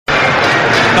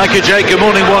Thank you, Jake. Good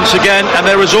morning once again. And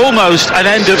there is almost an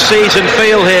end-of-season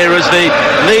feel here as the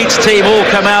Leeds team all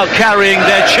come out carrying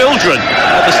their children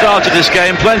at the start of this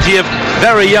game. Plenty of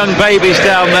very young babies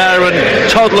down there and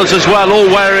toddlers as well, all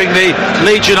wearing the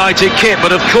Leeds United kit.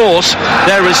 But of course,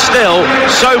 there is still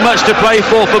so much to play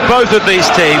for both of these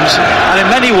teams. And in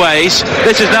many ways,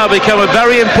 this has now become a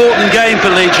very important game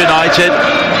for Leeds United.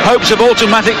 Hopes of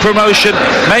automatic promotion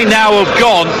may now have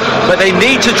gone, but they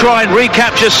need to try and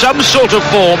recapture some sort of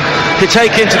form to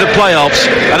take into the playoffs.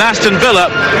 And Aston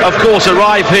Villa, of course,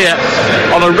 arrive here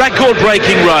on a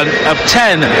record-breaking run of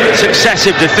 10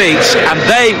 successive defeats, and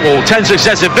 10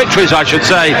 successive victories, I should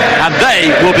say, and they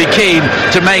will be keen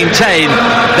to maintain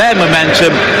their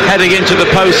momentum heading into the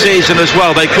post-season as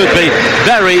well. They could be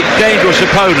very dangerous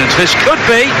opponents. This could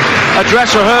be a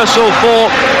dress rehearsal for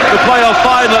the playoff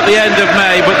final at the end of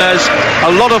May, but there's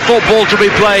a lot of football to be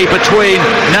played between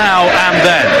now and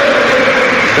then.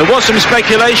 There was some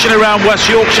speculation around West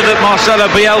Yorkshire that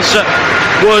Marcelo Bielsa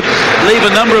would leave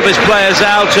a number of his players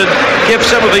out and give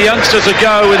some of the youngsters a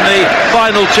go in the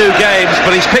final two games,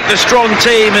 but he's picked a strong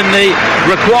team in the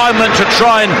requirement to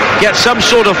try and get some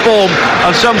sort of form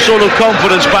and some sort of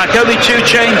confidence back. Only two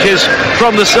changes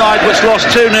from the side, which lost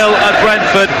 2-0 at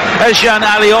Brentford. Özcan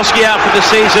Alioski out for the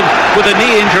season with a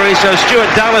knee injury, so Stuart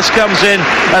Dallas comes in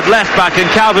at left back and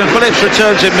Calvin Phillips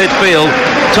returns in midfield.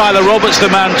 Tyler Roberts the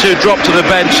man to drop to the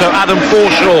bench, so Adam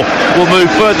Forshaw will move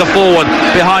further forward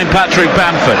behind Patrick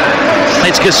Bamford.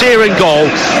 It's Kassir in goal,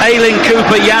 Ayling,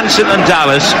 Cooper, Janssen and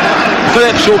Dallas.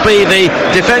 Phillips will be the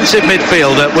defensive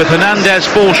midfielder with Hernandez,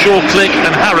 Forshaw, Click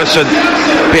and Harrison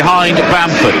behind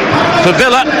Bamford. For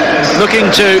Villa,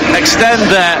 looking to extend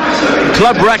their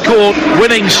club record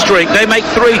winning streak, they make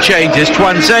three changes.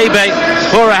 Tuanzebe,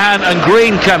 Horahan and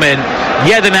Green come in.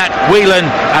 Jedinak, Whelan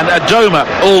and Adoma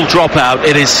all drop out.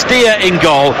 It is Steer in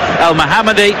goal, El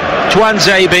Mohammadi,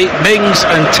 Tuanzebe, Mings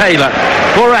and Taylor.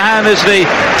 Horahan is the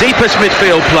deepest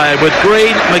midfield player with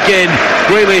Green, McGinn,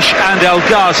 Grealish and El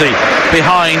Ghazi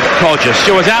behind Codger.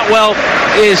 Stuart Atwell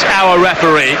is our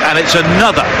referee, and it's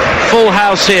another full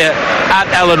house here at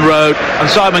Ellen Road. And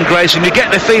Simon Grayson, you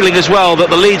get the feeling as well that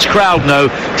the Leeds crowd know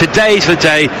today's the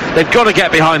day. They've got to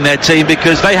get behind their team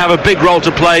because they have a big role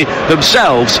to play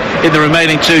themselves in the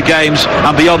remaining two games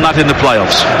and beyond that in the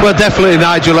playoffs. Well, definitely,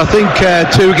 Nigel. I think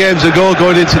 2 games ago,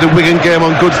 going into the Wigan game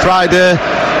on Good Friday,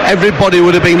 everybody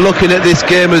would have been looking at this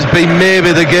game as being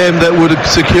maybe the game that would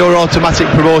secure automatic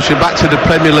promotion back to the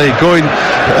Premier League.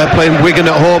 Playing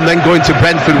Wigan at home, then going to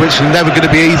Brentford, which is never going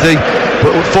to be easy.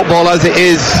 But football as it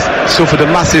is suffered a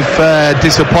massive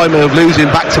disappointment of losing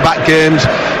back-to-back games.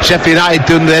 Sheffield United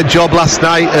done their job last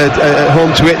night at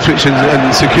home to Ipswich and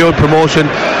secured promotion.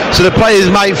 So the players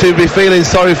might be feeling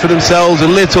sorry for themselves a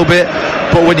little bit,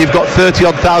 but when you've got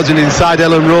 30-odd thousand inside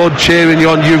Ellen Road cheering you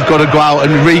on, you've got to go out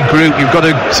and regroup. You've got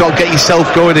to sort of get yourself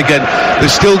going again. They've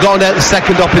still got a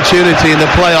second opportunity in the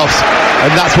playoffs,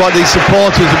 and that's what these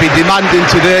supporters will be demanding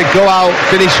today. Go out,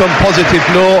 finish on positive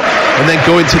note, and then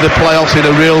go into the playoffs in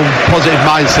a real positive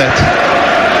mindset.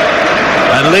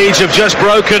 And Leeds have just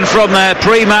broken from their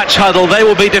pre-match huddle. They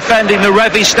will be defending the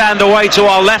Revy stand away to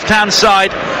our left-hand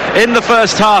side in the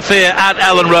first half here at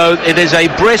Ellen Road. It is a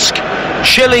brisk,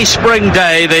 chilly spring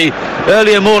day. The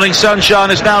earlier morning sunshine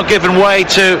has now given way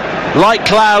to light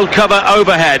cloud cover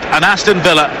overhead, and Aston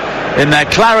Villa in their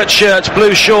claret shirts,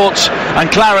 blue shorts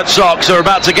and claret socks are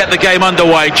about to get the game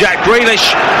underway. Jack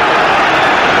Grealish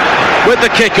with the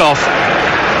kickoff.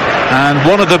 And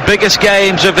one of the biggest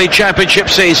games of the Championship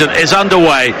season is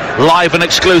underway, live and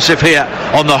exclusive here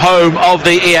on the home of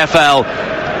the EFL,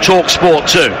 TalkSport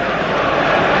 2.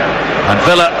 And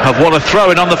Villa have won a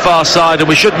throw-in on the far side, and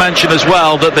we should mention as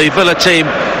well that the Villa team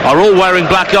are all wearing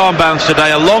black armbands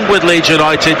today, along with Leeds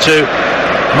United, to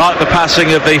mark the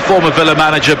passing of the former Villa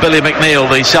manager Billy McNeil,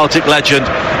 the Celtic legend,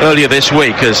 earlier this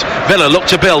week, as Villa look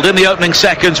to build in the opening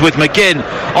seconds with McGinn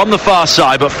on the far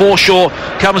side, but Forshaw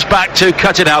comes back to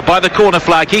cut it out by the corner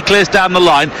flag. He clears down the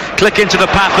line, Click into the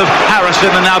path of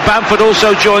Harrison, and now Bamford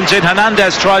also joins in.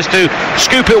 Hernandez tries to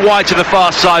scoop it wide to the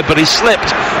far side, but he slipped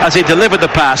as he delivered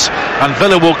the pass, and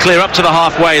Villa will clear up to the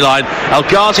halfway line. El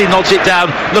Ghazi nods it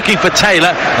down looking for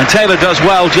Taylor, and Taylor does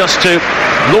well just to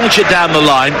launch it down the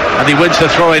line, and he wins the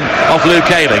throw-in off Luke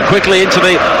Ayling. Quickly into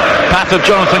the path of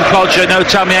Jonathan Codger. No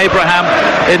Tammy Abraham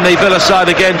in the Villa side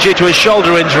again due to his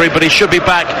shoulder injury, but he should be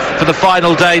back for the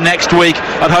final day next week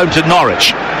at home to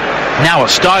Norwich. Now a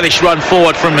stylish run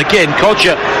forward from McGinn.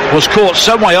 Codger was caught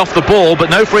some way off the ball, but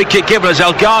no free kick given as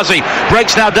El Ghazi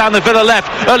breaks now down the Villa left.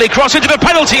 Early cross into the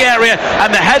penalty area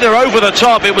and the header over the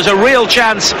top. It was a real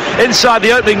chance inside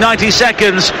the opening 90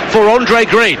 seconds for Andre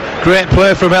Green. Great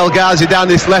play from El Ghazi down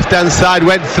this left-hand side,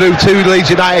 went through 2 Leeds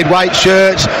United white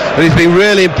shirts, and he's been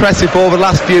really impressive over the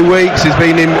last few weeks. He's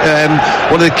been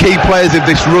one of the key players of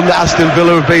this run that Aston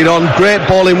Villa have been on. Great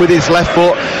balling with his left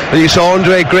foot, and you saw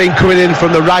Andre Green coming in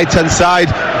from the right-hand side.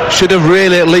 Should have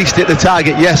really at least hit the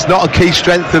target. Yes, not a key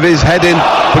strength of his heading,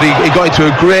 but he got into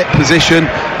a great position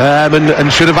and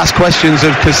should have asked questions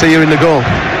of Casilla in the goal.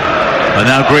 And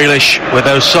now Grealish with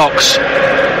those socks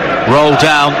rolled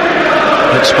down,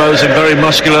 exposing very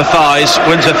muscular thighs,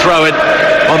 wins a throw-in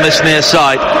on this near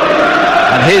side.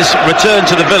 And his return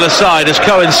to the Villa side has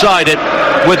coincided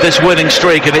with this winning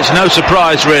streak, and it's no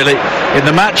surprise really. In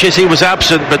the matches he was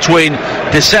absent between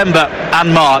December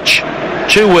and March,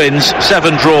 2 wins,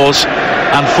 7 draws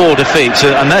and 4 defeats,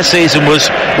 and their season was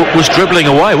dribbling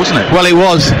away, wasn't it? Well, it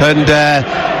was, and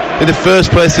in the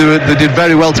first place they did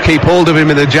very well to keep hold of him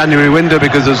in the January window,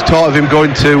 because there was talk of him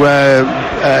going to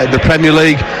the Premier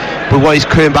League. But what he's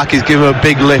coming back is giving him a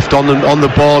big lift on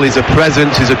the ball. He's a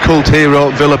presence, he's a cult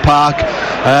hero at Villa Park,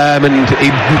 and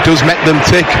he does make them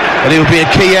tick, and he'll be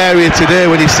a key area today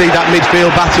when you see that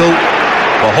midfield battle.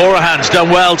 Well, Horahan's done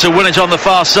well to win it on the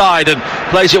far side and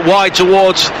plays it wide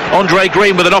towards Andre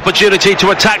Green with an opportunity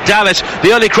to attack Dallas.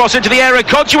 The early cross into the area,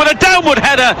 Kodji with a downward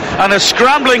header and a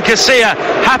scrambling Casilla.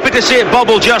 Happy to see it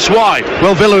bobble just wide.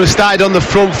 Well, Villa have started on the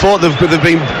front foot. They've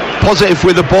been positive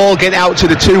with the ball, getting out to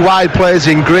the 2 wide players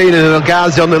in Green and El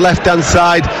Ghazi on the left-hand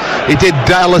side. He did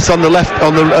Dallas on the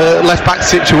left back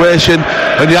situation,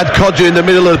 and you had Kodji in the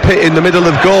middle of the pit, in the middle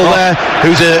of goal there,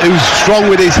 who's strong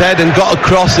with his head and got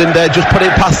across and just put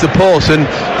it past the post. And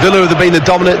Villa have been the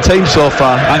dominant team so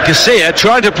far. And Casilla,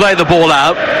 trying to play the ball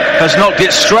out, has knocked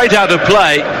it straight out of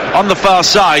play on the far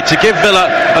side to give Villa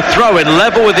a throw-in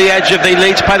level with the edge of the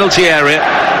Leeds penalty area,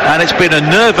 and it's been a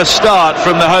nervous start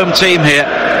from the home team here,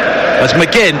 as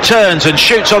McGinn turns and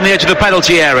shoots on the edge of the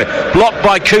penalty area, blocked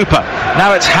by Cooper.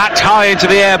 Now it's hacked high into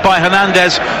the air by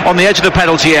Hernandez on the edge of the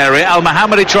penalty area. Al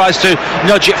Mohammadi tries to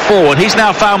nudge it forward. He's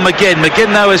now found McGinn.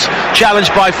 McGinn though is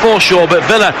challenged by Forshaw, but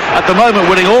Villa at the moment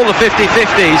winning all the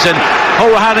 50-50s, and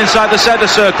Horahan inside the centre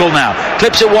circle now.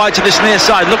 Clips it wide to this near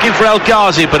side, looking for El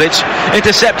Ghazi, but it's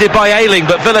intercepted by Ayling,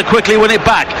 but Villa quickly win it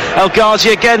back. El Ghazi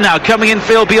again now, coming in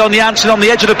field beyond Janssen on the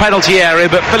edge of the penalty area,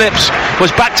 but Phillips was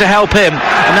back to help him.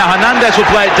 And now Hernandez will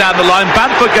play it down the line.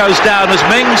 Bamford goes down as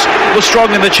Mings was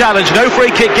strong in the challenge. No free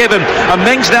kick given, and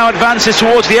Mings now advances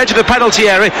towards the edge of the penalty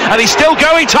area, and he's still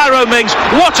going, Tyrone Mings.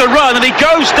 What a run, and he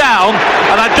goes down,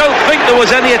 and I don't think there was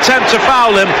any attempt to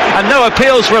foul him, and no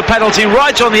appeals for a penalty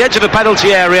right on the edge of the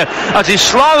penalty area as he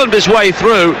slalomed his way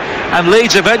through, and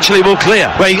Leeds eventually will clear.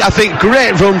 Well, I think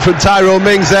great run from Tyrone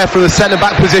Mings there from the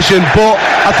centre-back position, but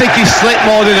I think he slipped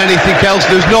more than anything else.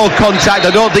 There's no contact.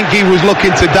 I don't think he was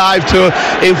looking to dive to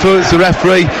influence the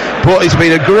referee, but it's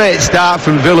been a great start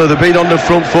from Villa. They've been on the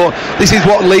front foot. This is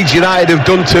what Leeds United have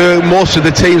done to most of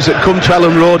the teams that come to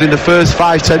Ellen Road in the first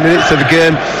 5-10 minutes of the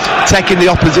game, taking the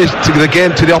opposition to the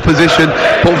game to the opposition,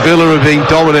 but Villa have been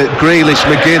dominant. Grealish,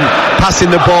 McGinn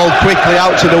passing the ball quickly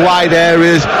out to the wide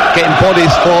areas, getting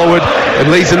bodies forward, and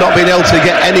Leeds have not been able to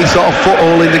get any sort of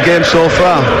foothold in the game so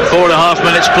far. 4.5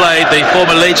 minutes played. The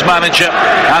former Leeds manager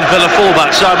and Villa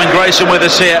fullback Simon Grayson with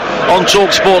us here on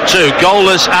TalkSport 2.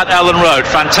 Goalless at Ellen Road.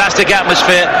 Fantastic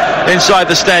atmosphere inside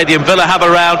the stadium. Villa have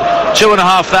around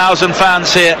 2,500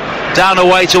 fans here, down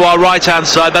away to our right hand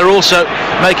side. They're also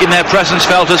making their presence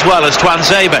felt as well, as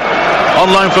Twanzebe, on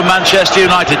loan from Manchester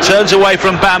United, turns away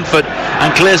from Bamford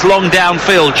and clears long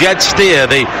downfield. Jed Steer,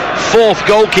 the 4th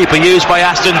goalkeeper used by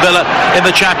Aston Villa in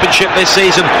the Championship this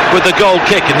season, with the goal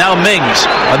kick. And now Mings,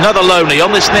 another loney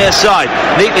on this near side,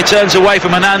 neatly turns away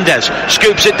from Hernandez,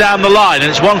 scoops it down the line, and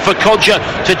it's one for Kodji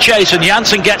to chase, and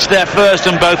Janssen gets there first,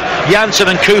 and both Janssen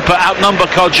and Cooper outnumber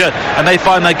Kodji, and they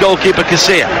find their goalkeeper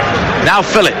Casilla. Now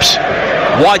Phillips,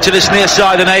 wide to this near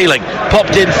side, and Ayling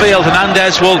popped in field.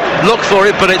 Hernandez will look for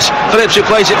it, but it's Phillips who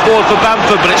plays it forward for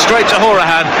Bamford, but it's straight to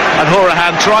Horahan, and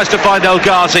Horahan tries to find El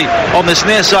Ghazi on this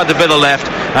near side to Villa left,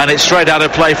 and it's straight out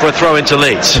of play for a throw into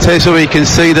Leeds. I'll tell you something, you can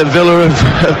see that Villa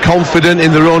are confident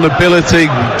in their own ability.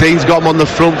 Dean's got them on the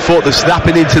front foot, they're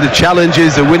snapping into the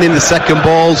challenges, they're winning the second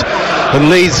balls, and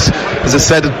Leeds, as I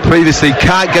said previously,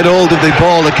 can't get hold of the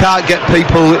ball, they can't get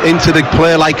people into the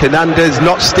play like Hernandez,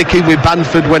 not sticking with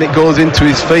Bamford when it goes into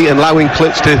his feet and allowing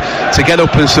Klitsch to get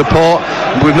up and support.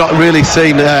 We've not really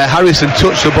seen Harrison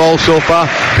touch the ball so far,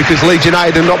 because Leeds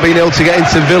United have not been able to get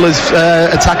into Villa's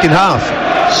attacking half.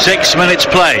 6 minutes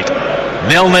played.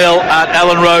 0-0 at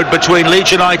Ellen Road between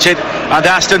Leeds United and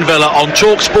Aston Villa on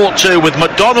TalkSport 2, with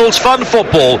McDonald's Fun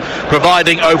Football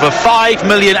providing over 5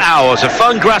 million hours of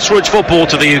fun grassroots football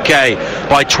to the UK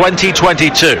by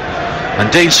 2022. And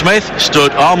Dean Smith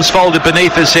stood arms folded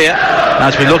beneath us here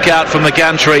as we look out from the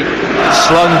gantry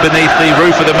slung beneath the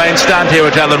roof of the main stand here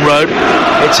at Ellen Road.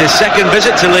 It's his second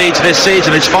visit to Leeds this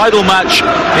season. His final match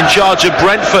in charge of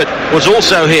Brentford was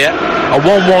also here, a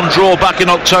 1-1 draw back in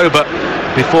October,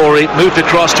 before he moved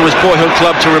across to his boyhood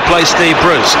club to replace Steve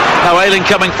Bruce. Now Ayling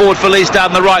coming forward for Leeds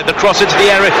down the right. The cross into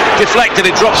the area, deflected.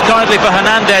 It drops kindly for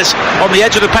Hernandez on the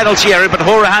edge of the penalty area, but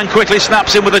Hourihane quickly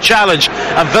snaps in with a challenge.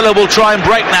 And Villa will try and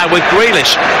break now with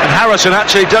Grealish. And Harrison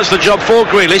actually does the job for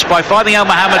Grealish by finding El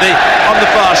Mohammadi on the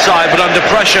far side, but under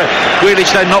pressure,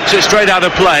 Grealish then knocks it straight out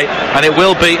of play, and it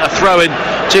will be a throw-in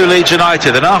to Leeds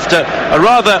United. And after a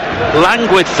rather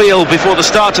languid feel before the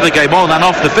start of the game, on and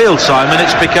off the field, Simon,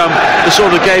 it's become the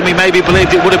sort of game we maybe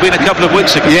believed it would have been a couple of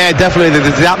weeks ago. Yeah, definitely.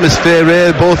 There's the atmosphere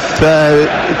here. Both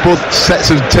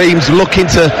sets of teams looking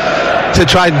to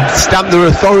try and stamp their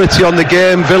authority on the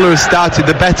game. Villa has started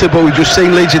the better, but we've just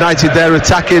seen Leeds United there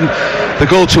attacking the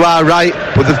goal to our right.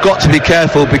 But they've got to be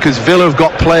careful, because Villa have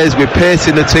got players with pace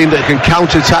in the team that can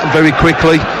counter-attack very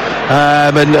quickly.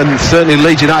 And certainly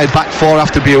Leeds United back four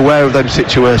have to be aware of them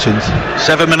situations.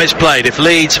 7 minutes played. If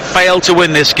Leeds fail to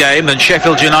win this game, then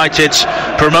Sheffield United's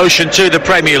promotion to the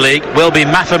Premier League will be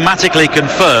mathematically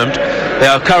confirmed. They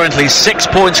are currently 6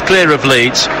 points clear of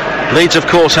Leeds. Leeds, of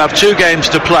course, have 2 games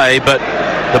to play, but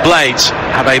the Blades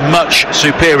have a much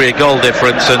superior goal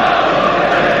difference. And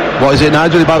what is it,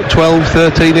 Nigel? About 12,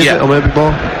 13, is it? Or maybe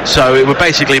more? So it would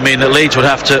basically mean that Leeds would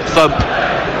have to thump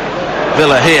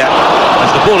Villa here. As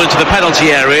the ball into the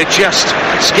penalty area just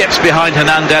skips behind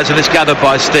Hernandez and is gathered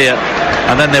by Steer,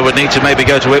 and then they would need to maybe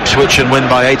go to Ipswich and win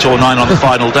by 8 or 9 on the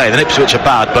final day. Then Ipswich are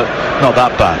bad, but not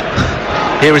that bad.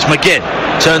 Here is McGinn,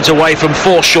 turns away from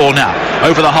Forshaw now,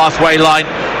 over the halfway line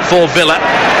for Villa.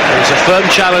 There's a firm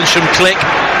challenge from Click,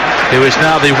 who is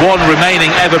now the one remaining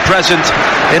ever present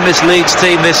in this Leeds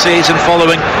team this season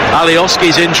following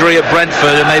Alioski's injury at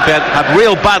Brentford, and they've had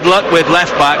real bad luck with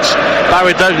left backs.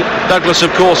 Barry Douglas,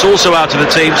 of course, also out of the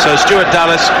team, so Stuart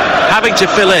Dallas having to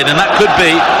fill in, and that could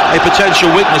be a potential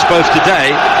weakness both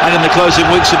today and in the closing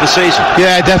weeks of the season.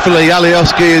 Yeah, definitely.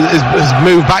 Alioski has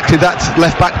moved back to that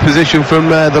left back position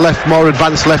from the more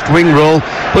advanced left wing role,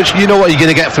 but you know what you're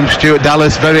going to get from Stuart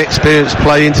Dallas. Very experienced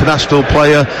player, international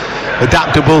player,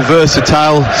 adaptable,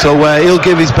 versatile, so he'll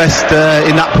give his best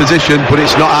in that position, but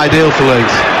it's not ideal for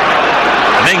Leeds.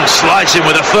 Mings slides in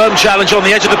with a firm challenge on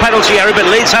the edge of the penalty area, but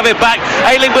Leeds have it back.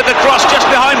 Ayling with the cross just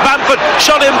behind Bamford,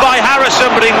 shot in by Harrison,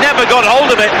 but he never got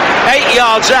hold of it. 8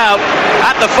 yards out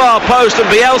at the far post, and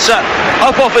Bielsa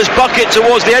up off his bucket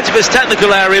towards the edge of his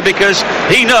technical area, because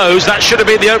he knows that should have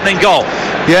been the opening goal.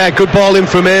 Yeah, good ball in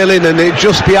from Ayling, and it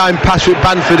just behind Patrick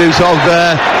Bamford, who sort of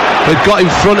had got in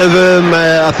front of him.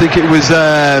 I think it was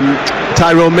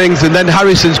Tyrone Mings, and then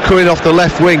Harrison's coming off the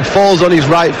left wing, falls on his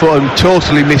right foot and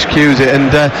totally miscues it, and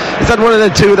he's had one of the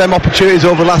 2 of them opportunities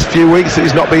over the last few weeks that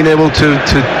he's not been able to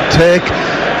take,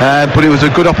 but it was a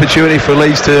good opportunity for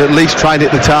Leeds to at least try and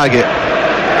hit the target.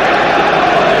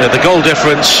 The goal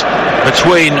difference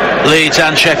between Leeds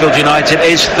and Sheffield United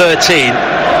is 13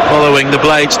 following the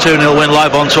Blades 2-0 win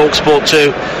live on TalkSport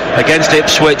 2 against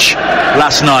Ipswich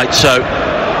last night. So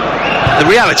the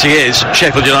reality is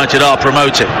Sheffield United are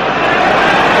promoted,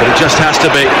 but it just has to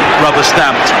be rubber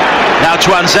stamped. Now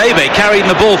Tuanzebe carrying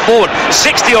the ball forward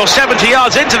 60 or 70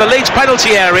 yards into the Leeds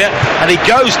penalty area, and he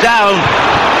goes down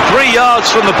 3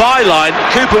 yards from the byline.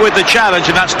 Cooper with the challenge,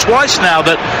 and that's twice now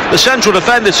that the central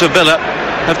defenders for Villa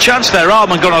have chanced their arm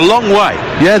and gone a long way.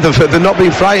 Yeah, they're not being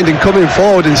frightened in coming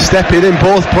forward and stepping in.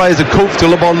 Both players are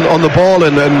comfortable on the ball,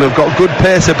 and they've got good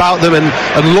pace about them, and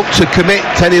look to commit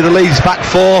to any of the Leeds back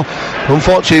four.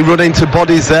 Unfortunately run into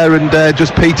bodies there and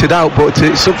just petered out, but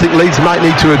it's something Leeds might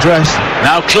need to address.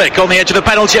 Now Click on the edge of the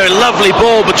penalty area, lovely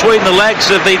ball between the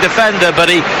legs of the defender, but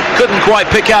he couldn't quite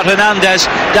pick out Hernandez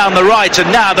down the right, and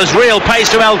now there's real pace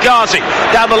to El Ghazi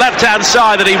down the left hand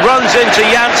side, and he runs into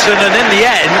Janssen, and in the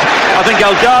end I think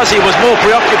El Ghazi was more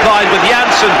preoccupied with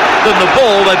Janssen than the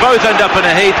ball. They both end up in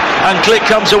a heap, and Click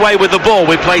comes away with the ball.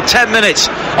 We played 10 minutes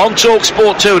on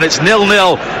TalkSport 2, and it's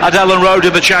 0-0 at Ellen Road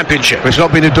in the Championship. It's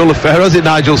not been a dull affair, has it,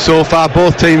 Nigel, so far?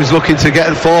 Both teams looking to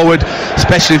get forward,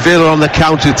 especially Villa on the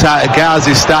counter-attack.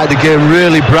 Ghazi started the game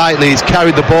really brightly. He's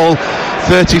carried the ball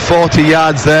 30-40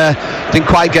 yards there. Didn't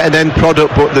quite get an end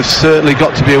product, but they've certainly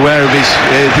got to be aware of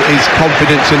his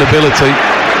confidence and ability.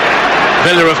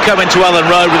 Villa have come into Ellen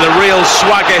Road with a real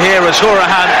swagger here as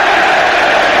Hourihane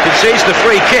concedes the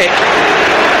free kick.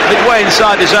 midway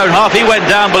inside his own half. He went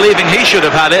down believing he should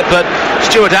have had it, but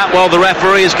Stuart Atwell, the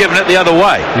referee, has given it the other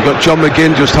way. You've got John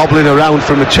McGinn just hobbling around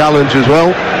from a challenge as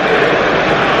well.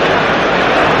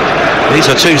 These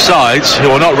are two sides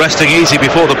who are not resting easy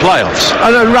before the playoffs.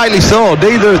 And rightly so.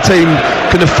 Neither team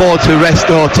can afford to rest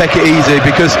or take it easy,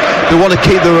 because they want to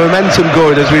keep the momentum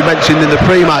going, as we mentioned in the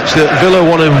pre-match, that Villa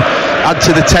want to add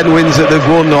to the 10 wins that they've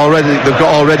won already. They've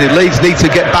got already. Leeds need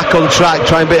to get back on track,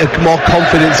 try and bit more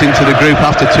confidence into the group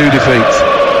after 2 defeats.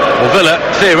 Well, Villa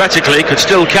theoretically could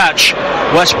still catch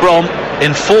West Brom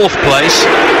in 4th place,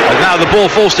 and now the ball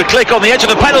falls to Click on the edge of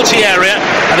the penalty area,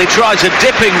 and he tries a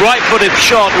dipping right-footed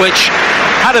shot which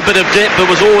had a bit of dip but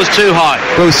was always too high.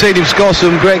 Well, we've seen him score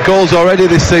some great goals already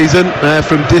this season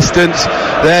from distance.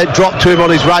 There, dropped to him on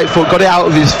his right foot, got it out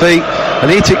of his feet and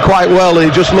hit it quite well,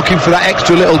 and just looking for that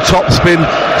extra little top spin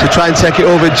to try and take it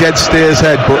over Jed Steer's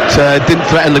head, but didn't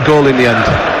threaten the goal in the end.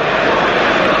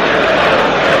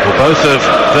 Well, both of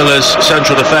Villa's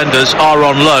central defenders are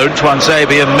on loan,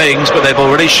 Tuanzebe and Mings, but they've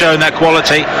already shown their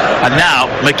quality. And now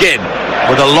McGinn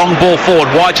with a long ball forward,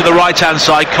 wide to the right-hand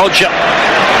side. Kodja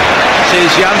sees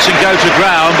Janssen go to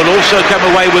ground, but also come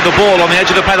away with the ball on the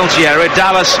edge of the penalty area.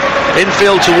 Dallas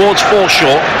infield towards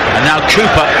Forshaw, and now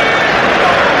Cooper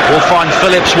will find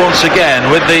Phillips once again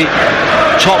with the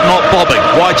top knot bobbing,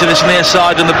 wide to this near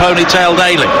side and the ponytailed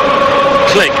Ayling.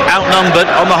 Click outnumbered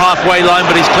on the halfway line,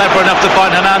 but he's clever enough to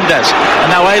find Hernandez, and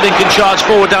now Ayling can charge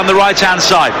forward down the right hand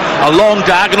side. A long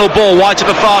diagonal ball wide to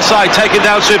the far side, taken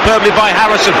down superbly by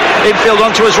Harrison. Infield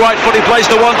onto his right foot, he plays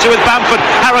the 1-2 with Bamford.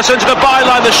 Harrison to the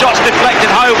byline, the shot's deflected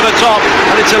high over the top,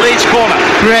 and it's a Leeds corner.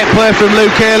 Great play from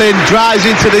Luke Ayling, drives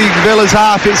into the Villa's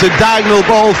half. It's a diagonal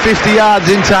ball 50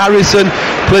 yards into Harrison,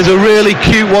 plays a really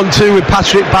cute 1-2 with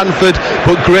Patrick Bamford,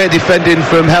 but great defending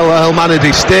from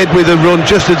Helmanidi. Stayed with a run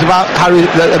just as about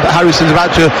Harrison's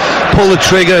about to pull the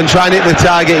trigger and try and hit the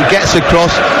target. He gets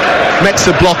across, makes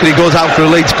the block, and he goes out for a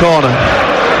Leeds corner.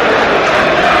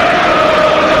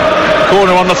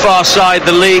 Corner on the far side,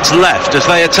 the Leeds left as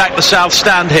they attack the south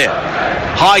stand here.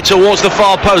 High towards the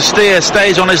far post, Steer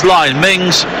stays on his line,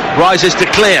 Mings rises to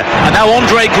clear, and now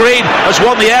Andre Green has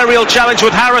won the aerial challenge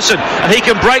with Harrison, and he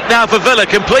can break now for Villa,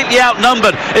 completely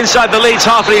outnumbered inside the Leeds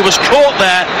half, and he was caught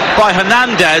there by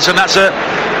Hernandez, and that's a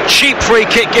cheap free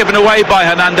kick given away by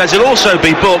Hernandez. It'll also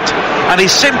be booked, and he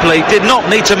simply did not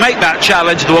need to make that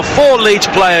challenge. There were 4 Leeds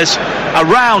players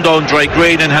around Andre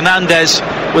Green, and Hernandez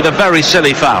with a very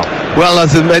silly foul. Well,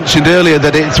 as I mentioned earlier,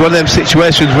 that it's one of them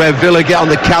situations where Villa get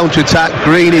on the counter-attack.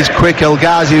 Green is quick, El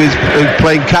Ghazi is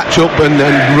playing catch-up and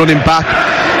running back.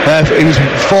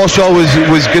 Forshaw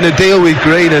was going to deal with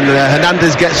Green, and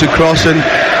Hernandez gets across, and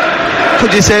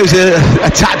could you say it was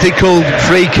a tactical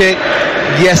free kick?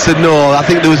 Yes and no. I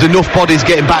think there was enough bodies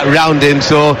getting back round him,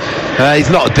 so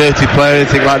he's not a dirty player or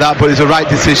anything like that, but it's a right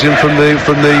decision from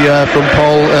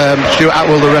Paul Stuart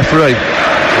Atwell, the referee.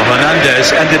 Well,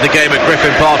 Hernandez ended the game at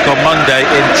Griffin Park on Monday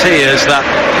in tears. That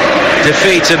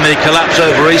defeat in the collapse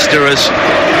over Easter has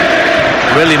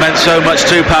really meant so much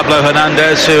to Pablo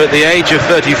Hernandez, who at the age of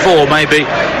 34 may be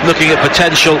looking at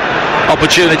potential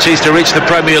opportunities to reach the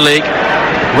Premier League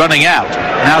running out.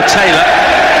 Now Taylor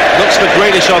looks for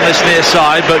Grealish on this near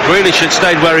side, but Grealish had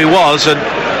stayed where he was, and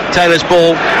Taylor's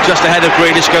ball just ahead of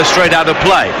Grealish goes straight out of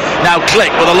play. Now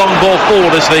Click with a long ball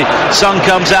forward as the sun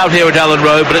comes out here at Ellen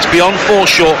Road, but it's beyond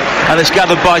Forshaw, and it's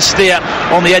gathered by Steer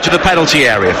on the edge of the penalty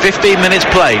area. 15 minutes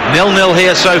played, 0-0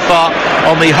 here so far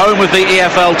on the home of the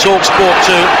EFL Talk Sport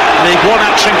 2. League 1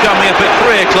 action coming up at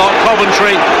 3 o'clock,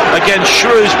 Coventry against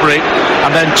Shrewsbury,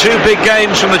 and then 2 big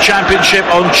games from the Championship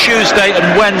on Tuesday and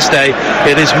Wednesday.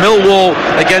 It is Millwall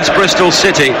against Bristol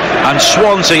City and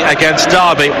Swansea against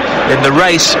Derby in the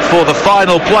race for the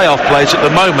final playoff place. At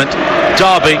the moment,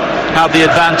 Derby have the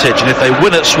advantage, and if they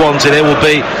win at Swansea, they will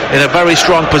be in a very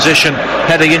strong position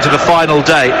heading into the final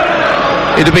day.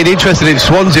 It'd have been interesting if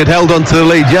Swansea had held on to the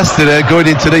lead yesterday going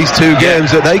into these 2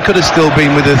 games, that they could have still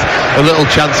been with a little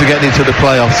chance of getting into the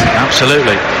playoffs.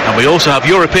 Absolutely. And we also have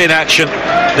European action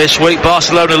this week.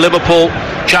 Barcelona-Liverpool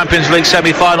Champions League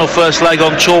semi-final first leg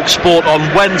on Talk Sport on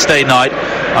Wednesday night,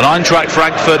 and Eintracht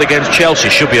Frankfurt against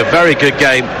Chelsea should be a very good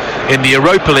game in the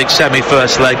Europa League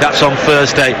semi-first leg. That's on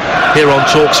Thursday here on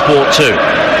Talk Sport 2.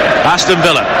 Aston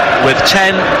Villa with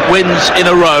 10 wins in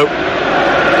a row,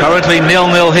 currently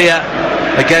 0-0 here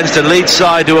against a Leeds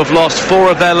side who have lost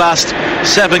 4 of their last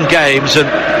 7 games, and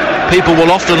people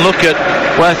will often look at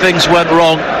where things went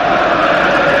wrong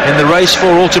in the race for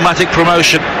automatic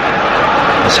promotion.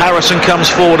 As Harrison comes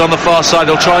forward on the far side,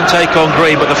 he'll try and take on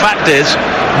Green, but the fact is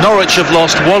Norwich have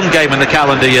lost 1 game in the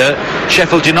calendar year.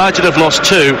 Sheffield United have lost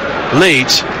 2.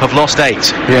 Leeds have lost 8.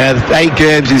 Yeah, 8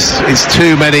 games is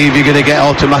too many if you're going to get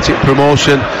automatic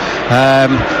promotion.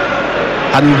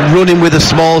 And running with a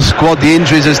small squad, the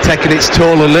injuries has taken its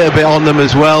toll a little bit on them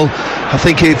as well. I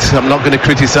think I'm not going to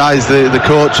criticise the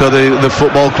coach or the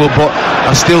football club, but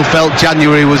I still felt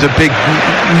January was a big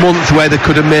month where they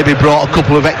could have maybe brought a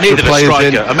couple of extra players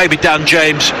in. And maybe Dan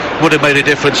James would have made a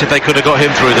difference if they could have got him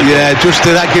through the door. Just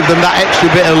to give them that extra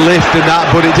bit of lift and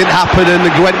that, but it didn't happen, and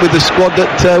they went with the squad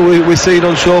that we've seen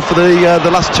on show for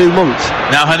the last 2 months.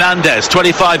 Now Hernandez,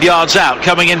 25 yards out,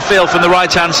 coming in field from the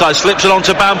right-hand side, slips it on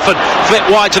to Bamford, flip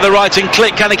wide to the right and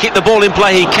Click. Can he keep the ball in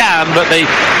play? He can, but the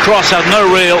cross had no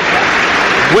real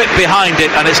whip behind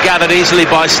it, and it's gathered easily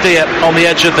by Steer on the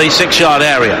edge of the 6-yard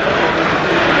area.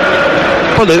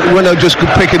 Well, when I'm just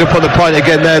picking up on the point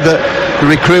again there, that the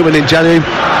recruitment in January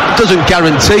doesn't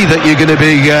guarantee that you're going to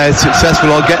be successful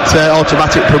or get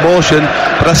automatic promotion,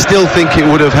 but I still think it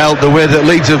would have helped the way that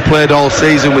Leeds have played all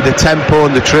season with the tempo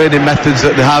and the training methods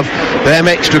that they have. Them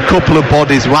extra couple of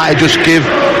bodies might just give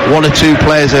 1 or 2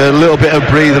 players a little bit of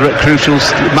breather at crucial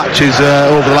matches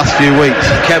over the last few weeks.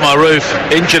 Kemar Roof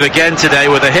injured again today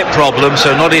with a hip problem,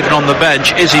 so not even on the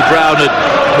bench. Izzy Brown and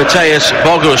Mateus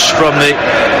Bogus from the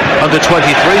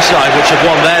under-23 side, which have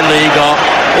won their league, are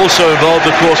also involved.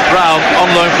 Of course, Brown on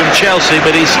loan from Chelsea,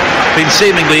 but he's been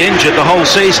seemingly injured the whole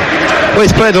season. Well,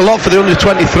 he's played a lot for the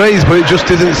under-23s, but it just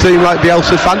didn't seem like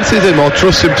Bielsa fancied him or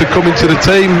trusts him to come into the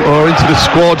team or into the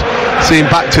squad. See him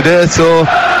back today, so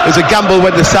it was a gamble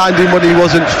when they signed him when he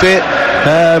wasn't fit,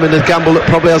 and a gamble that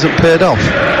probably hasn't paid off.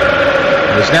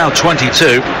 He's now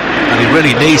 22, and he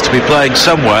really needs to be playing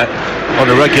somewhere on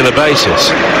a regular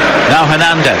basis. Now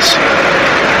Hernandez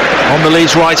on the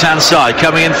Leeds right-hand side,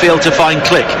 coming in field to find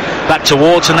Click. Back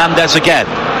towards Hernandez again.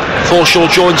 Forshaw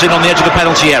joins in on the edge of the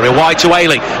penalty area, wide to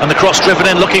Ayling, and the cross driven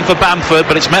in looking for Bamford,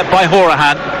 but it's met by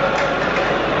Horahan.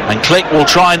 And Click will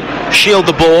try and shield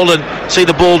the ball and see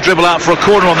the ball dribble out for a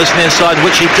corner on this near side,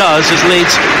 which he does as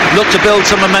Leeds look to build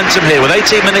some momentum here. With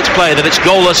 18 minutes played, and it's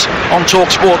goalless on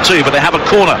TalkSport 2, but they have a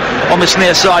corner on this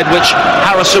near side which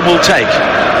Harrison will take.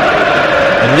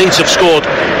 And Leeds have scored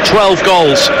 12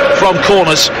 goals from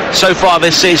corners so far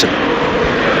this season.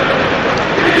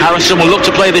 Harrison will look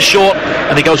to play this short,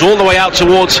 and he goes all the way out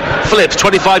towards Phillips,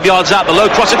 25 yards out, the low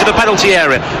cross into the penalty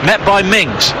area, met by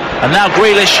Mings. And now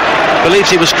Grealish believes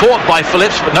he was caught by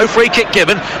Phillips, but no free kick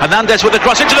given. Hernandez with the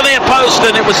cross into the near post,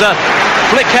 and it was a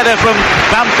flick header from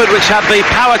Bamford which had the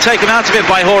power taken out of it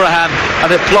by Horahan, and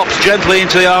it plops gently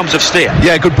into the arms of Steer.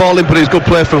 Yeah, good ball in, but it's good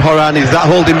play from Horahan. He's that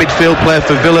holding midfield player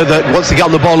for Villa that wants to get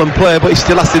on the ball and play, but he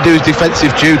still has to do his defensive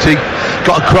duty.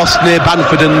 Got a cross near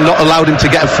Bamford and not allowed him to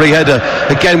get a free header.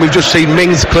 Again, we've just seen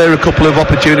Mings clear a couple of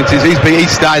opportunities. He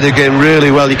started the game really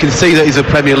well. You can see that he's a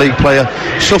Premier League player.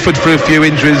 Suffered through a few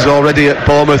injuries already at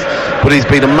Bournemouth, but he's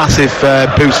been a massive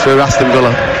boost for Aston Villa.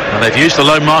 And they've used the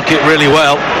loan market really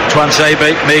well.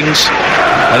 Twansebe, Mings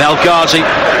and El Ghazi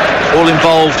all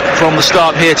involved from the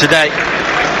start here today.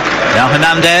 Now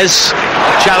Hernandez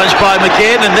challenged by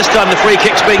McGinn, and this time the free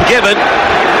kick's been given,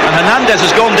 and Hernandez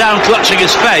has gone down clutching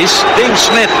his face. Dean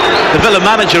Smith, the Villa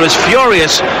manager, is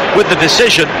furious with the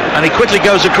decision, and he quickly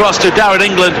goes across to Darren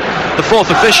England, the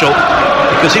 4th official,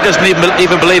 because he doesn't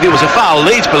even believe it was a foul.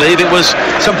 Leeds believe it was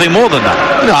something more than that.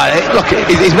 No, look,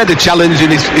 he's made a challenge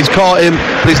and he's caught him,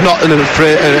 but he's not an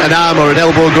arm or an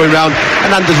elbow going round.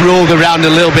 Hernandez rolled around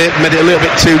a little bit, made it a little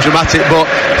bit too dramatic, but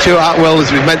Stuart Hartwell,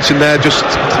 as we've mentioned there, just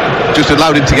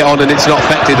allowed him to get on, and it's not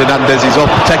affected Hernandez. He's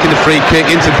up, taking the free kick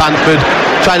into Bamford,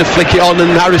 trying to flick it on, and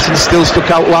Harrison still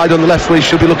stuck out wide on the left where he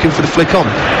should be looking for the flick on.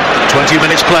 20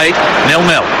 minutes played, 0-0.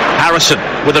 Harrison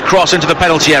with a cross into the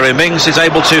penalty area. Mings is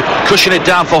able to cushion it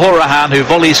down for Horahan, who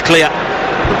volleys clear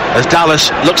as Dallas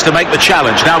looks to make the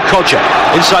challenge. Now Kodja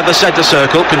inside the centre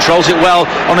circle, controls it well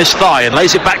on his thigh and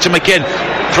lays it back to McGinn,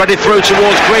 threaded through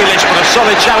towards Grealish, but a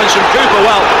solid challenge from Cooper.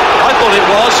 Well, I thought it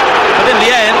was, but in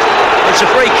the end it's a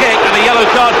free kick and a yellow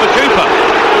card for Cooper.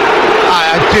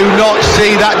 I do not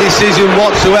see that decision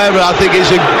whatsoever. I think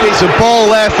it's a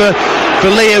ball there for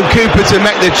Liam Cooper to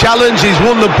make the challenge. He's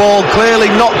won the ball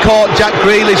clearly, not caught Jack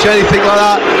Grealish or anything like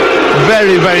that.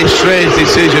 Very, very strange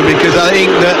decision, because I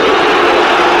think that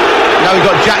now we've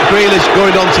got Jack Grealish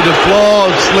going onto the floor.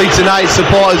 Leeds United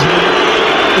supporters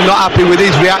not happy with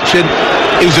his reaction.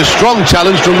 It was a strong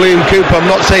challenge from Liam Cooper. I'm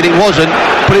not saying it wasn't,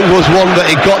 but it was one that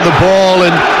he got the ball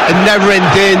and never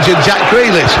endangered Jack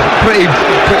Grealish. Pretty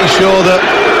sure that.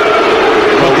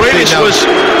 Well, Grealish was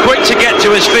quick to get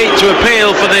to his feet to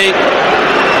appeal for the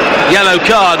yellow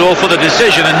card or for the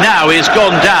decision, and now he's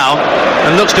gone down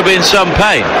and looks to be in some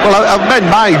pain. Well, I've made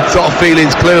my sort of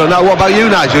feelings clear on that. What about you,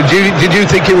 Nigel? Did you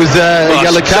think it was a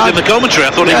yellow card? In the commentary,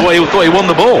 I thought he won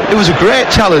the ball. It was a great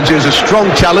challenge. It was a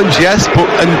strong challenge, yes, but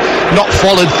not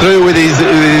followed through with his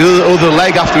other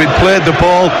leg after he'd played the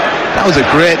ball. That was a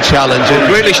great challenge. Well,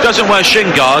 Grealish doesn't wear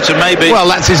shin guards, and maybe... Well,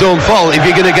 that's his own fault. If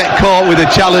you're going to get caught with a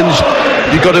challenge,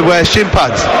 you've got to wear shin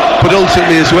pads. But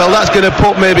ultimately as well, that's going to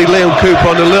put maybe Liam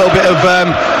Cooper on a little bit of a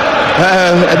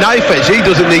knife edge. He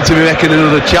doesn't need to be making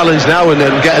another challenge now and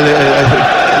getting the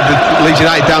Leeds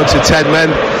United down to 10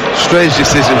 men. Strange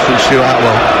decision from Stuart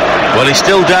Atwell. Well, he's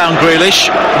still down,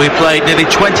 Grealish. We played nearly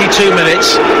 22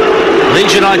 minutes.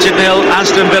 Leeds United 0,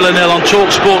 Aston Villa 0 on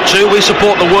TalkSport 2. We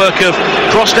support the work of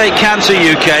Prostate Cancer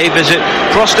UK. Visit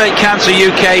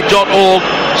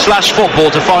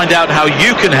prostatecanceruk.org/football to find out how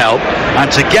you can help,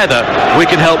 and together we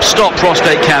can help stop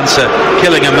prostate cancer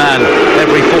killing a man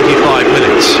every 45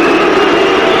 minutes.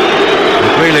 And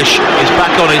Grealish is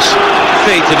back on his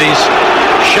feet and he's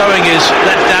showing his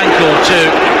left ankle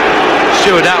to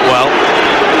Stuart Atwell.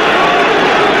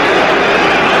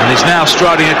 And he's now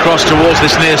striding across towards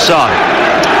this near side.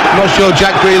 I'm not sure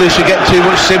Jack Grealish should get too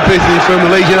much sympathy from the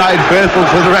Leeds United faithful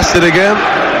for the rest of the game,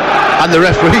 and the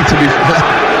referee, to be fair.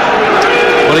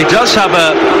 Well, he does have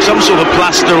some sort of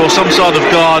plaster or some sort of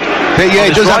guard. Yeah,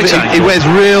 he does have. He wears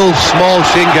real small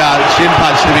shin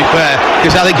pads, to be fair,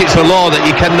 because I think it's a law that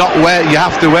you cannot wear. You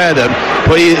have to wear them,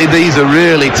 but these are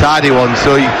really tidy ones.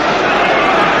 So,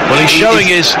 he's showing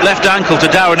his left ankle to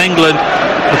Darren England,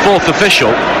 the fourth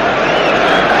official.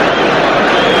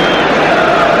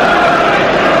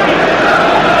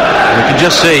 You can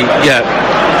just see, a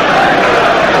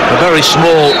very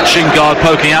small shin guard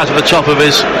poking out of the top of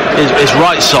his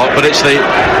right sock, but it's the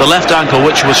left ankle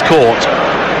which was caught.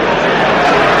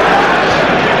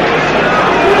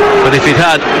 But if he'd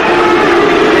had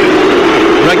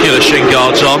regular shin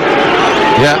guards on,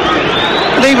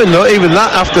 and even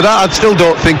that, after that, I still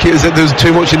don't think there was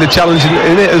too much in the challenge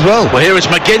in it as well. Well, here is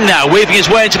McGinn now, weaving his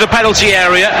way into the penalty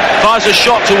area, fires a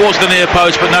shot towards the near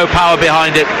post, but no power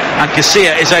behind it, and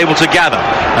Casilla is able to gather,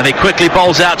 and he quickly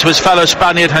bowls out to his fellow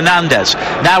Spaniard Hernandez.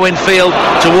 Now in field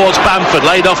towards Bamford,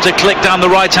 laid off to Click down the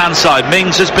right-hand side.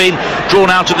 Mings has been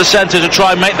drawn out to the centre to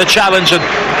try and make the challenge, and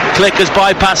Click has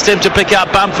bypassed him to pick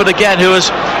out Bamford again, who has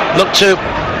looked to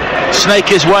snake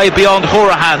his way beyond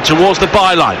Horahan towards the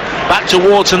byline, back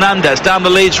towards Hernandez down the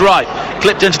Leeds right,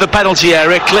 clipped into the penalty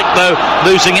area. Click though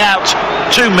losing out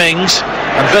to Mings,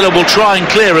 and Villa will try and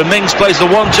clear, and Mings plays the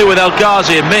 1-2 with El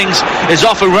Ghazi, and Mings is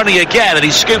off and running again, and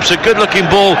he scoops a good looking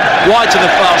ball wide to the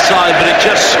far side, but it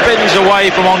just spins away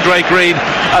from Andre Green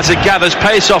as it gathers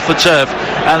pace off the turf,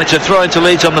 and it's a throw into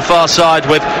Leeds on the far side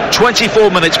with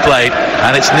 24 minutes played,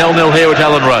 and it's 0-0 here at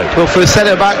Ellen Road. Well, for a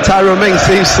centre-back, Tyrone Mings,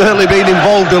 he's certainly been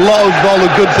involved in all the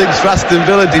good things for Aston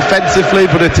Villa defensively,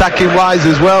 but attacking-wise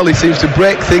as well. He seems to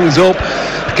break things up,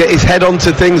 get his head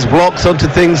onto things, blocks onto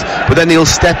things, but then he'll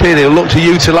step in, he'll look to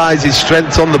utilise his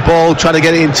strength on the ball, trying to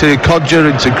get it into Codger,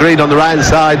 into Green on the right hand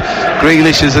side.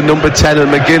 Grealish is the number 10 and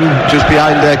McGinn just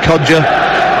behind Codger.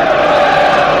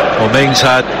 Well, Mings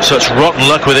had such rotten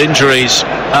luck with injuries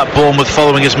at Bournemouth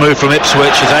following his move from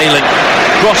Ipswich, as Ayling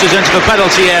crosses into the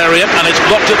penalty area, and it's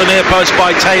blocked at the near post by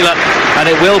Taylor, and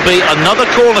it will be another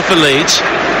corner for Leeds.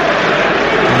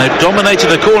 And they've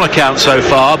dominated the corner count so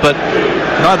far, but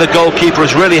neither goalkeeper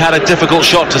has really had a difficult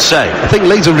shot to save. I think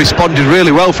Leeds have responded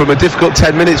really well from a difficult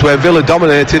 10 minutes where Villa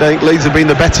dominated. I think Leeds have been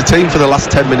the better team for the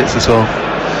last 10 minutes or so.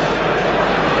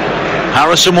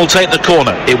 Harrison will take the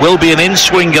corner. It will be an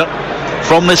in-swinger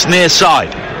from this near side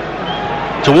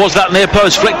towards that near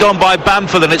post, flicked on by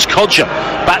Bamford, and it's Codger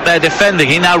back there defending.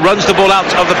 He now runs the ball out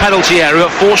of the penalty area.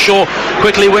 Forshaw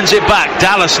quickly wins it back.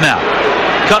 Dallas now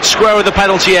cuts square of the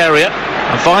penalty area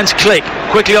and finds Click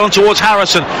quickly on towards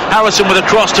Harrison. Harrison with a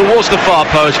cross towards the far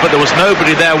post, but there was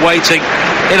nobody there waiting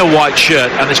in a white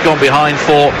shirt, and it's gone behind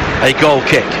for a goal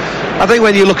kick. I think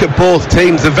when you look at both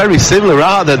teams, they're very similar,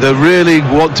 aren't they? They really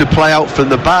want to play out from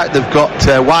the back. They've got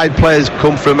wide players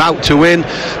come from out to in.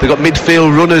 They've got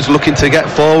midfield runners looking to get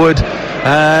forward.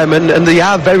 And they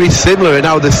are very similar in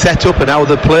how they set up and how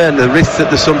they play and the risks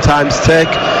that they sometimes take.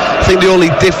 I think the only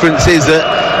difference is that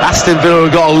Aston Villa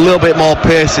have got a little bit more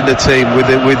pace in the team with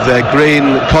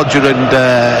Green, Codger and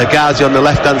Ghazi on the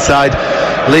left hand side.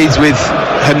 Leeds with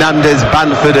Hernandez,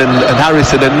 Bamford and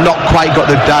Harrison, and not quite got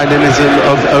the dynamism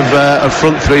of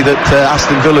front three that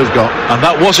Aston Villa have got. And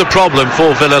that was a problem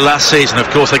for Villa last season. Of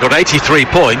course, they got 83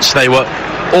 points. They were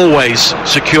always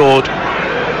secured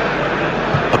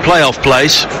a playoff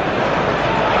place.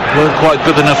 weren't quite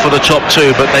good enough for the top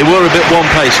two, but they were a bit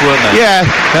one-pace, weren't they? Yeah,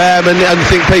 and I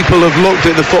think people have looked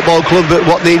at the football club at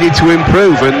what they needed to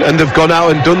improve, and they've gone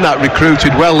out and done that,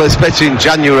 recruited well, especially in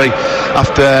January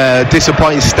after a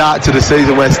disappointing start to the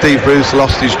season where Steve Bruce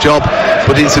lost his job,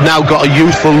 but it's now got a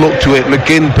youthful look to it.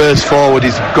 McGinn burst forward,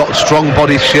 he's got strong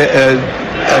body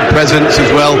presence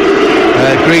as well.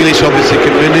 Grealish obviously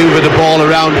can manoeuvre the ball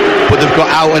around, but they've got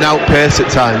out-and-out pace at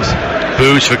times.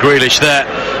 Boos for Grealish there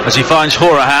as he finds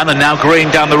Horahan, and now Green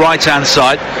down the right hand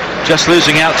side, just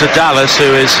losing out to Dallas, who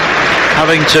is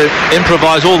having to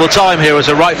improvise all the time here as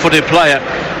a right-footed player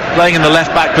playing in the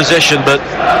left back position, but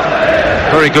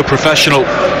very good professional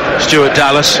Stuart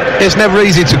Dallas. It's never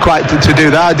easy to do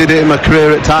that. I did it in my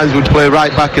career at times, would play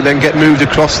right back and then get moved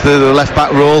across the left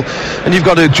back role, and you've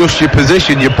got to adjust your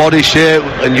position, your body shape,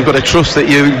 and you've got to trust that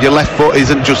your left foot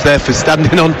isn't just there for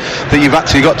standing on, that you've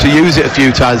actually got to use it a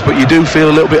few times, but you do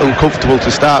feel a little bit uncomfortable to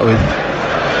start with.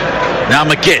 Now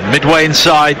McGinn midway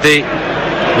inside the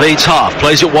Leeds half,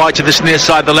 plays it wide to this near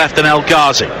side, the left, and El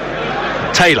Ghazi.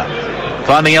 Taylor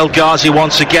finding El Ghazi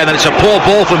once again, and it's a poor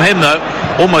ball from him though,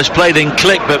 almost played in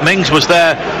click, but Mings was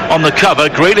there on the cover.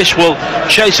 Grealish will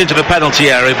chase into the penalty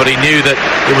area, but he knew that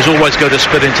it was always going to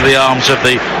split into the arms of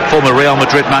the former Real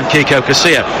Madrid man Kiko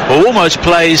Casilla, who almost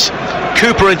plays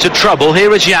Cooper into trouble.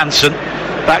 Here is Janssen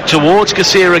back towards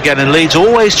Casilla again, and Leeds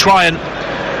always try and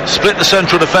split the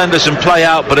central defenders and play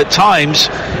out, but at times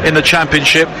in the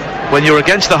Championship, when you're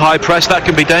against the high press, that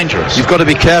can be dangerous. You've got to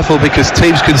be careful because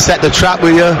teams can set the trap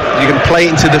with you. You can play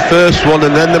it into the first one,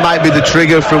 and then there might be the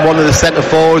trigger from one of the centre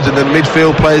forwards and the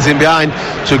midfield players in behind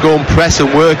to go and press and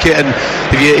work it. And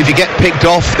if you get picked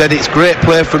off, then it's great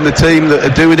play from the team that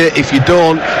are doing it. If you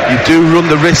don't, you do run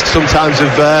the risk sometimes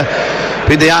of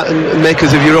being the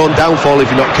makers of your own downfall if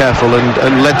you're not careful,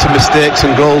 and led to mistakes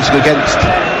and goals against.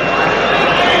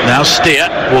 Now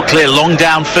Steer will clear long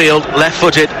downfield,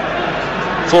 left-footed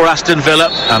for Aston Villa,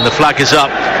 and the flag is up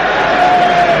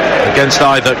against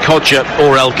either Kodja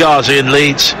or El Ghazi, and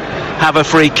Leeds have a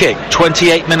free kick.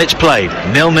 28 minutes played,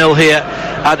 0-0 here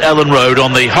at Ellen Road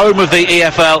on the home of the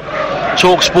EFL.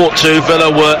 TalkSport 2, Villa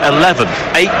were 11th,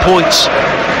 8 points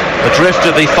adrift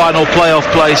of the final playoff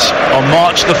place on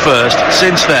March the 1st.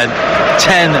 Since then,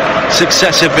 10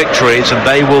 successive victories, and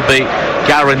they will be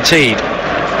guaranteed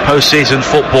post-season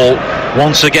football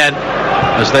once again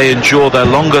as they endure their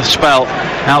longest spell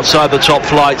outside the top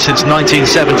flight since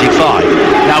 1975.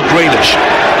 Now Grealish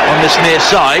on this near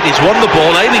side, he's won the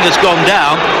ball, aiming has gone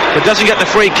down but doesn't get the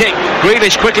free kick.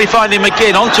 Grealish quickly finding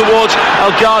McGinn on towards El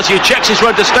Ghazi, who checks his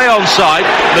run to stay onside.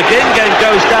 McGinn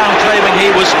goes down claiming he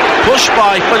was pushed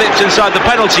by Phillips inside the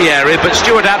penalty area, but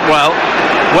Stuart Atwell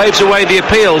waves away the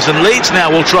appeals, and Leeds now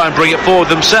will try and bring it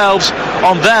forward themselves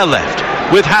on their left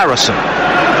with Harrison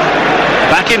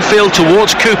back in field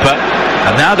towards Cooper,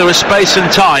 and now there is space and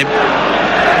time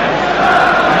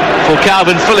for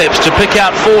Calvin Phillips to pick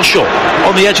out Forshaw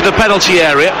on the edge of the penalty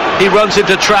area. He runs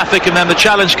into traffic, and then the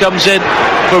challenge comes in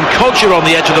from Kodja on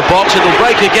the edge of the box. It'll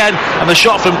break again, and the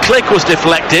shot from Click was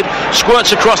deflected,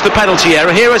 squirts across the penalty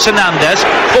area. Here is Hernandez.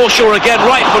 Forshaw again,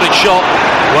 right-footed shot.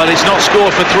 Well, he's not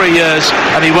scored for 3 years,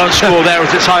 and he won't score there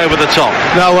as it's high over the top.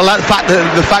 No, well, the fact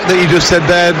that you just said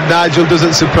there, Nigel,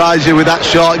 doesn't surprise you with that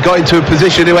shot. Got into a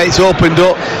position where it's opened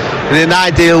up. In an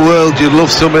ideal world, you'd love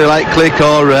somebody like Click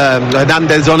or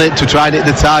Hernandez on it to try and hit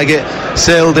the target.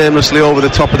 Sailed aimlessly over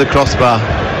the top of the crossbar.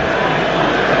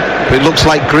 But it looks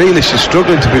like Grealish is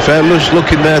struggling, to be fair. Just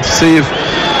looking there to see if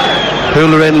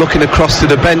Houlihan looking across to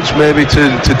the bench, maybe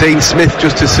to Dean Smith,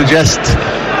 just to suggest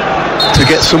to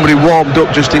get somebody warmed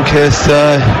up just in case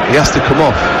he has to come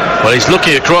off. Well, he's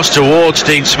looking across towards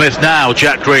Dean Smith now,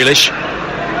 Jack Grealish,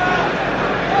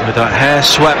 with that hair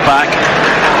swept back.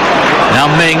 Now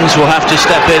Mings will have to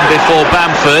step in before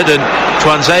Bamford, and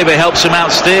Tuanzebe helps him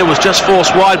out. Steer was just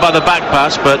forced wide by the back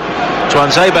pass, but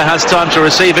Tuanzebe has time to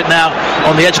receive it now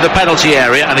on the edge of the penalty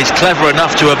area, and he's clever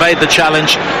enough to evade the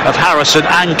challenge of Harrison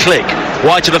and Click.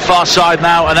 Wide to the far side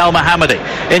now, and El Mohammadi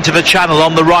into the channel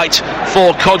on the right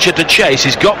for Kodja to chase.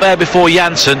 He's got there before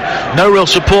Janssen. No real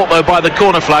support though by the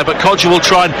corner flag, but Kodja will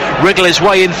try and wriggle his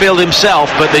way infield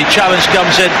himself, but the challenge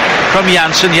comes in from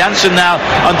Janssen. Janssen now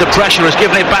under pressure has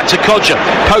given it back to Kodja.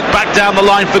 Poke back down the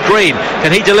line for Green.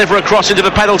 Can he deliver across into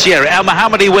the penalty area? El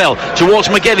Mohammadi will towards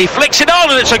McGinn. He flicks it on,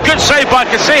 and it's a good save by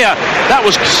Casilla. That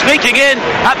was sneaking in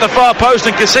at the far post,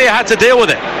 and Casilla had to deal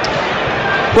with it.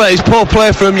 Well, it's poor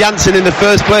play from Janssen in the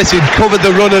first place. He'd covered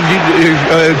the run of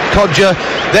Codger,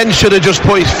 then should have just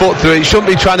put his foot through it. He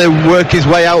shouldn't be trying to work his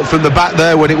way out from the back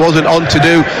there when it wasn't on to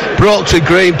do. Broke to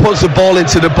Green, puts the ball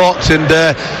into the box, and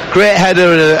great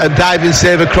header and a diving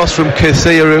save across from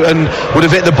Garcia, and would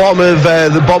have hit the bottom of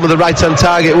the right-hand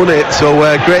target, wouldn't it? So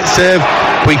great save,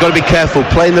 but you've got to be careful.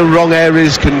 Playing the wrong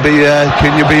areas can be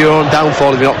your own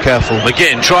downfall if you're not careful.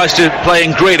 McGinn tries to play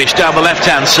in Grealish down the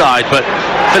left-hand side, but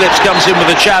Phillips comes in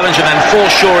with a challenge, and then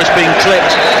Forshaw is being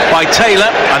clipped by Taylor,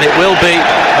 and it will be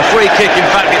a free kick. In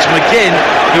fact, it's McGinn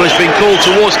who has been called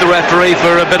towards the referee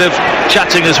for a bit of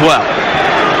chatting as well.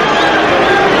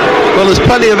 Well, there's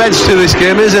plenty of edge to this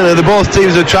game, isn't there? Both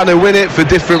teams are trying to win it for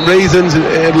different reasons.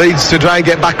 It leads to try and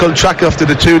get back on track after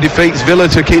the 2 defeats. Villa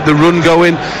to keep the run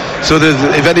going. So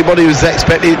if anybody was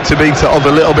expecting it to be sort of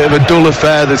a little bit of a dull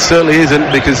affair, there certainly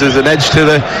isn't, because there's an edge to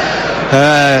the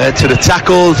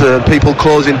tackles, people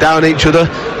closing down each other.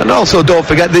 And also, don't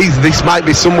forget, this might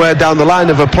be somewhere down the line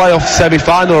of a playoff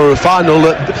semi-final or a final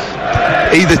that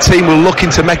either team will looking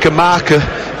to make a marker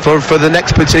for the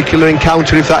next particular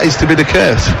encounter, if that is to be the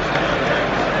case.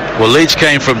 Well, Leeds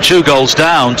came from 2 goals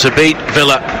down to beat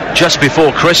Villa just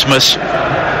before Christmas.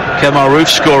 Kemar Roof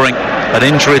scoring an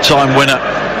injury time winner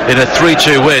in a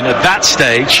 3-2 win. At that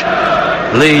stage,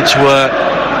 Leeds were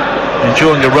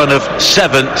enjoying a run of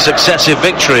 7 successive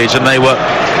victories, and they were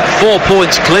 4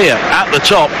 points clear at the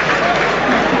top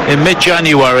in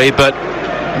mid-January, but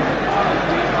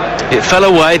it fell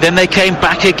away. Then they came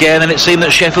back again, and it seemed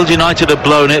that Sheffield United had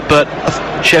blown it, but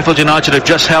Sheffield United have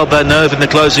just held their nerve in the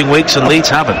closing weeks, and Leeds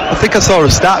haven't. I think I saw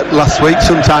a stat last week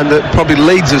sometime that probably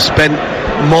Leeds have spent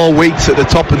more weeks at the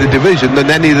top of the division than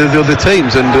any of the other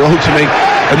teams, and ultimately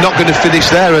are not going to finish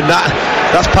there, and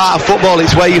that's part of football.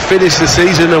 It's where you finish the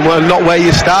season and not where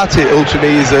you start it.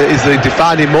 Ultimately is the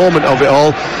defining moment of it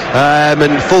all,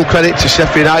 and full credit to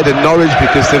Sheffield United and Norwich,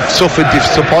 because they've suffered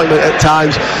disappointment at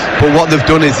times, but what they've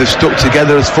done is they've stuck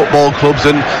together as football clubs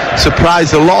and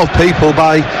surprised a lot of people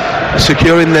by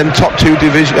securing them top 2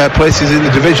 places in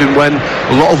the division, when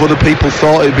a lot of other people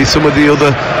thought it'd be some of the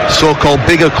other so-called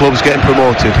bigger clubs getting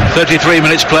promoted. 33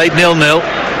 minutes played, 0-0.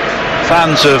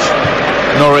 Fans of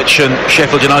Norwich and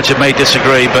Sheffield United may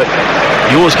disagree, but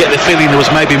you always get the feeling there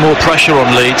was maybe more pressure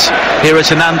on Leeds. Here is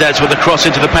Hernandez with a cross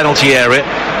into the penalty area.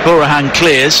 Burahan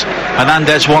clears.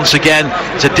 Hernandez once again.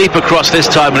 It's a deeper cross this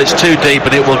time, and it's too deep,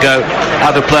 and it will go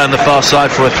out of play on the far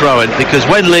side for a throw-in, because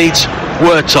when Leeds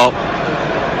were top,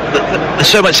 there's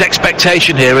so much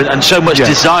expectation here and so much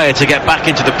desire to get back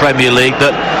into the Premier League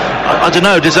that, I don't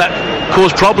know, does that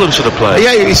cause problems for the players?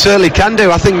 Yeah, it certainly can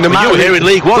do. I think no matter, you're here in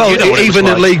League One, well, you know even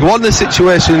in League One the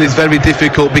situation is very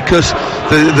difficult, because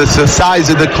the size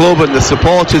of the club and the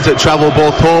supporters that travel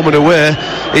both home and away,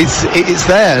 it's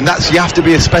there, and you have to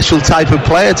be a special type of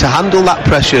player to handle that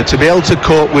pressure, to be able to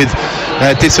cope with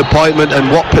disappointment and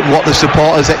what the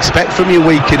supporters expect from you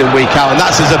week in and week out, and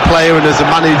that's as a player and as a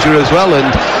manager as well,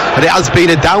 and it has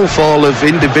been a downfall of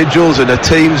individuals and of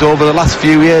teams over the last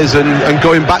few years, and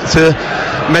going back to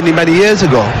many years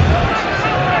ago.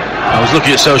 I was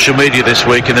looking at social media this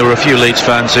week, and there were a few Leeds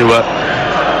fans who were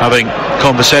having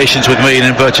conversations with me in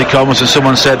inverted commas, and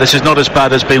someone said this is not as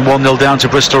bad as being 1-0 down to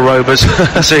Bristol Rovers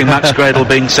and seeing Max Gradle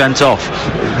being sent off.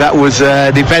 That was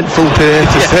an eventful day,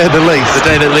 to say the least. The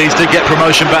day that Leeds did get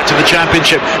promotion back to the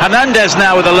Championship. Hernandez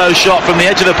now with a low shot from the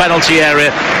edge of the penalty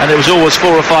area, and it was always 4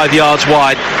 or 5 yards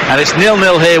wide, and it's 0-0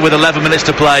 here with 11 minutes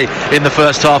to play in the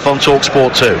first half on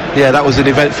TalkSport 2. Yeah, that was an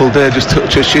eventful day. Just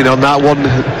touching on that one,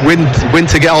 win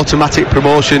to get automatic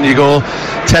promotion. You go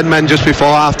 10 men just before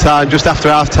half time, just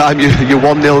after half time you're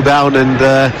 1-0 down,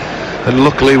 and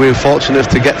luckily we were fortunate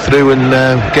to get through and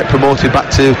get promoted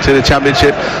back to the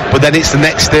Championship. But then it's the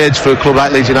next stage for a club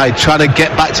like Leeds United, trying to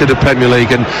get back to the Premier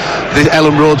League, and the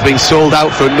Ellen Road's been sold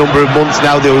out for a number of months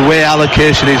now. The away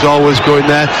allocation is always going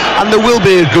there, and there will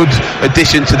be a good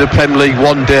addition to the Premier League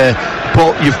one day,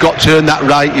 but you've got to earn that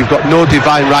right. You've got no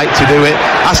divine right to do it.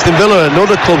 Aston Villa and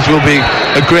other clubs will be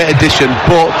a great addition,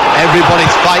 but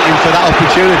everybody's fighting for that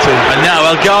opportunity. And now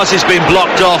El Ghazi's been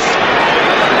blocked off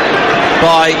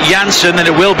by Janssen, and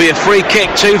it will be a free kick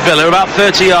to Villa about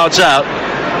 30 yards out.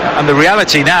 And the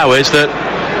reality now is that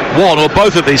one or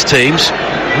both of these teams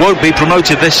won't be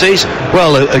promoted this season.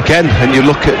 Well, again, and you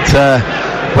look at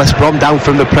West Brom down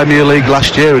from the Premier League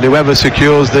last year, and whoever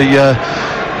secures the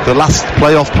last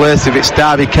playoff place, if it's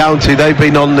Derby County, they've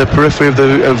been on the periphery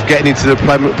of getting into the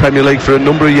Premier League for a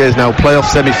number of years now. Playoff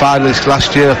semi-finalists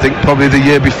last year, I think probably the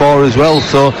year before as well.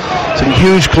 So some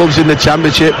huge clubs in the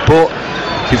Championship, but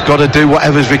you've got to do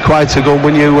whatever's required to go and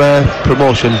win you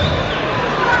promotion.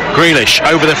 Grealish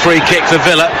over the free kick for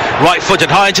Villa, right-footed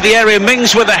high into the area.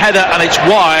 Mings with a header, and it's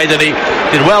wide, and he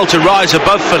did well to rise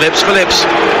above Phillips. Phillips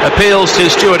appeals to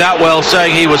Stuart Atwell,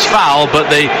 saying he was foul, but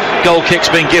the goal kick's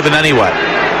been given anyway.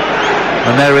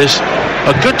 And there is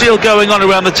a good deal going on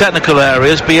around the technical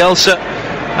areas. Bielsa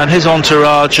and his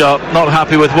entourage are not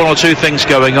happy with one or two things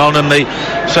going on, and the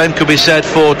same could be said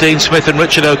for Dean Smith and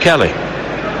Richard O'Kelly.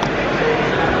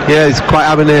 Yeah, he's quite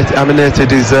animated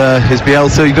his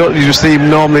Bielsa. You just see him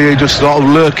normally just sort of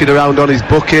lurking around on his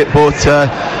bucket, but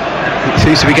he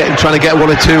seems to be trying to get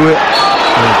one or two.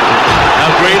 Now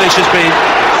Grealish has been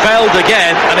felled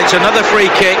again, and it's another free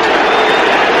kick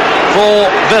for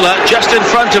Villa, just in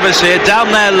front of us here,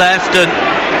 down their left, and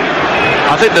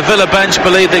I think the Villa bench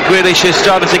believe that Grealish is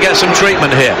starting to get some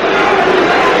treatment here.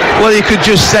 Well, you could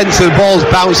just sense the ball's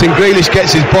bouncing. Grealish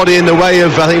gets his body in the way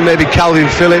of, I think, maybe Calvin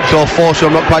Phillips or Forshaw.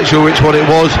 I'm not quite sure which one it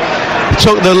was. He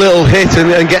took the little hit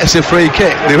and gets a free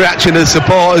kick. The reaction of the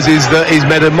supporters is that he's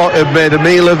made a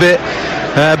meal of it,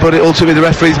 but ultimately the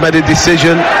referee's made a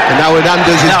decision, and now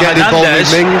Hernandez is getting involved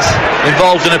with Mings.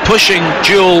 Involved in a pushing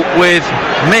duel with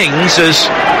Mings as...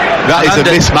 That is a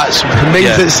mismatch.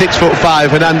 Mings at 6'5",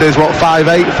 Hernandez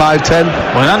 5'8", 5'10".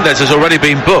 Well, Hernandez has already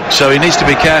been booked, so he needs to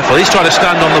be careful. He's trying to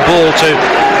stand on the ball to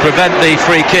prevent the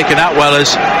free kick, and Atwell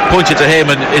has pointed to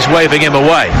him and is waving him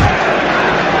away.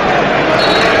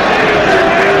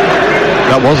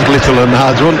 That was little and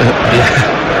hard, wasn't it?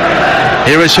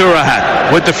 Yeah. Here is Hourihane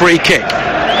with the free kick.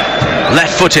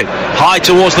 Left-footed, high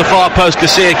towards the far post.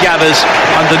 Garcia gathers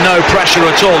under no pressure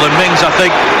at all, and Mings, I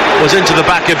think, was into the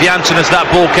back of Janssen as that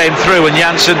ball came through, and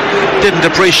Janssen didn't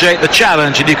appreciate the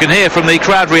challenge. And you can hear from the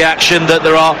crowd reaction that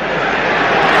there are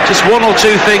just one or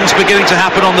two things beginning to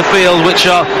happen on the field which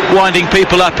are winding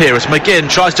people up here as McGinn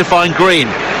tries to find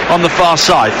Green on the far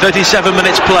side. 37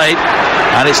 minutes played,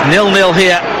 and it's 0-0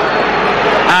 here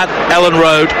at Ellen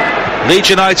Road.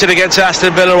 Leeds United against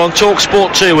Aston Villa on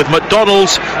TalkSport 2, with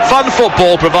McDonald's Fun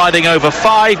Football providing over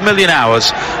 5 million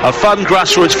hours of fun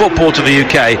grassroots football to the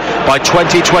UK by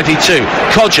 2022.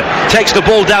 Codger takes the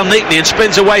ball down neatly and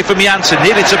spins away from Janssen.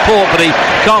 Needed support, but he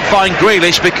can't find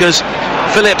Grealish because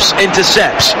Phillips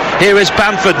intercepts. Here is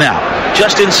Bamford now,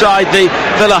 just inside the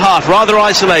Villa half, rather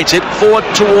isolated, forward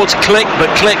towards Click, but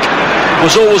Click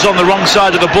was always on the wrong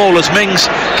side of the ball as Mings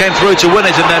came through to win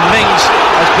it, and then Mings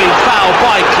has been fouled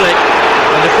by Click,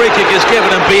 and the free kick is given,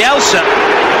 and Bielsa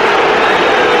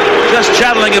just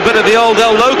channeling a bit of the old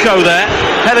El Loco there,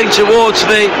 heading towards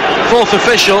the fourth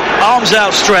official, arms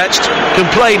outstretched,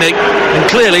 complaining, and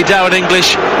clearly Darren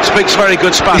English speaks very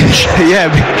good Spanish. Yeah,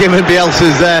 given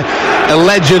Bielsa's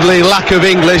allegedly lack of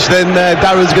English, then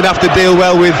Darren's going to have to deal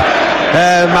well with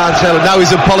Marcelo. Now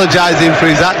he's apologising for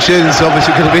his actions.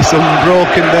 Obviously going to be some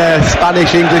broken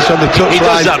Spanish English on the touchline. He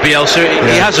does that, Bielsa.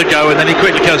 He has a go, and then he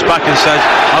quickly comes back and says,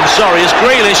 I'm sorry, as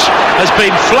Grealish has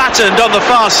been flattened on the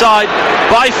far side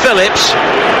by Phillips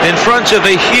in front of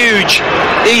the huge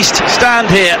East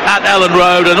stand here at Ellen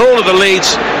Road, and all of the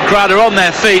Leeds crowd are on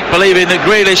their feet believing that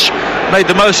Grealish made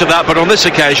the most of that, but on this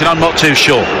occasion I'm not too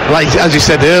sure. Like as you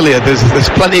said earlier, there's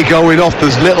plenty going off,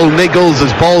 there's little niggles,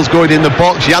 there's balls going in the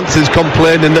box. Janssen's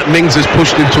complaining that Mings has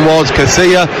pushed him towards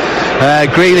Casilla.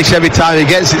 Grealish, every time he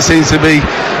gets it, seems to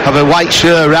have a white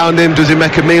shirt around him. Does he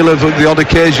make a meal of the odd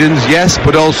occasions? Yes,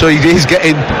 but also he is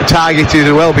getting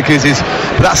targeted as well, because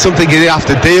that's something you have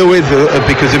to deal with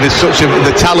because of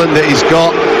the talent that he's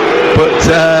got. But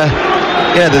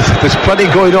yeah, there's plenty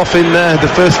going off in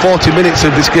the first 40 minutes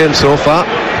of this game so far.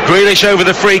 Grealish over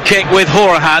the free kick with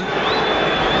Hourihane.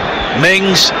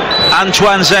 Mings,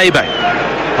 Antoine Zebe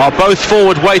are both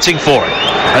forward waiting for it.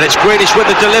 And it's Grealish with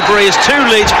the delivery as two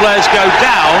Leeds players go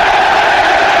down.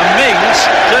 And Mings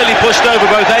clearly pushed over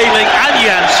both Ayling and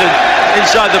Janssen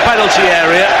inside the penalty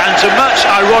area. And to much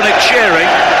ironic cheering,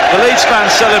 the Leeds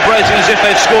fans celebrating as if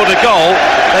they've scored a goal.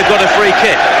 They've got a free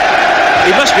kick. He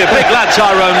must be a big lad,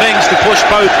 Tyrone Mings, to push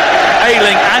both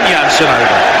Ayling and Janssen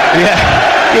over. Yeah,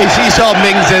 you saw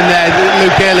Mings and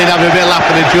Luke Ayling having a bit of laugh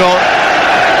and a joke.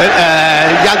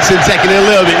 Janssen taking it a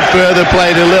little bit further,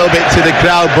 playing a little bit to the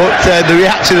crowd, but the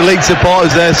reaction of the League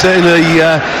supporters there certainly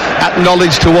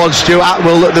acknowledged towards Stuart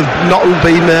Atwell that they've not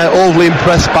been overly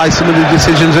impressed by some of the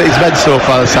decisions that he's made so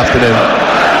far this afternoon.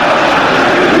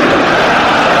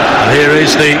 Here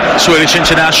is the Swedish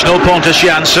international, Pontus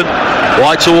Jansson,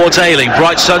 wide towards Ayling.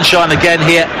 Bright sunshine again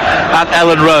here at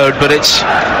Ellen Road, but it's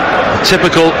a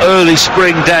typical early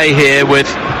spring day here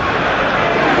with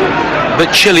a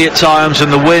bit chilly at times,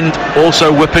 and the wind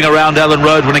also whipping around Ellen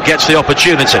Road when it gets the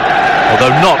opportunity,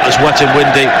 although not as wet and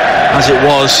windy as it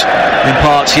was in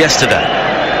parts yesterday.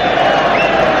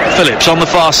 Phillips on the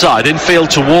far side, infield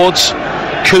towards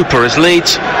Cooper as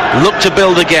Leeds look to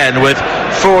build again with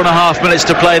 4.5 minutes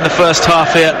to play in the first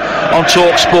half here on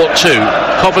Talk Sport 2.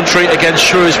 Coventry against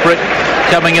Shrewsbury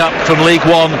coming up from League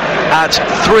One at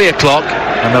 3 o'clock,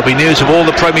 and there'll be news of all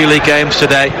the Premier League games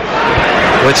today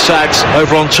with Sags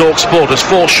over on Talk Sport as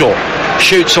Forshaw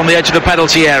shoots on the edge of the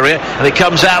penalty area, and it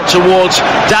comes out towards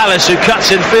Dallas, who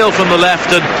cuts in field from the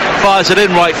left and fires it in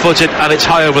right-footed, and it's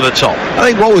high over the top. I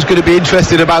think what was going to be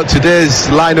interesting about today's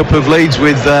lineup of Leeds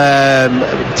with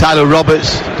Tyler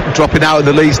Roberts dropping out of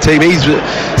the Leeds team. He's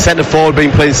centre forward,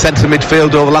 been playing centre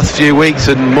midfield over the last few weeks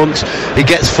and months. He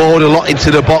gets forward a lot into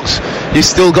the box. You've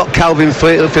still got Calvin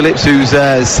Phillips, who's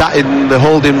sat in the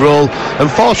holding role, and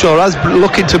Forshaw has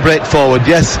looking to break forward.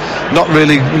 Yes, not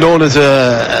really known as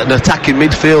an attacking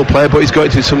midfield player, but he's got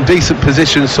into some decent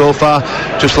positions so far.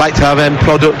 Just like to have end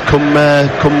product come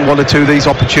one or two of these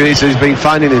opportunities he's been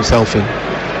finding himself in.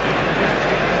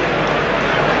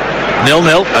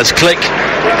 0-0 as Click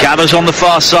gathers on the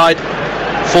far side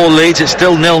for Leeds. It's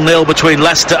still 0-0 between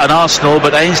Leicester and Arsenal,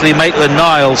 but Ainsley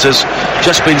Maitland-Niles has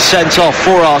just been sent off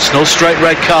for Arsenal. Straight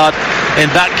red card in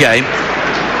that game,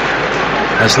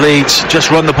 as Leeds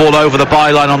just run the ball over the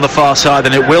byline on the far side,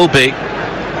 and it will be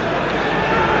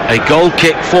a goal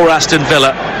kick for Aston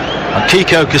Villa. And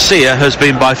Kiko Casilla has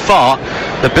been by far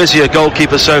the busier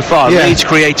goalkeeper so far. Yeah. Leeds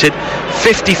created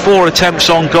 54 attempts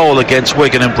on goal against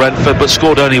Wigan and Brentford, but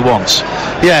scored only once.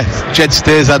 Yeah, Jed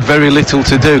Steers had very little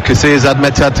to do. Casilla's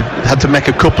had to make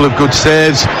a couple of good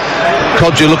saves.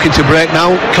 Codger looking to break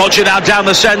now. Codger now down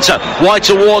the centre, wide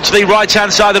towards the right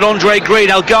hand side at Andre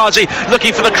Green. El Ghazi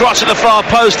looking for the cross at the far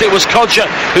post. It was Codger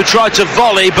who tried to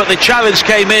volley, but the challenge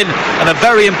came in, and a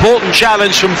very important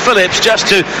challenge from Phillips just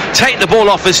to take the ball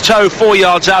off his toe 4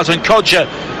 yards out, and Codger,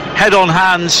 head on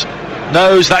hands,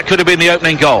 knows that could have been the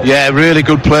opening goal. Yeah, really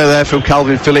good play there from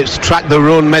Calvin Phillips. Tracked the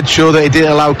run, made sure that he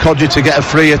didn't allow Codger to get a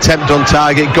free attempt on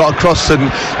target, got across and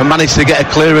managed to get a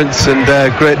clearance, and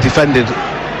great defending.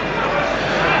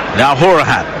 Now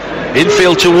Horahan,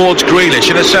 infield towards Grealish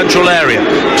in a central area,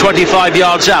 25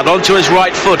 yards out, onto his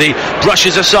right foot. He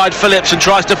brushes aside Phillips and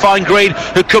tries to find Green,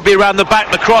 who could be around the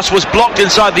back. The cross was blocked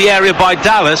inside the area by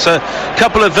Dallas. A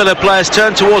couple of Villa players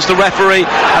turned towards the referee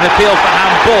and appealed for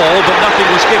handball, but nothing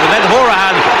was given. Then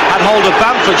Horahan had hold of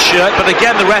Bamford's shirt, but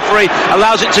again the referee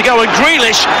allows it to go, and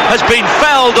Grealish has been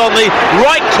felled on the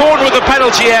right corner of the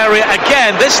penalty area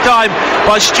again, this time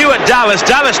by Stuart Dallas.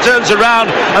 Dallas turns around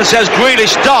and says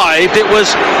Grealish dived. It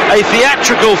was a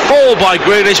theatrical fall by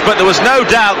Grealish, but there was no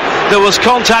doubt there was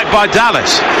contact by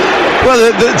Dallas. Well,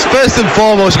 first and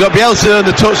foremost, you've got Bielsa on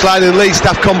the touchline and Leeds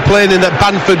staff complaining that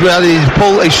Bamford had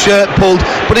his shirt pulled,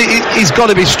 but he's got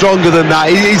to be stronger than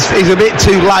that. He's a bit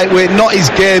too lightweight, not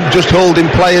his game, just holding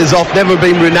players off, never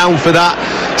been renowned for that.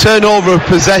 Turnover of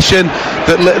possession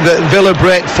that Villa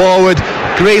break forward.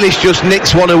 Grealish just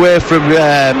nicks one away from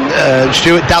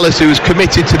Stuart Dallas, who was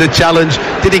committed to the challenge.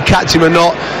 Did he catch him or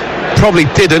not? Probably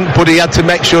didn't, but he had to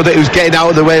make sure that he was getting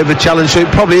out of the way of the challenge, so it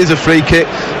probably is a free kick.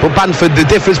 But Bamford, the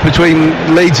difference between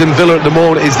Leeds and Villa at the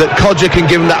moment is that Codger can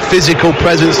give him that physical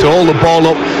presence to hold the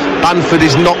ball up. Bamford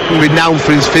is not renowned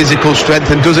for his physical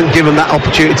strength and doesn't give him that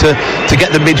opportunity to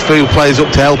get the midfield players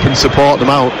up to help and support them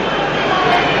out.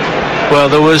 Well,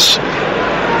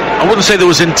 I wouldn't say there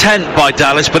was intent by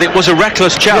Dallas, but it was a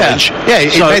reckless challenge. Yeah,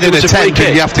 he made an attempt,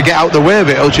 and you have to get out the way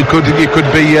of it, else you could have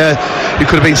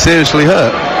been seriously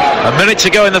hurt. A minute to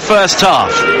go in the first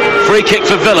half. Free kick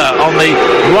for Villa on the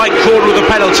right corner of the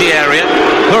penalty area.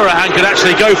 Horahan could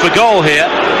actually go for goal here.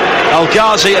 El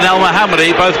Ghazi and El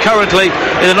Mohammadi both currently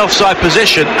in an offside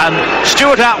position, and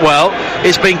Stuart Atwell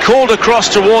is being called across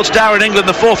towards Darren England,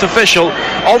 the fourth official,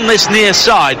 on this near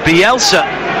side. Bielsa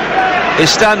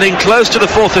is standing close to the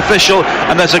fourth official,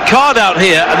 and there's a card out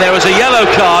here, and there is a yellow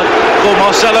card for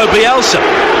Marcelo Bielsa.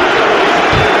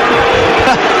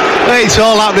 It's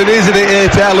all happening, isn't it, here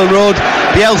to Ellen Road?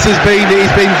 Bielsa's been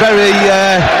very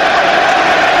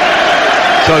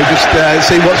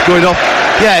seeing what's going on.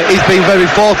 Yeah, he's been very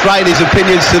forthright in his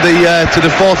opinions to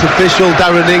the fourth official,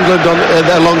 Darren England,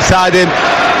 alongside him.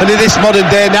 And in this modern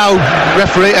day now,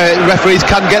 referees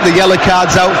can get the yellow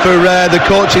cards out for the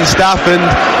coaching staff, and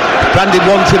branded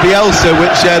one to Bielsa,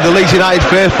 which the Leeds United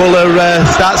faithful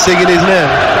start singing his name.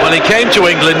 Well, he came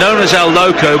to England known as El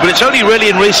Loco, but it's only really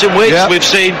in recent weeks we've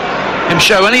seen him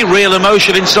show any real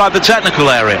emotion inside the technical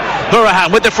area.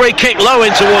 Hourihane with the free kick low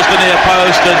in towards the near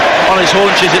post, and on his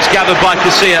haunches it's gathered by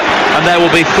Casilla, and there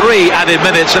will be 3 added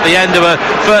minutes at the end of a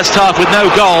first half with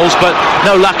no goals, but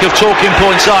no lack of talking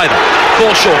points either.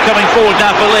 Forshaw coming forward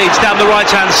now for Leeds, down the right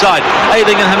hand side.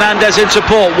 Ayling and Hernandez in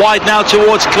support, wide now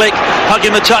towards Click,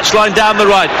 hugging the touchline down the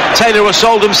right. Taylor has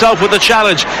sold himself with the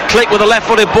challenge. Click with a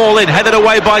left-footed ball in, headed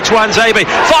away by Tuanzebe,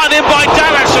 fired in by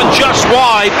Dallas and just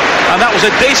wide, and that was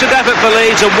a decent effort for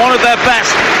Leeds and one of their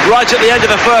best right at the end of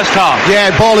the first half.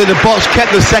 Yeah, ball in the box,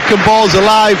 kept the second balls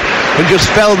alive and just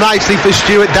fell nicely for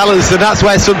Stuart Dallas, and that's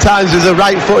where sometimes there's a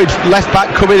right-footed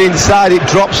left-back coming inside, it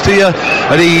drops to you,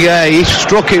 and he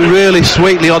struck it really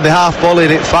sweetly on the half volley,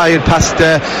 and it fired past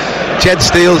Jed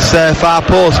Steele's far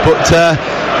post, but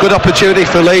good opportunity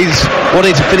for Leeds,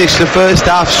 wanting to finish the first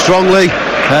half strongly.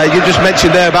 You just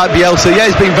mentioned there about Bielsa. Yeah,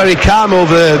 he's been very calm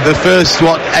over the first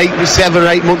 7 or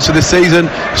 8 months of the season.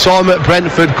 Saw him at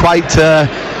Brentford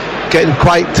getting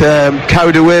quite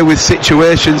carried away with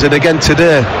situations, and again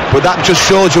today, but that just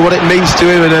shows you what it means to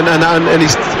him and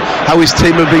how his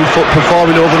team have been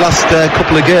performing over the last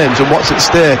couple of games and what's at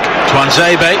stake.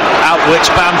 Tuanzebe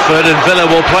outwits Bamford, and Villa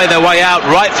will play their way out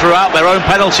right throughout their own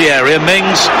penalty area.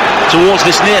 Mings towards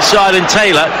this near side and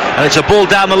Taylor, and it's a ball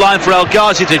down the line for El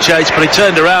Ghazi to chase, but he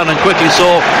turned around and quickly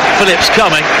saw Phillips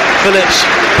coming. Phillips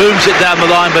booms it down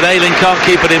the line, but Ayling can't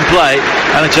keep it in play,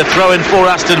 and it's a throw in for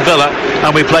Aston Villa,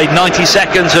 and we played 90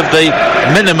 seconds of the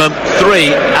minimum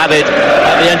 3 added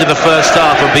at the end of the first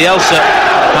half, and Bielsa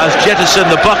has jettisoned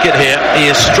the bucket here.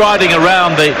 He is striding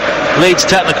around the Leeds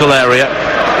technical area,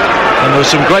 and there were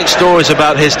some great stories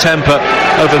about his temper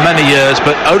over many years,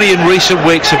 but only in recent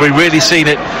weeks have we really seen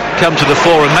it come to the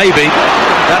fore, and maybe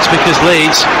that's because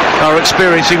Leeds are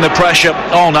experiencing the pressure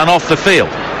on and off the field.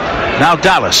 Now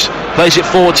Dallas plays it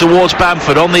forward towards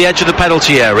Bamford on the edge of the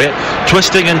penalty area,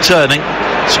 twisting and turning,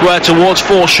 square towards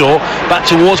Forshaw, back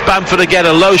towards Bamford again,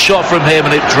 a low shot from him,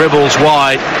 and it dribbles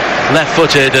wide,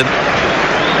 left-footed, and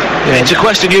it's a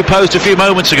question you posed a few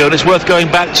moments ago, and it's worth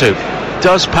going back to.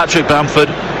 Does Patrick Bamford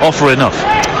offer enough?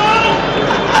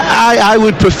 I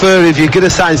would prefer, if you're going to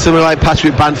sign someone like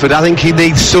Patrick Bamford, I think he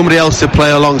needs somebody else to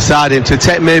play alongside him to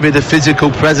take maybe the physical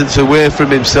presence away from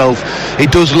himself. He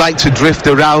does like to drift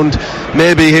around.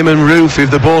 Maybe him and Roof,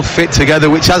 if they're both fit together,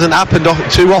 which hasn't happened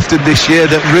too often this year,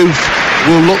 that Roof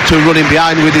will look to run him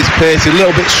behind with his pace, a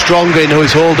little bit stronger in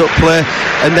his hold-up play,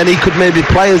 and then he could maybe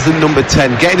play as the number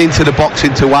 10, getting into the box,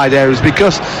 into wide areas,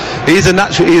 because he's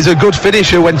a good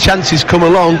finisher when chances come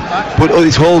along, but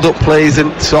his hold-up play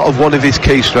isn't sort of one of his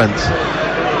key strengths.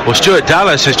 Well, Stuart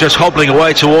Dallas is just hobbling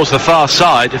away towards the far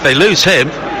side. If they lose him,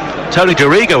 Tony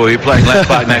Garriga will be playing left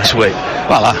back next week.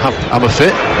 Well, I'm a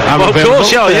fit. Well, of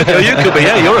course, yeah, you could be.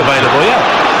 Yeah, you're available.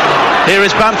 Yeah. Here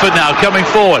is Bamford now coming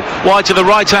forward, wide to the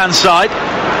right-hand side.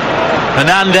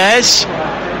 Hernandez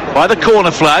by the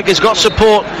corner flag has got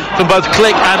support from both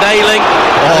Click and Ayling.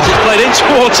 As it's played in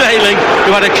towards Ayling,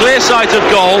 who had a clear sight of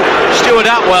goal. Stuart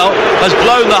Atwell has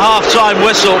blown the half-time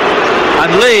whistle, and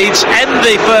Leeds end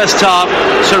the first half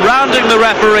surrounding the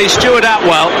referee Stuart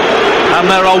Atwell, and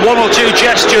there are 1 or 2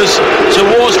 gestures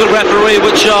towards the referee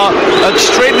which are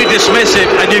extremely dismissive,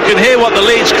 and you can hear what the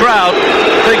Leeds crowd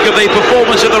think of the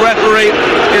performance of the referee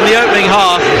in the opening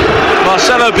half.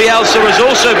 Marcelo Bielsa has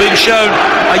also been shown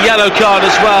a yellow card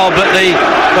as well, but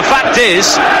the fact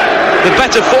is, the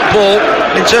better football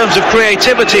in terms of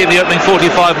creativity in the opening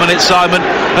 45 minutes, Simon,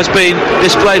 has been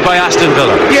displayed by Aston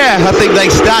Villa. Yeah, I think they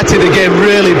started the game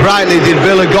really brightly. Did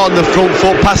Villa, got on the front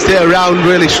foot, passed it around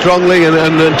really strongly,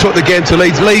 and took the game to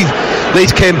Leeds.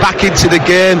 Leeds came back into the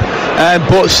game,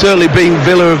 but certainly being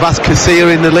Villa have asked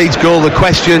Casilla in the Leeds goal the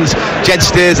questions. Jed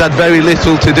Steers had very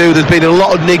little to do. There's been a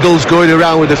lot of niggles going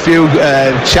around with a few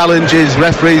challenges,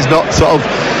 referees not sort of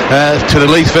to the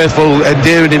Leeds faithful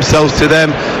endearing themselves to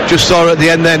them. Just saw at the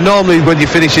end there, normally when you're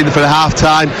finishing for the half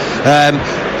time,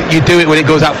 you do it when it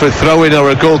goes out for a throw-in or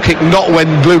a goal kick, not when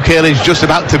Luke Ayling's just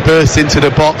about to burst into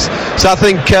the box. So I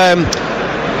think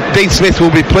Dean Smith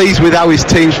will be pleased with how his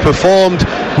team's performed.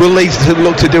 Will Leeds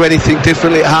look to do anything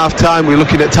differently at half-time? We're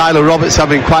looking at Tyler Roberts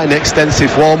having quite an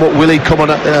extensive warm-up. Will he come on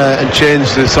and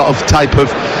change the sort of type of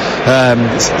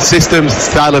systems,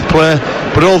 style of play?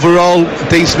 But overall,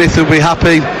 Dean Smith will be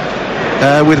happy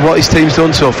with what his team's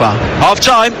done so far.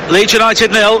 Half-time, Leeds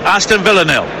United 0, Aston Villa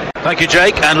 0. Thank you,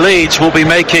 Jake. And Leeds will be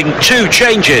making 2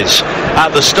 changes at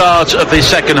the start of the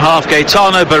second half.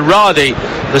 Gaetano Berardi,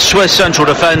 the Swiss central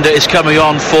defender, is coming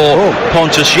on for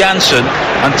Pontus Jansson,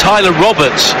 and Tyler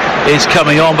Roberts is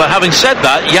coming on. But having said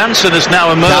that, Jansson has now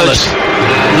emerged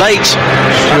late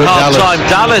at half-time.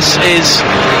 Dallas is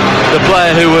the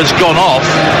player who has gone off.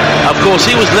 Of course,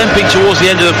 he was limping towards the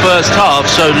end of the first half,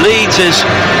 so Leeds'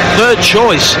 third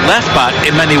choice left-back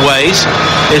in many ways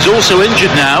is also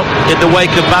injured now in the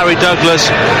wake of Barry Douglas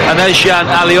and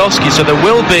Etienne Alioski, so there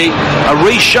will be a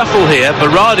reshuffle here.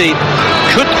 Berardi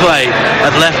could play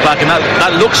at left-back, and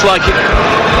that looks like it,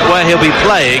 where he'll be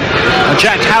playing, and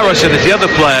Jack Harrison is the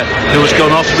other player who has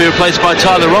gone off to be replaced by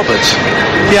Tyler Roberts.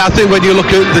 Yeah, I think when you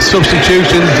look at the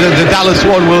substitutions, the Dallas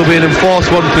one will be an enforced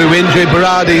one through injury.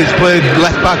 Berardi has played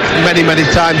left-back many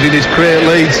times in his career at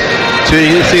Leeds, so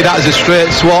you see that as a straight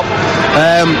swap.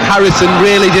 Harrison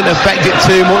really didn't affect it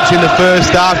too much in the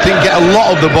first half, didn't get a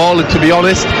lot of the ball, to be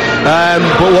honest,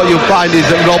 but what you'll find is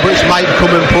that Roberts might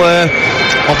come and play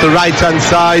off the right hand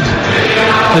side,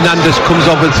 Hernandez comes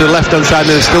over to the left hand side,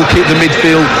 and they'll still keep the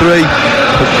midfield 3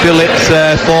 of Phillips,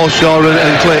 Forshaw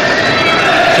and Click.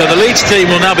 So the Leeds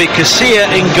team will now be Casilla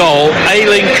in goal,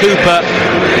 Ayling, Cooper,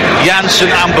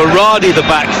 Jansson and Berardi the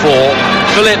back 4.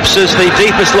 Phillips as the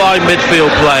deepest line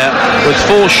midfield player, with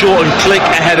Forshaw and Click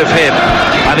ahead of him.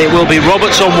 And it will be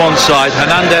Roberts on one side,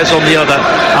 Hernandez on the other,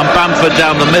 and Bamford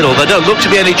down the middle. There don't look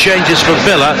to be any changes for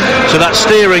Villa, so that's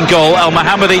steering goal. El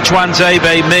Mohammadi,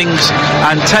 Tuanzebe, Mings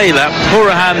and Taylor.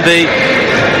 Hourihane the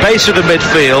base of the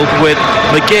midfield, with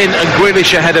McGinn and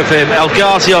Grealish ahead of him, El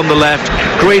Ghazi on the left,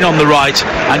 Green on the right,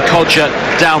 and Kodja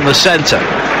down the centre.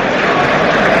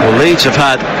 Well, Leeds have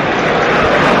had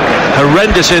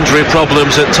horrendous injury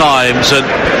problems at times, and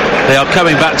they are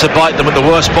coming back to bite them at the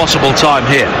worst possible time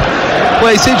here. Well,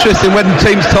 it's interesting when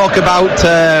teams talk about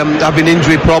having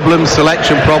injury problems,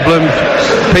 selection problems.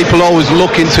 People always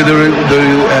look into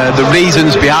the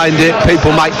reasons behind it.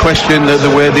 People might question the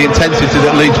intensity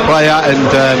that Leeds play at, and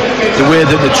the way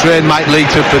that the train might lead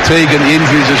to fatigue and the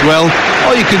injuries as well.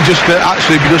 Or you can just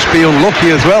actually just be unlucky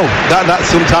as well. That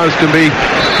sometimes can be.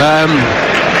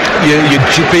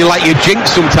 You feel like you're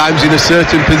jinxed sometimes in a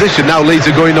certain position. Now Leeds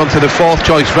are going on to the 4th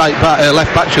choice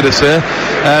left back, should I say,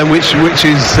 which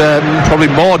is probably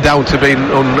more down to being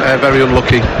very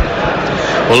unlucky.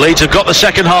 Well, Leeds have got the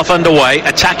second half underway,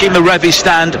 attacking the Revy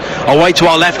stand away to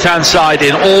our left-hand side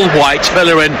in all white.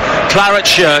 Villa in claret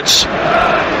shirts,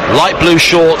 light blue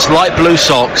shorts, light blue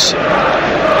socks,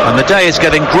 and the day is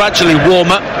getting gradually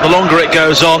warmer the longer it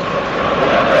goes on.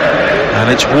 And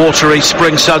it's watery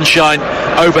spring sunshine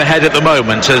overhead at the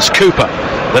moment as Cooper,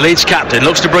 the Leeds captain,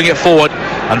 looks to bring it forward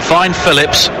and find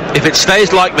Phillips. If it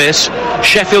stays like this,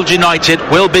 Sheffield United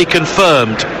will be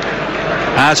confirmed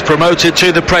as promoted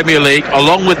to the Premier League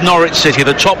along with Norwich City.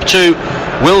 The top 2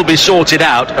 will be sorted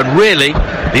out, and really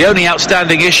the only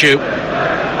outstanding issue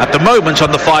at the moment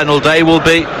on the final day will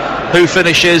be who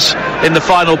finishes in the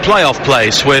final playoff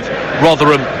place, with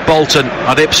Rotherham, Bolton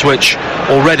and Ipswich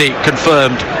already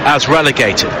confirmed as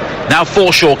relegated. Now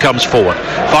Forshaw comes forward,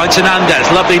 finds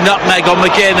Hernandez, lovely nutmeg on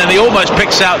McGinn, and he almost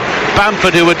picks out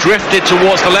Bamford, who had drifted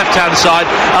towards the left hand side.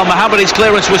 Al Mohammadi's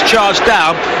clearance was charged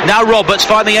down. Now Roberts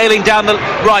finding Ayling down the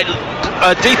right,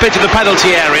 deep into the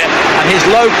penalty area, and his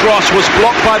low cross was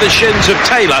blocked by the shins of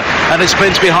Taylor, and it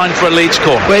spins behind for a Leeds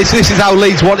corner. Well, this is how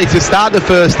Leeds wanted to start the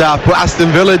first half, but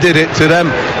Aston Villa did it to them.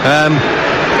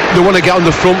 They want to get on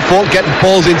the front foot, get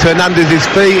balls into Hernandez's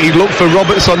feet. He looked for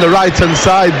Roberts on the right hand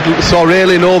side, saw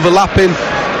Ayling overlapping,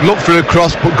 looked for a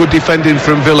cross, but good defending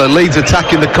from Villa. Leeds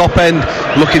attacking the Kop end,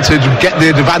 looking to get the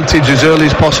advantage as early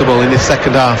as possible in this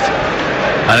second half.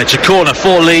 And it's a corner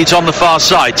for Leeds on the far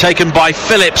side, taken by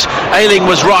Phillips. Ayling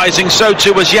was rising, so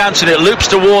too was Jansson. It loops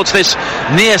towards this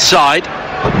near side,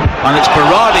 and it's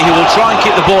Berardi who will try and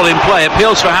keep the ball in play.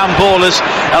 Appeals for handball as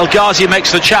El Ghazi makes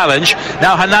the challenge.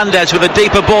 Now Hernandez with a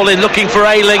deeper ball in, looking for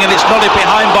Ayling, and it's nodded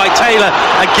behind by Taylor.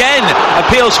 Again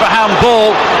appeals for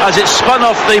handball as it's spun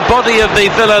off the body of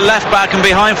the Villa left back and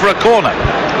behind for a corner.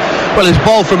 Well, it's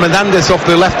ball from Hernandez off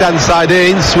the left-hand side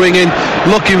in, swinging,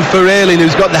 looking for Ayling,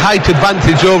 who's got the height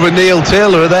advantage over Neil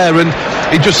Taylor there, and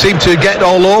he just seemed to get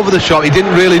all over the shot. He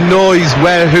didn't really know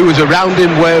who was around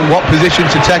him, what position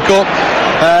to take up.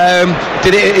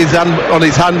 Did it hit his hand on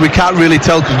his hand? We can't really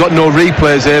tell because we've got no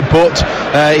replays here, but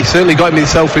he certainly got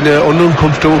himself in an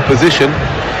uncomfortable position.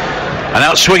 An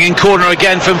out swinging corner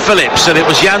again from Phillips, and it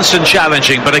was Jansson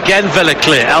challenging, but again Villa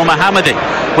clear. El Mohammadi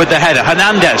with the header.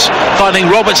 Hernandez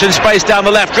finding Roberts in space down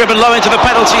the left, driven low into the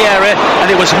penalty area, and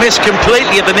it was missed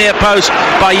completely at the near post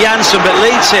by Jansson. But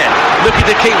Leeds here looking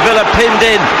to keep Villa pinned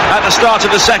in at the start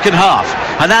of the second half.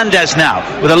 Hernandez now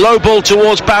with a low ball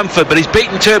towards Bamford, but he's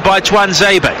beaten to it by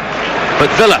Tuanzebe. But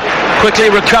Villa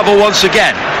quickly recover once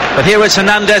again. But here is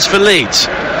Hernandez for Leeds,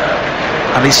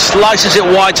 and he slices it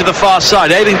wide to the far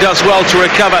side. Ayling does well to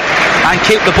recover and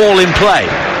keep the ball in play.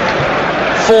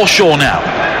 Forshaw now,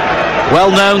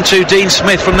 well known to Dean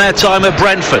Smith from their time at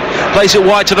Brentford, plays it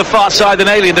wide to the far side, and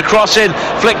Ayling, the cross in,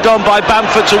 flicked on by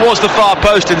Bamford towards the far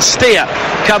post, and Steer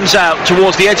comes out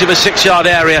towards the edge of a 6-yard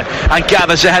area and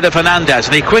gathers ahead of Hernandez,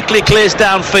 and he quickly clears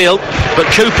downfield, but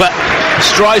Cooper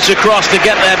strides across to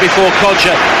get there before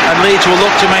Codger, and Leeds will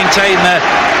look to maintain their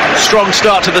strong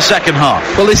start to the second half.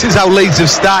 Well, this is how Leeds have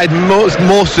started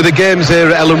most of the games here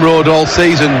at Ellen Road all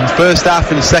season. First half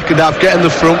and second half, get in the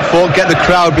front foot, get the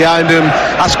crowd behind them,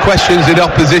 ask questions in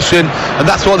opposition, and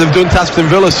that's what they've done to Aston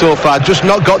Villa so far. Just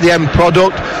not got the end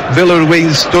product. Villa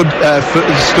stood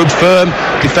firm,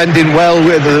 defending well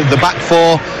with the back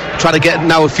four, trying to get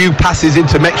now a few passes in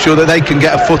to make sure that they can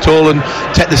get a foothold and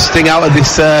take the sting out of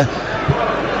this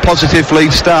positive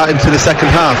lead start into the second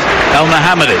half. El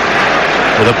Nahamadi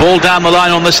with a ball down the line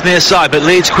on the near side, but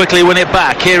Leeds quickly win it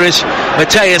back. Here is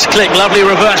Mateus Click, lovely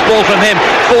reverse ball from him.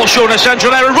 Forshaw in a central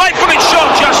area, right-footed shot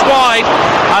just wide,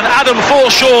 and Adam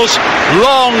Forshaw's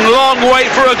long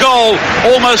wait for a goal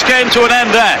almost came to an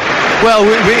end there. Well,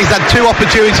 he's had two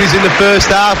opportunities in the first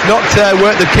half, not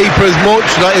worked the keeper as much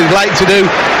like he'd like to do.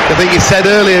 I think he said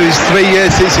earlier it's 3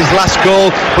 years since his last goal,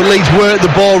 but Leeds worked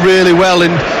the ball really well,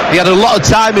 and he had a lot of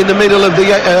time in the middle of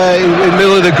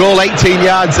the goal, 18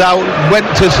 yards out, went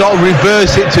to sort of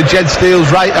reverse it to Jed Steele's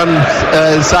right hand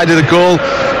side of the goal,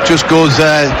 just goes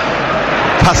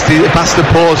past the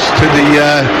post to the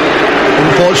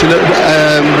unfortunate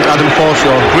Adam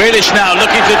Forshaw. Grealish now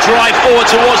looking to drive forward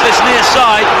towards this near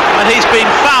side, and he's been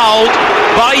fouled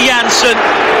by Janssen.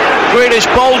 Grealish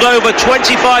bowled over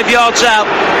 25 yards out,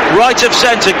 right of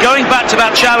centre, going back to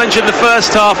that challenge in the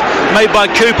first half made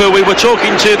by Cooper. We were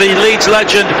talking to the Leeds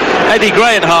legend Eddie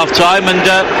Gray at half-time, and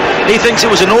he thinks it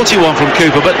was a naughty one from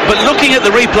Cooper, but looking at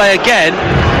the replay again,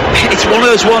 it's one of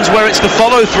those ones where it's the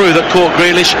follow-through that caught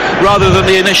Grealish rather than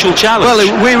the initial challenge. Well,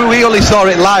 we only saw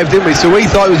it live, didn't we? So we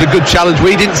thought it was a good challenge.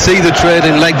 We didn't see the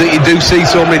trailing leg that you do see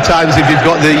so many times if you've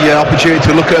got the opportunity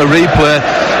to look at a replay.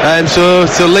 So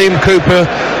Liam Cooper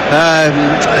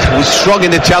was strong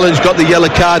in the challenge, got the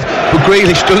yellow card, but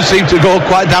Grealish does seem to go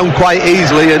down quite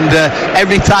easily, and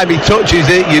every time he touches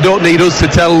it, you don't need us to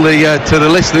tell to the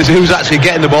listeners who's actually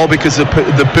getting the ball, because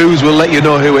the boos will let you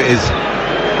know who it is.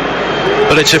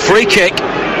 But it's a free kick,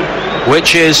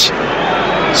 which is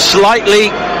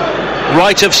slightly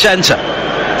right of centre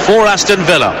for Aston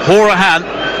Villa. Horahan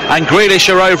and Grealish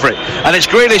are over it, and it's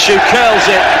Grealish who curls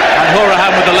it, and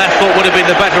Horahan with the left foot would have been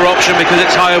the better option because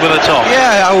it's high over the top.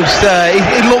 Yeah,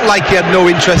 it looked like he had no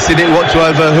interest in it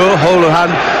whatsoever,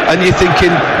 Horahan, and you're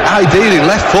thinking ideally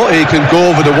left foot, he can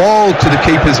go over the wall to the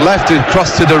keeper's left and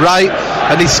cross to the right,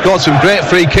 and he's scored some great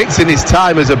free kicks in his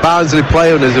time as a Barnsley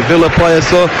player and as a Villa player,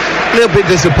 so a little bit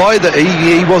disappointed that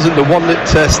he wasn't the one that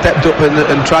stepped up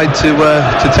and tried to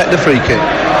take the free kick.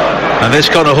 And this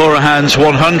Conor Horahan's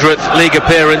 100th league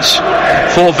appearance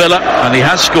for Villa, and he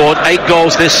has scored 8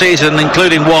 goals this season,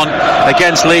 including one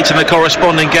against Leeds in the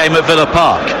corresponding game at Villa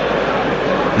Park.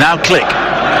 Now Click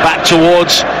back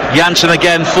towards Janssen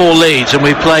again for Leeds, and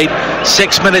we've played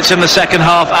 6 minutes in the second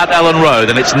half at Ellen Road,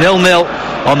 and it's 0-0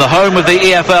 on the home of the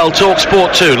EFL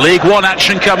TalkSport 2. League 1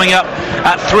 action coming up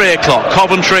at 3 o'clock.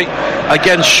 Coventry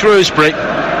against Shrewsbury,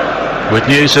 with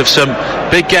news of some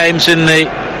big games in the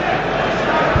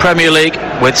Premier League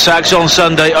with Sags on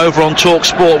Sunday over on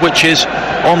TalkSport, which is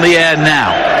on the air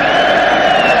now,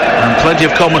 and plenty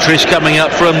of commentaries coming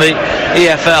up from the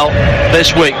EFL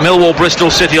this week. Millwall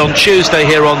Bristol City on Tuesday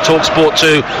here on TalkSport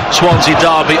 2, Swansea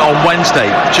Derby on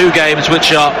Wednesday. 2 games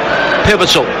which are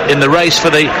pivotal in the race for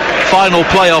the final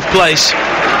playoff place.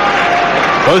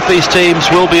 Both these teams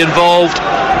will be involved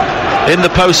in the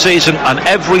postseason, and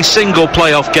every single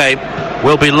playoff game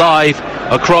will be live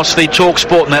across the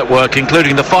TalkSport network,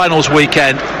 including the finals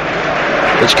weekend,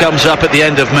 which comes up at the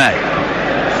end of May.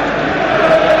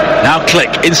 Now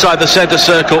Click inside the centre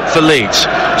circle for Leeds,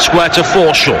 square to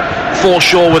Forshaw.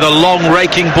 Forshaw with a long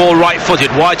raking ball,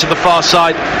 right-footed, wide to the far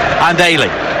side, and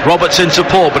Ayling. Roberts in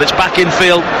support, but it's back in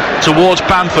field towards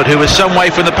Bamford, who is some way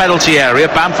from the penalty area.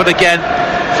 Bamford again,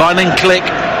 finding Click.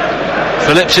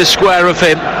 Phillips is square of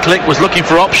him. Click was looking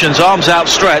for options, arms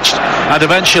outstretched, and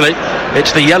eventually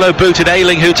It's the yellow-booted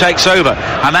Ayling who takes over.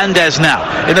 Hernandez now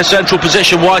in a central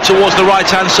position, wide towards the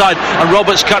right-hand side, and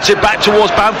Roberts cuts it back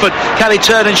towards Bamford. Can he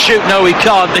turn and shoot? No, he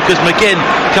can't, because McGinn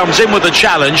comes in with the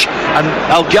challenge, and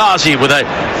El Ghazi with a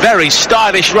very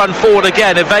stylish run forward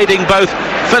again, evading both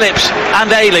Phillips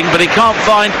and Ayling, but he can't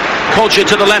find Kodja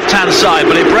to the left-hand side,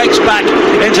 but it breaks back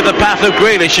into the path of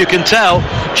Grealish, you can tell,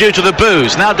 due to the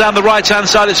boos. Now down the right-hand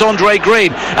side, it's Andre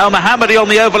Green. El Mohammadi on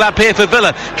the overlap here for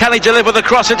Villa. Can he deliver the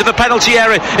cross into the penalty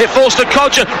area? It falls to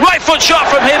Kodja. Right foot shot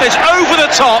from him is over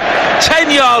the top, 10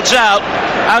 yards out,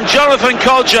 and Jonathan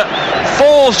Kodja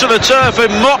falls to the turf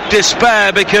in mock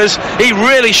despair, because he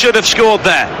really should have scored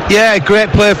there. Yeah, great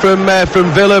play from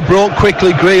Villa. Broke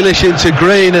quickly Grealish into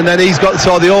Green, and then he's got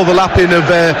the overlapping of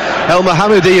El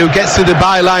Mohammadi, who gets to the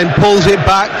byline, pulls it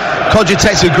back. Kodja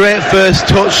takes a great first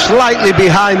touch, slightly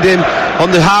behind him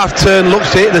on the half turn,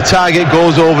 looks to hit the target,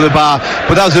 goes over the bar.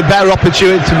 But that was a better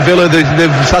opportunity to Villa. They've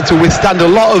had to withstand a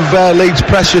lot of Leeds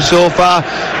pressure so far,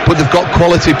 but they've got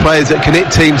quality players that can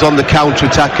hit teams on the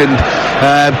counter-attack, and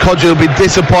Kodja will be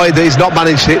disappointed that he's not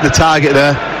managed to hit the target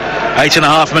there.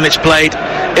 8.5 minutes played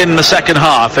in the second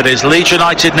half. It is Leeds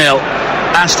United 0,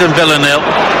 Aston Villa 0.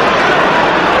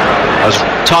 As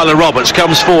Tyler Roberts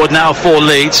comes forward now for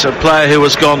Leeds, a player who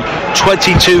has gone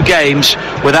 22 games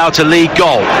without a league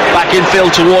goal. Back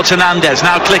infield towards Hernandez,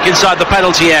 now click inside the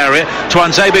penalty area.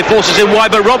 Tuanzebe forces in wide,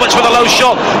 but Roberts with a low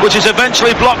shot, which is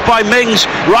eventually blocked by Mings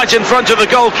right in front of the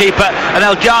goalkeeper, and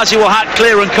El Ghazi will hack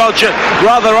clear, and Kodja,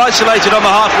 rather isolated on the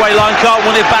halfway line, can't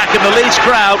win it back, and the Leeds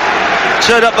crowd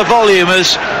turn up the volume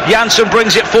as Janssen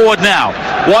brings it forward now,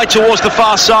 wide towards the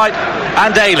far side,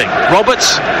 and Ayling.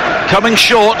 Roberts coming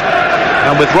short,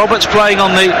 and with Roberts playing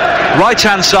on the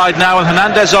right-hand side now and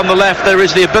Hernandez on the left, there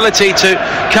is the ability to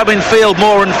come in field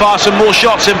more and fast, and more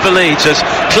shots in for Leeds, as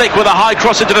Click with a high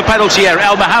cross into the penalty area.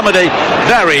 El Mohammadi,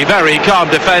 very, very calm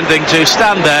defending to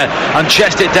stand there and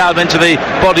chest it down into the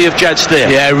body of Jed Steer.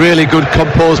 Yeah, really good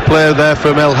composed player there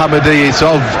from El Mohammadi. He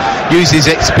sort of used his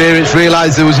experience,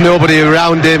 realised there was nobody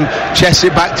around him, chest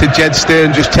it back to Jed Steer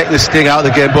and just take the sting out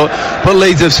of the game. But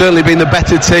Leeds have certainly been the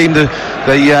better team. They've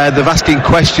asking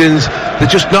questions. They're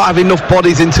just not having enough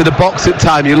bodies into the box at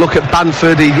time. You look at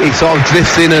Bamford, he sort of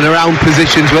drifts in and around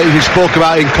positions where we spoke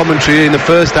about in commentary in the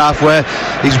first half, where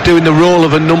he's doing the role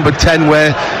of a number 10,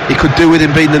 where he could do with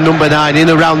him being the number 9 in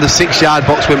around the 6-yard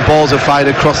box when balls are fired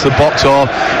across the box or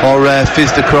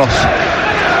fizzed across.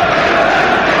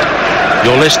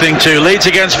 You're listening to Leeds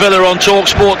against Villa on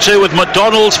TalkSport 2 with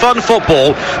McDonald's Fun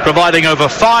Football, providing over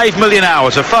 5 million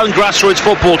hours of fun grassroots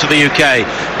football to the UK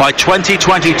by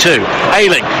 2022.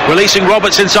 Ayling releasing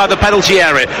Roberts inside the penalty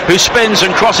area, who spins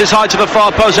and crosses high to the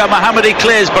far post. El Mohammadi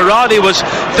clears. Berardi was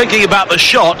thinking about the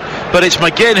shot, but it's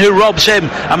McGinn who robs him,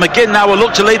 and McGinn now will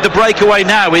look to lead the breakaway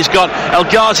now. He's got El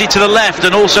Ghazi to the left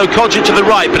and also Kodja to the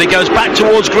right, but it goes back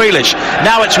towards Grealish.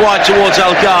 Now it's wide towards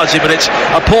El Ghazi, but it's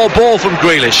a poor ball from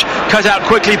Grealish, cut out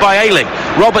quickly by Ayling.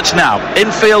 Roberts now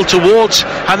infield towards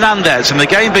Hernandez, and the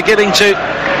game beginning to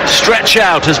stretch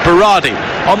out as Berardi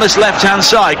on this left-hand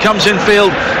side comes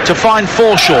infield to find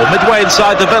Forshaw midway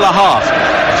inside the Villa half.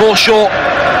 Forshaw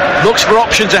looks for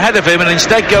options ahead of him and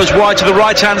instead goes wide to the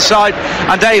right-hand side,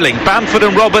 and Ayling, Bamford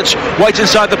and Roberts wait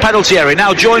inside the penalty area,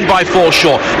 now joined by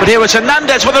Forshaw. But here is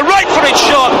Hernandez with a right-footed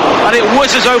shot, and it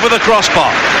whizzes over the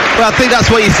crossbar. Well, I think that's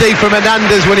what you see from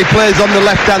Hernandez when he plays on the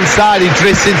left-hand side. He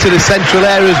drifts into the central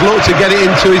areas, looks to get it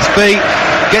into his feet,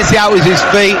 gets it out with his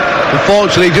feet.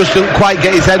 Unfortunately, just doesn't quite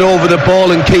get his head over the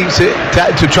ball and keeps it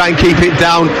to try and keep it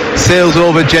down. Sails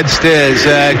over Jed Steers,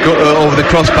 over the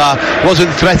crossbar.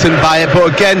 Wasn't threatened by it, but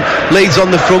again, Leeds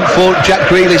on the front foot. Jack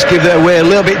Grealish gave it away a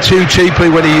little bit too cheaply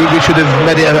when we should have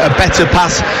made it a better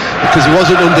pass, because he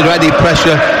wasn't under any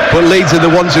pressure. But Leeds are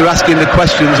the ones who are asking the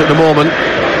questions at the moment.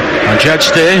 And Jed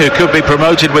Steer, who could be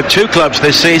promoted with 2 clubs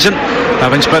this season,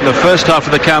 having spent the first half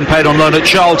of the campaign on loan at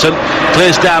Charlton,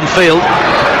 clears downfield.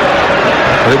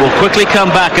 But it will quickly come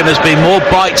back, and there's been more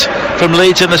bite from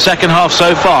Leeds in the second half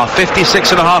so far.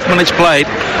 56.5 minutes played,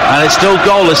 and it's still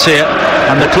goalless here,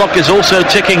 and the clock is also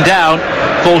ticking down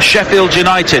for Sheffield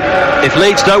United. If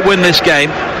Leeds don't win this game,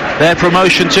 their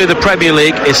promotion to the Premier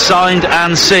League is signed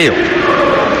and sealed.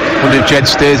 I wonder if Jed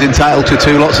Steer's entitled to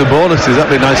 2 lots of bonuses. That'd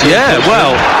be nice. Yeah,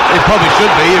 well, it probably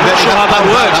should be. I'm not sure how that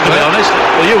works, to be honest.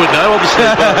 Well, you would know, obviously.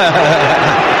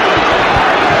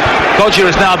 Kodja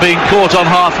is now being caught on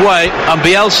halfway, and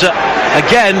Bielsa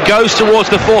again goes towards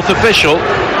the 4th official,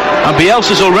 and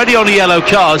Bielsa's already on a yellow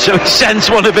card, so he sends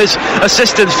one of his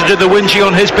assistants to do the whinging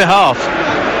on his behalf.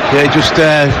 Yeah, just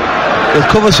he'll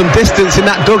cover some distance in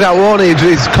that dugout, won't he?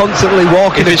 He's constantly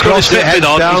walking across it, he's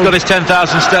got his 10,000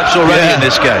 steps already in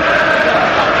this game.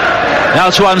 Now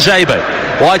to Tuanzebe.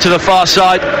 Wide to the far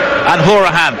side, and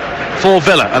Hourihane for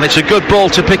Villa, and it's a good ball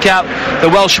to pick out the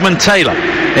Welshman Taylor.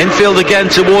 Infield again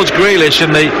towards Grealish,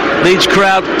 and the Leeds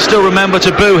crowd still remember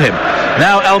to boo him.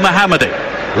 Now El Mohammadi.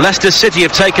 Leicester City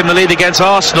have taken the lead against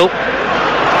Arsenal.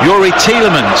 Yuri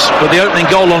Tielemans with the opening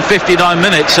goal on 59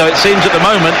 minutes, so it seems at the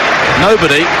moment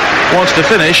nobody wants to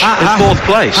finish in fourth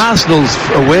place. Arsenal's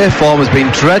away form has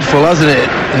been dreadful, hasn't it?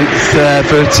 It's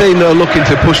for a team that are looking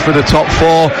to push for the top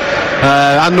four,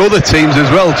 and other teams as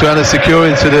well, trying to secure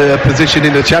into the position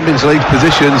in the Champions League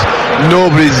positions.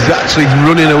 Nobody's actually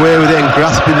running away with it and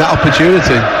grasping that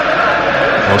opportunity.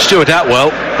 Well, Stuart Atwell,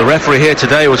 the referee here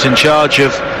today, was in charge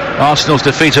of Arsenal's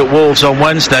defeat at Wolves on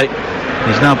Wednesday.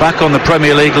 He's now back on the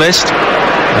Premier League list,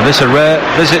 and this a rare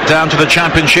visit down to the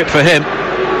Championship for him.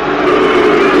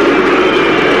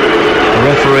 A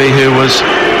referee who was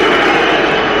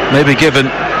maybe given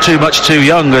too much too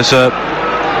young as a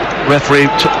referee,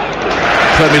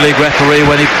 Premier League referee,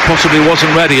 when he possibly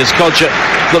wasn't ready, as Kodja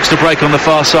looks to break on the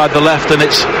far side, the left, and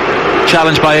it's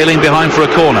challenged by Ayling behind for a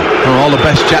corner. All the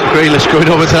best, Jack Grealish going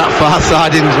over to that far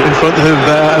side in front of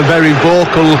a very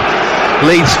vocal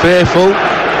Leeds faithful.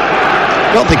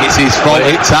 I don't think it's his fault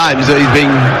at times that he's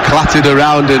been clattered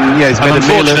around, and he's made a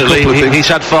meal of a couple of things. He's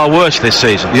had far worse this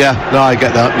season. Yeah, no, I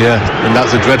get that, and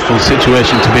that's a dreadful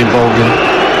situation to be involved in.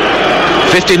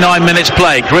 59 minutes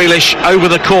played, Grealish over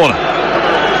the corner,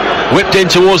 whipped in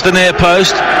towards the near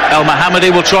post. El Mohammadi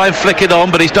will try and flick it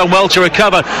on, but he's done well to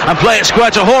recover and play it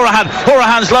square to Hourihane.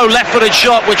 Hourihane's low left-footed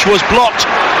shot, which was blocked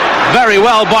very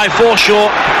well by Forshaw,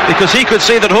 because he could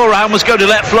see that Hourihane was going to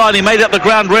let fly, and he made up the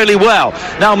ground really well.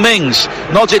 Now Mings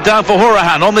nods it down for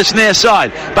Hourihane on this near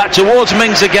side, back towards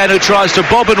Mings again, who tries to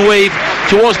bob and weave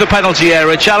towards the penalty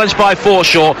area, challenged by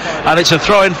Forshaw, and it's a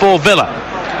throw-in for Villa.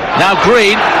 Now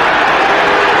Green,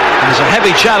 there's a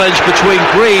heavy challenge between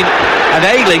Green and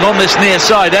Ayling on this near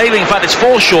side. Ayling, in fact, it's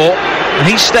Forshaw, and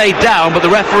he stayed down, but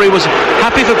the referee was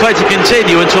happy for play to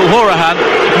continue until Hourihane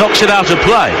knocks it out of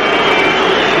play.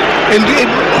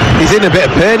 He's in a bit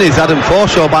of pain, is Adam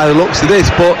Forshaw, by the looks of this,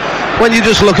 but when you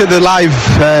just look at the live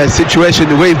situation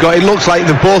that we've got, it looks like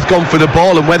they've both gone for the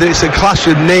ball, and whether it's a clash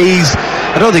of knees,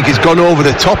 I don't think he's gone over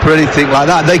the top or anything like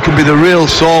that. They can be the real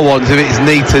sore ones if it's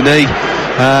knee to knee,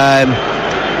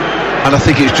 and I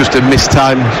think it's just a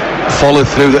mistimed follow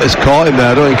through that has caught him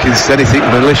there. I don't think it's anything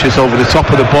malicious over the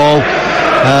top of the ball.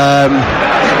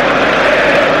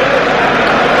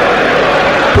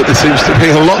 But there seems to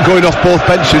be a lot going off both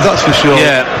benches, that's for sure.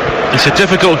 Yeah, it's a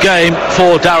difficult game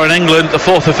for Darren England, the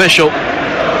fourth official. And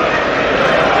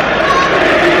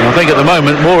I think at the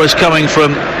moment more is coming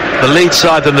from the Leeds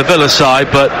side than the Villa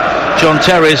side, but John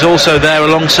Terry is also there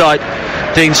alongside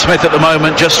Dean Smith at the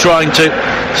moment, just trying to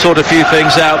sort a few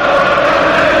things out.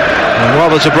 And while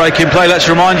there's a break in play, let's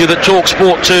remind you that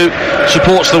TalkSport 2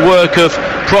 supports the work of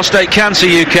Prostate Cancer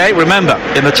UK. Remember,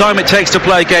 in the time it takes to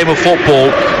play a game of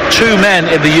football, 2 men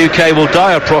in the UK will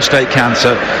die of prostate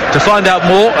cancer. To find out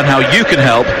more and how you can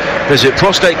help, visit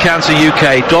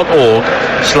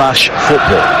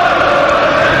prostatecanceruk.org/football.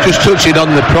 Just touching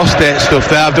on the prostate stuff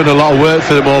there, I've done a lot of work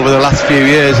for them over the last few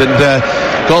years, and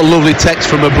got a lovely text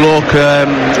from a bloke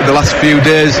the last few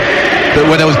days that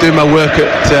when I was doing my work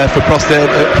for prostate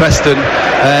at Preston,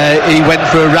 he went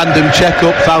for a random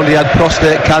checkup, found he had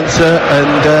prostate cancer,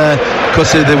 and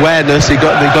because of the awareness, they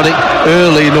got it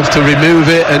early enough to remove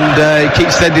it, and he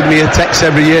keeps sending me a text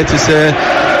every year to say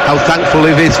how thankful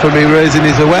he is for me raising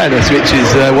his awareness, which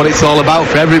is what it's all about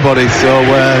for everybody. So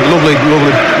lovely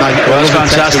nice. Well, that's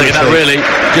fantastic, and that really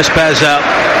just bears out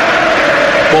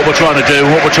what we're trying to do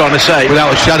and what we're trying to say,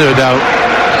 without a shadow of doubt.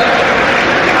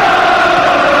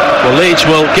 Well, Leeds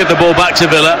will give the ball back to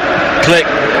Villa. Click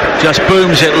just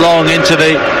booms it long into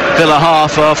the Villa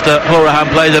half after Hourihane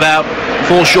played it out.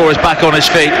 Forshaw is back on his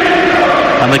feet,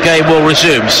 and the game will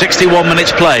resume. 61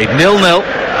 minutes played, 0-0.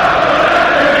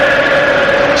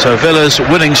 So Villa's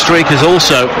winning streak is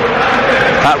also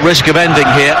at risk of ending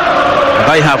here.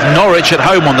 They have Norwich at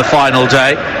home on the final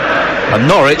day, and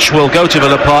Norwich will go to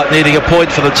Villa Park needing a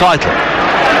point for the title.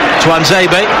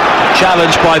 Tuanzebe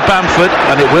challenged by Bamford,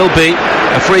 and it will be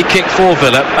a free kick for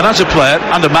Villa. And as a player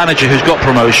and a manager who's got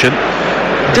promotion,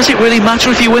 does it really matter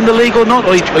if you win the league or not,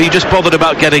 or are you just bothered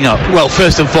about getting up? Well,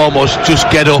 first and foremost, just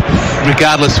get up,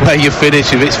 regardless where you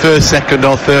finish. If it's first, second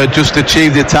or third, just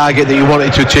achieve the target that you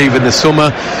wanted to achieve in the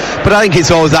summer. But I think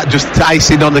it's always that just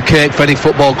icing on the cake for any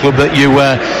football club that you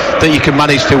can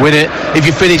manage to win it. If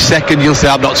you finish second, you'll say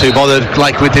I'm not too bothered,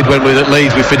 like we did when we were at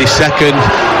Leeds. We finished second,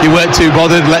 you weren't too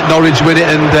bothered, let Norwich win it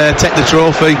and take the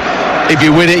trophy. If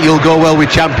you win it, you'll go, well, we're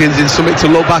champions, in something to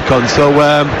look back on. So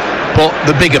but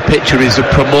the bigger picture is the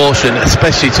promotion,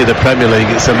 especially to the Premier League.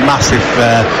 It's a massive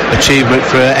achievement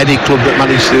for any club that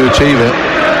managed to achieve it.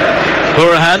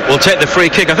 Hourihane will take the free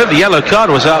kick. I think the yellow card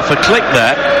was out for Click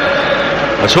there,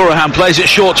 as Hourihane plays it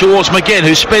short towards McGinn,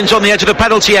 who spins on the edge of the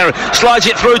penalty area, slides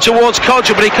it through towards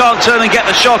Codger, but he can't turn and get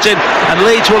the shot in, and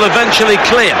Leeds will eventually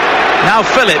clear. Now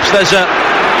Phillips, there's a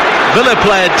Villa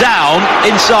player down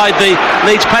inside the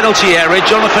Leeds penalty area,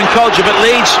 Jonathan Codger, but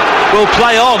Leeds will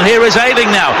play on. Here is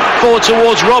Ayling now, forward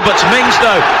towards Roberts. Mings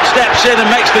though steps in and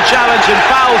makes the challenge and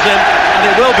fouls him, and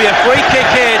it will be a free kick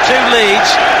here to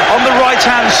Leeds on the right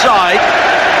hand side.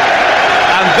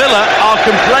 And Villa are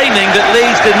complaining that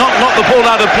Leeds did not knock the ball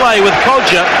out of play, with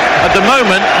Codger at the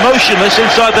moment motionless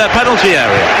inside their penalty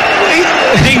area.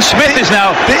 Dean Smith is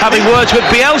now having words with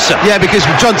Bielsa. Yeah, because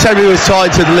John Terry was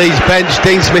tied to the Leeds bench.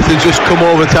 Dean Smith has just come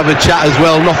over to have a chat as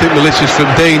well. Nothing malicious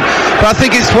from Dean, but I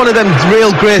think it's one of them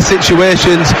real grey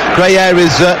situations, grey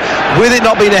areas, that with it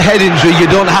not being a head injury, you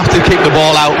don't have to kick the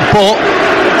ball out. But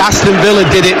Aston Villa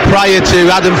did it prior to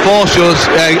Adam Forshaw's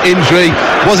injury.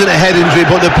 Wasn't a head injury,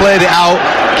 but they played it out,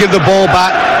 give the ball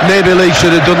back. Maybe Leeds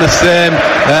should have done the same,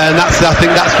 and I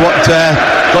think that's what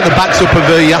got the backs up of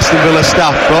the Aston Villa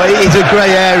staff. But it is a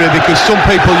grey area, because some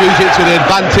people use it to the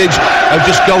advantage of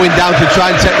just going down to try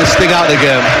and take the sting out of the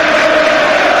game.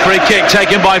 Free kick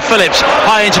taken by Phillips,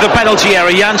 high into the penalty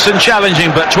area. Janssen challenging,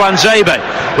 but Tuanzebe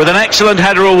with an excellent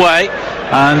header away,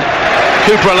 and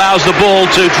Cooper allows the ball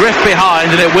to drift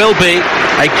behind, and it will be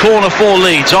a corner for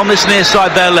Leeds. On this near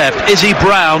side there left, Izzy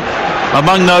Brown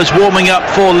among those warming up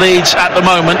for Leeds at the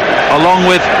moment, along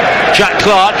with Jack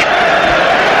Clark,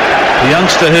 the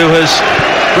youngster who has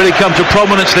really come to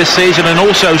prominence this season and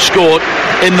also scored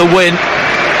in the win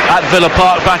at Villa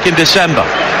Park back in December.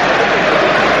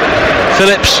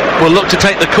 Phillips will look to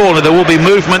take the corner. There will be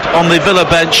movement on the Villa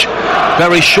bench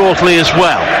very shortly as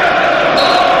well.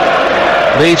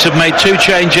 Leeds have made 2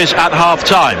 changes at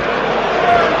half-time.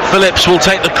 Phillips will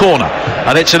take the corner,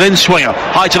 and it's an in-swinger,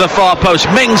 high to the far post.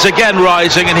 Mings again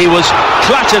rising, and he was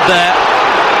clattered there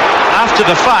after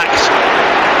the fact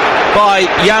by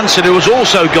Janssen, who has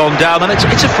also gone down, and it's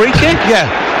a free kick. Yeah,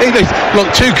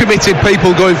 look, 2 committed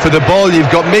people going for the ball.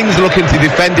 You've got Mings looking to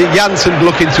defend it, Janssen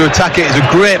looking to attack it. It's a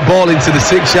great ball into the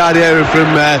 6-yard area from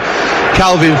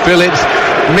Calvin Phillips.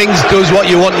 Mings does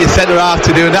what you want your centre half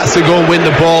to do, and that's to go and win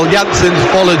the ball. Janssen's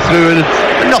followed through, and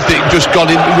nothing, just gone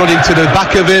in, running to the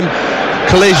back of him.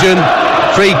 Collision,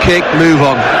 free kick, move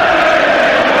on.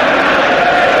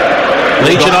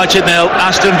 Leeds United 0,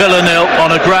 Aston Villa 0,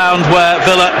 on a ground where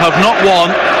Villa have not won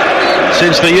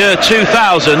since the year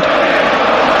 2000,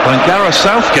 when Gareth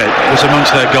Southgate was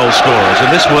amongst their goal scorers, and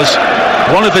this was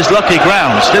one of his lucky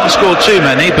grounds. Didn't score too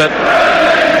many, but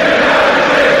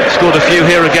scored a few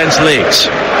here against Leeds.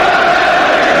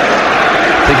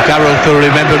 I think Gareth will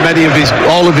remember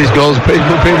all of his goals pretty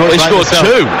much. He scored himself.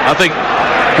 2, I think.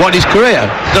 What, his career?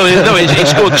 No, he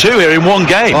scored 2 here in one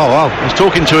game. Oh, wow. I was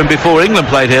talking to him before England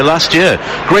played here last year.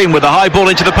 Green with a high ball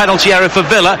into the penalty area for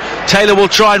Villa. Taylor will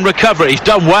try and recover it. He's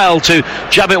done well to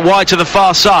jab it wide to the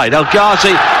far side. El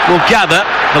Ghazi will gather.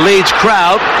 The Leeds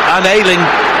crowd and Ayling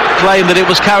claim that it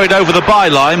was carried over the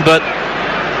byline, but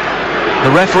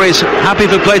the referee is happy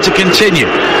for play to continue.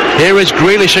 Here is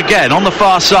Grealish again on the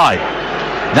far side.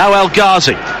 Now El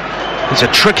Ghazi. He's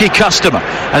a tricky customer,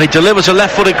 and he delivers a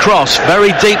left-footed cross,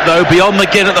 very deep though, beyond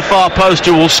McGinn at the far post,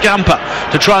 who will scamper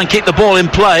to try and keep the ball in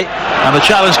play, and the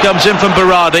challenge comes in from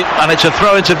Berardi, and it's a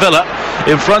throw into Villa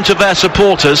in front of their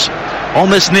supporters on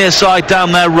this near side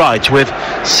down their right, with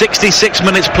 66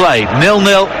 minutes played.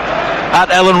 0-0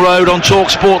 at Ellen Road on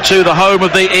TalkSport 2, the home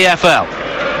of the EFL.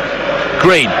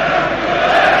 Green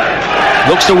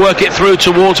looks to work it through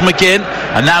towards McGinn,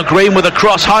 and now Green with a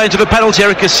cross high into the penalty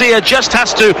area. Casilla just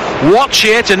has to watch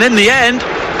it, and in the end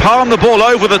palm the ball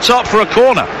over the top for a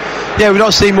corner. Yeah, we've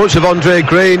not seen much of Andre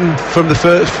Green from the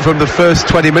first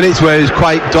 20 minutes, where he's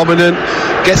quite dominant,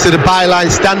 gets to the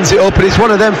byline, stands it up, and it's one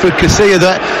of them for Casilla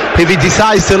that if he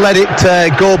decides to let it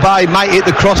go by, might hit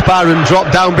the crossbar and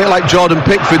drop down, a bit like Jordan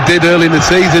Pickford did early in the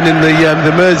season in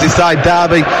the Merseyside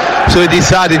derby. So he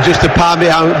decided just to palm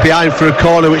it out behind for a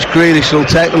corner, which Grealish will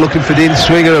take, looking for the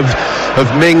in-swinger of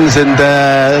Mings and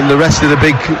the rest of the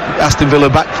big Aston Villa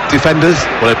back defenders.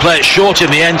 Well, they play it short in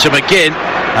the end to McGinn,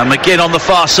 and McGinn on the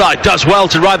far side does well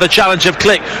to ride the challenge of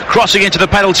Click, crossing into the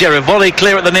penalty area. Volley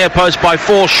clear at the near post by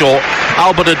Forshaw.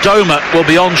 Albert Adoma will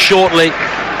be on shortly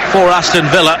for Aston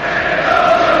Villa.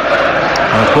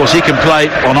 And of course he can play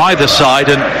on either side,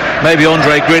 and maybe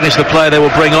Andre Green is the player they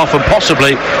will bring off and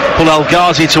possibly pull El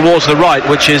Ghazi towards the right,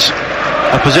 which is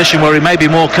a position where he may be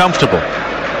more comfortable.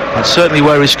 That's certainly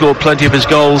where he scored plenty of his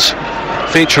goals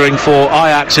featuring for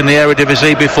Ajax in the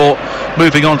Eredivisie before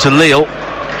moving on to Lille.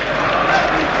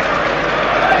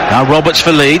 Now Roberts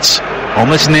for Leeds on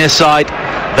this near side,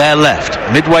 their left,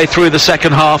 midway through the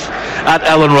second half at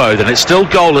Ellen Road, and it's still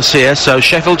goalless here, so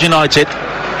Sheffield United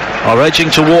are edging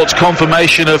towards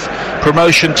confirmation of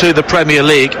promotion to the Premier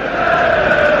League,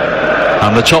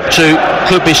 and the top two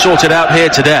could be sorted out here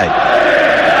today.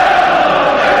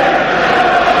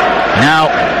 Now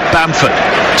Bamford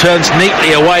turns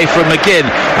neatly away from McGinn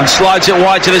and slides it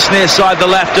wide to this near side, the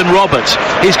left, and Roberts.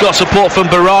 He's got support from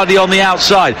Berardi on the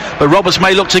outside, but Roberts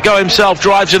may look to go himself,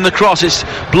 drives in the cross. It's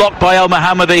blocked by El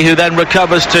Mohammadi, who then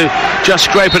recovers to just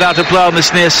scrape it out of play on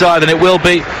this near side, and it will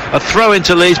be a throw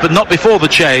into Leeds, but not before the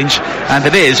change, and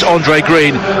it is Andre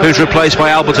Green who's replaced by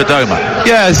Albert Adoma.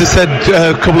 Yeah, as I said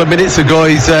a couple of minutes ago,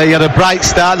 he had a bright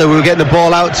start. That we were getting the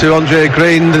ball out to Andre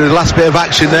Green. The last bit of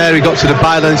action there, he got to the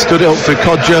byline, stood it up for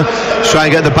Kodja, try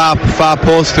and get the far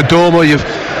post to Domo. He's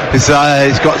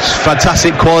got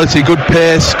fantastic quality, good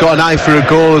pace, got an eye for a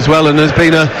goal as well, and has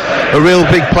been a real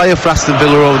big player for Aston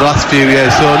Villa over the last few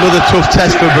years. So another tough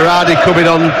test for Berardi coming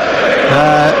on,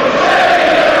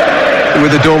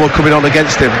 with Adoma coming on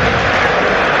against him.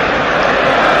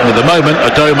 At the moment,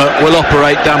 Adoma will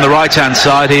operate down the right-hand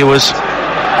side. He was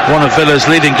one of Villa's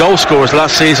leading goal scorers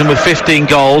last season with 15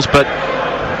 goals, but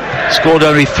scored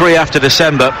only 3 after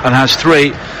December and has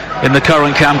 3 in the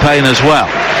current campaign as well.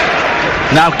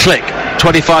 Now Click,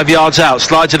 25 yards out,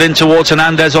 slides it in towards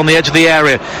Hernandez on the edge of the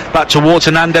area, back towards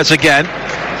Hernandez again,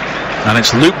 and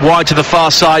it's looped wide to the far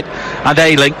side, and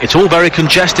Ayling. It's all very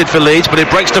congested for Leeds, but it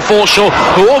breaks to Forshaw,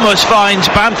 who almost finds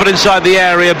Bamford inside the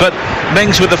area, but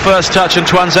Mings with the first touch and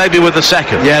Tuanzebe with the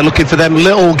second. Yeah, looking for them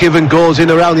little given goals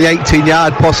in around the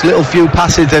 18-yard post, little few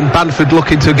passes, and Bamford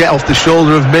looking to get off the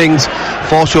shoulder of Mings.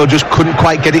 Forshaw just couldn't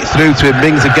quite get it through to him.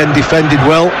 Mings again defended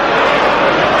well.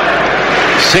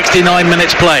 69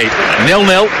 minutes played,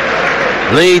 0-0.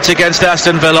 Leeds against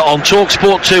Aston Villa on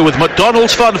TalkSport 2 with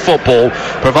McDonald's Fun Football,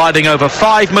 providing over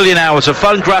 5 million hours of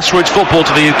fun grassroots football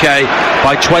to the UK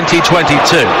by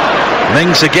 2022.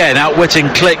 Mings again outwitting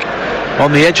Click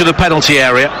on the edge of the penalty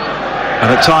area,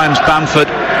 and at times Bamford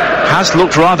has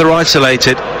looked rather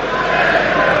isolated.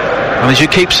 And as you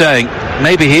keep saying,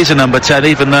 maybe he's a number 10,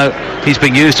 even though he's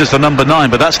being used as the number 9,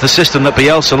 but that's the system that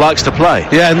Bielsa likes to play.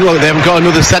 Yeah, and look, they haven't got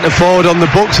another centre forward on the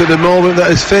books at the moment that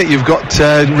is fit. You've got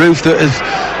Roof that has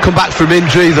come back from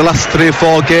injury the last 3 or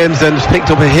 4 games, and has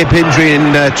picked up a hip injury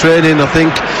in training, I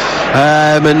think,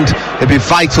 and it'd be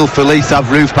vital for Leeds to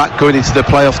have Roof back going into the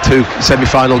playoff 2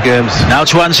 semi-final games. Now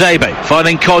Tuanzebe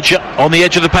finding Kodja on the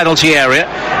edge of the penalty area,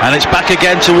 and it's back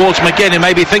again towards McGinn, who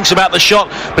maybe thinks about the shot,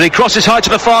 but he crosses high to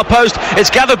the far post. It's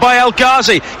gathered by El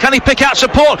Ghazi. Can he pick out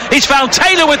support? He's found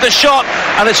Taylor with the shot,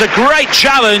 and it's a great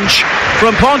challenge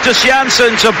from Pontus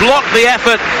Jansson to block the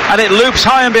effort, and it loops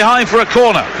high and behind for a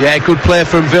corner. Yeah, good play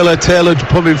from Villa. Taylor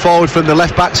coming forward from the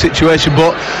left back situation,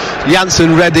 but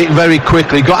Jansson read it very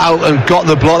quickly, got out and got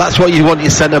the block. That's what you want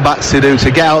your centre backs to do, to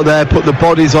get out there, put the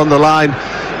bodies on the line.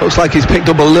 Looks like he's picked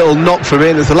up a little knock from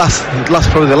it. It's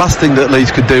probably the last thing that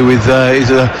Leeds could do with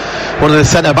one of the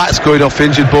centre backs going off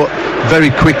injured, but very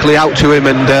quickly out to him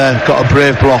and got a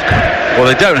brave block. Well,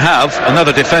 they don't have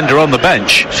another defender on the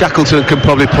bench. Shackleton can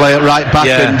probably play at right back,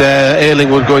 and Ayling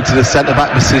will go into the centre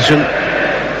back position.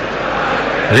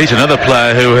 And he's another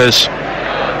player who has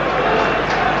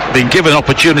been given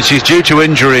opportunities due to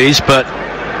injuries, but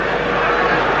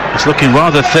it's looking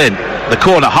rather thin. The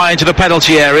corner high into the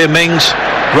penalty area. Mings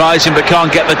rising but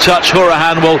can't get the touch.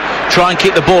 Hourahan will try and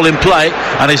keep the ball in play,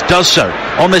 and it does so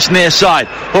on this near side.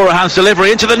 Hourahan's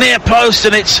delivery into the near post,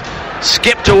 and it's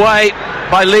skipped away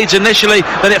by Leeds initially,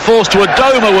 then it falls to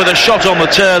Adoma with a shot on the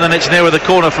turn, and it's nearer the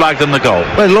corner flag than the goal.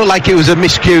 Well, it looked like it was a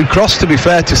miscued cross, to be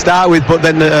fair, to start with, but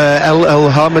then El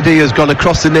Hamadi has gone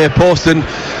across the near post, and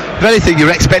if anything,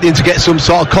 you're expecting to get some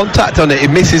sort of contact on it. He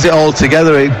misses it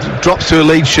altogether. It drops to a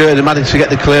Leeds shirt and managed to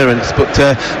get the clearance, but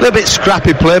a little bit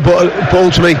scrappy play, but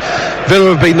ultimately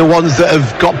Villa have been the ones that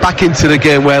have got back into the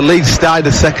game, where Leeds started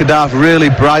the second half really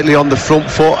brightly on the front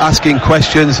foot, asking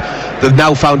questions. They've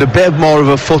now found a bit more of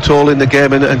a foothold in the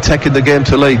game and taken the game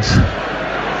to Leeds.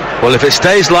 Well, if it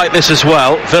stays like this as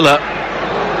well, Villa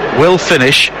will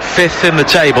finish 5th in the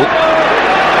table,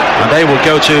 and they will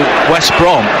go to West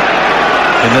Brom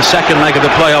in the second leg of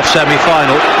the playoff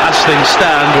semi-final as things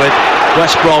stand, with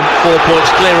West Brom 4 points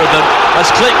clear of them. As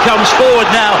Click comes forward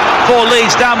now for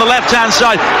Leeds down the left-hand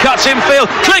side, cuts infield,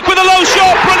 Click with a low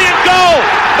shot, brilliant goal!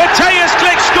 Matthias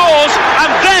Click scores, and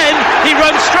then he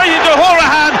runs straight into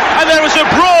Hourahan, and there is a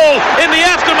brawl in the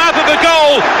aftermath of the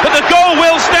goal, but the goal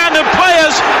will stand, and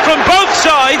players from both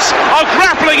sides are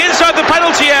grappling inside the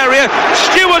penalty area.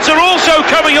 Stewards are also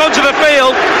coming onto the field,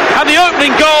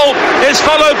 opening goal is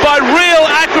followed by real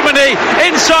acrimony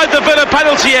inside the Villa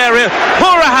penalty area.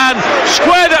 Hourihane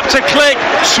squared up to Click.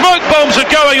 Smoke bombs are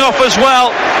going off as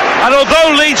well. And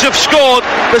although Leeds have scored,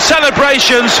 the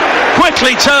celebrations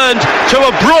quickly turned to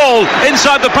a brawl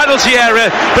inside the penalty area.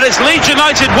 But it's Leeds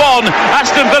United 1,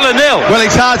 Aston Villa 0. Well,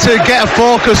 it's hard to get a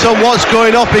focus on what's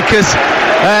going on because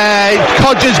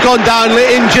Codger's gone down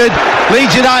injured.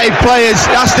 Leeds United players,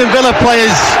 Aston Villa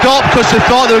players stopped because they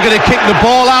thought they were going to kick the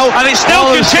ball out. And it's still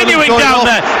continuing down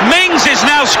there. Mings is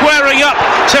now squaring up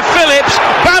to Phillips.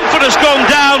 Bamford has gone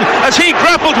down as he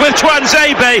grappled with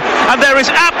Tuanzebe, and there is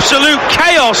absolute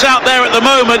chaos out there at the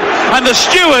moment, and the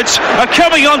stewards are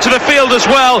coming onto the field as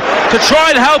well to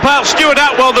try and help out Stuart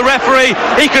Atwell, the referee.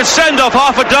 He could send off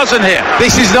half a dozen here.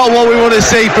 This is not what we want to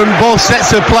see from both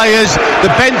sets of players.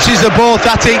 The benches are both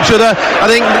at each other. I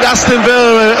think Aston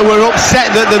Villa were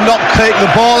upset that they've not kicked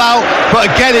the ball out, but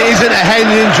again, it isn't a head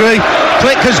injury.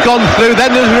 Click has gone through,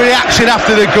 then there's a reaction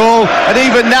after the goal, and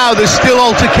even now there's still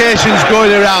altercations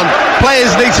going around. Players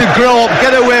need to grow up,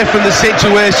 get away from the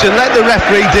situation, let the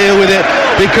referee deal with it,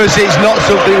 because it's not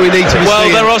something we need to be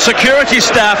seeing. There are security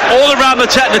staff all around the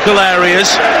technical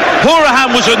areas.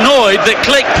 Hourihane was annoyed that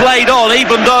Click played on,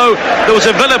 even though there was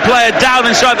a Villa player down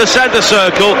inside the centre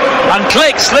circle, and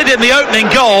Click slid in the opening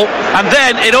goal, and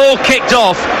then it all kicked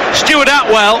off. Stuart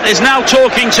Atwell is now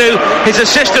talking to his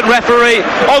assistant referee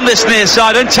on this near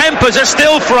side, and tempers are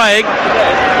still fraying.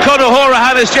 Conor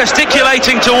Hourihane is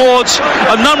gesticulating towards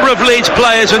a number of Leeds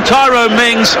players, and Tyrone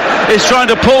Mings is trying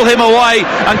to pull him away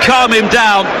and calm him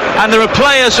down. And there are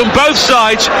players on both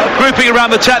sides grouping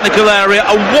around the technical area.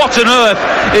 And what on earth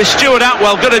is Stuart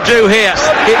Atwell going to do here?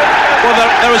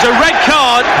 There is a red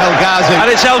card, El Ghazi, and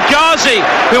it's El Ghazi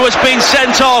who has been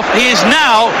sent off. He is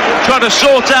now trying to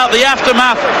sort out the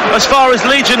aftermath as far as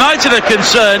Leeds United are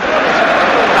concerned.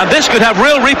 And this could have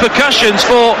real repercussions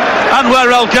for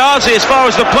Anwar El Ghazi as far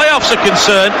as the playoffs are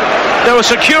concerned. There are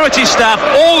security staff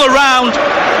all around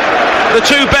the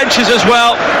two benches as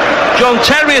well. John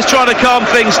Terry is trying to calm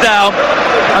things down,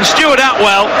 and Stuart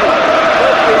Atwell,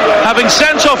 having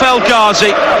sent off El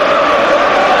Ghazi,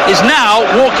 is now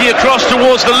walking across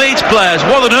towards the Leeds players.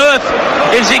 What on earth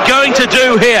is he going to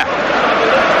do here?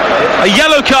 A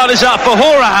yellow card is up for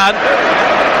Hourihane.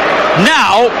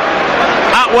 Now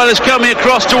Atwell is coming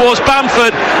across towards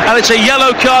Bamford, and it's a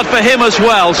yellow card for him as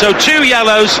well. So 2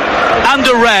 yellows and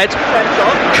a red.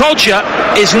 Codger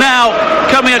is now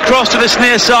coming across to this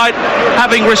near side,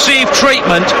 having received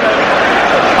treatment.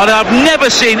 And I've never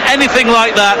seen anything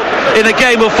like that in a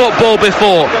game of football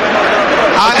before.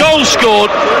 A goal scored,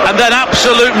 and then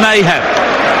absolute mayhem.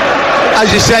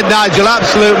 As you said, Nigel,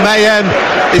 absolute mayhem.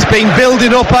 It's been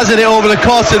building up, hasn't it, over the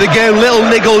course of the game. Little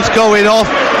niggles going off.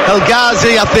 El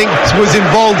Ghazi, I think, was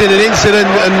involved in an incident,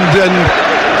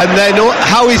 and then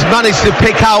how he's managed to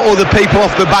pick out other people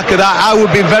off the back of that, I would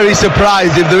be very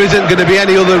surprised if there isn't going to be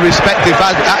any other respective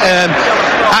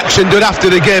action done after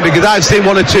the game, because I've seen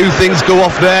 1 or 2 things go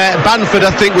off there. Bamford, I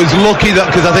think, was lucky that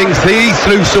because I think he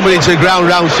threw somebody to the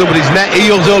ground round somebody's neck. He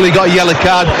has only got a yellow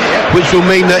card, which will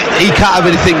mean that he can't have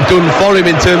anything done for him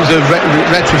in terms of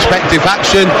retrospective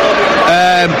action.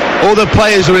 Other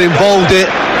players are involved in it.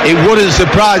 It wouldn't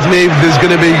surprise me if there's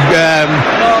going to be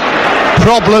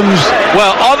problems.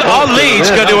 Well, are Leeds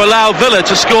going to allow Villa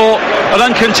to score an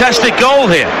uncontested goal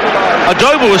here?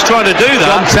 Adoma was trying to do that.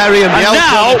 John Terry and Bielsa.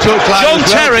 Now John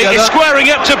Terry is squaring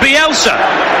up to Bielsa,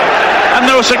 and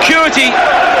there are security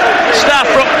staff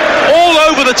from all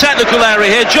over the technical area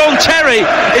here. John Terry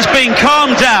is being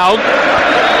calmed down.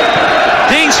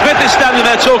 Dean Smith is standing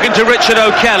there talking to Richard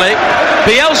O'Kelly.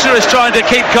 Bielsa is trying to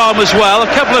keep calm as well.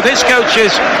 A couple of his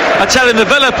coaches are telling the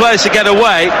Villa players to get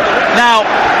away. Now,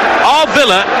 are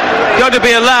Villa going to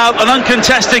be allowed an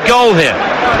uncontested goal here?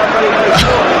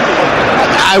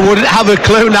 I wouldn't have a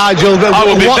clue, Nigel. I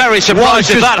would be very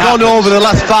surprised if that happens. What's just gone over the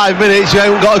last 5 minutes, you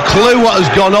haven't got a clue what has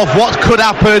gone off, what could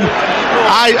happen.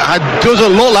 It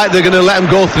doesn't look like they're going to let them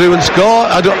go through and score.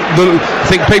 I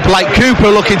think people like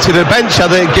Cooper looking to the bench. Are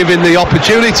they given the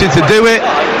opportunity to do it?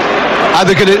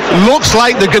 Looks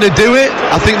like they're going to do it.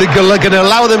 I think they're going to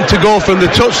allow them to go from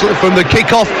the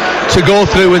kick-off to go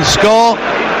through and score.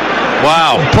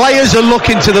 Wow. Players are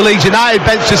looking to the Leeds United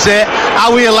bench to say, are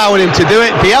we allowing him to do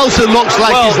it? Bielsa looks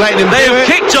like he's letting him do it. They have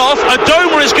kicked off.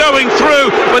 Adoma is going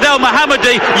through with El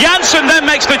Mohammadi. Janssen then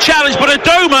makes the challenge, but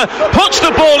Adoma puts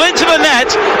the ball into the net,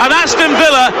 and Aston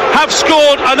Villa have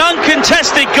scored an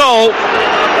uncontested goal.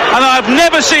 and I've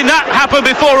never seen that happen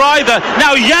before either.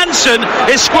 Now Janssen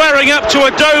is squaring up to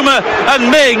Adoma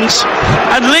and Mings,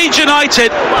 and Leeds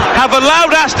United have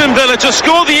allowed Aston Villa to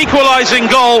score the equalising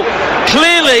goal.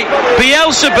 Clearly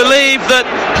Bielsa believed that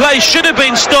play should have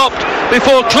been stopped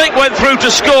before Click went through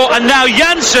to score, and now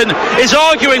Janssen is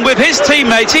arguing with his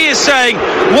teammates. He is saying,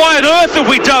 why on earth have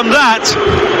we done that?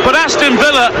 But Aston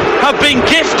Villa have been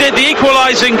gifted the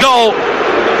equalising goal.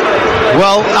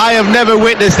 Well, I have never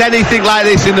witnessed anything like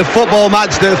this in a football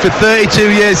match that for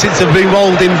 32 years since I've been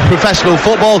involved in professional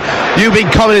football. You've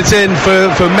been commentating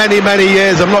for many, many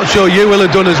years. I'm not sure you will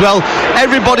have done as well.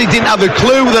 Everybody didn't have a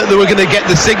clue that they were going to get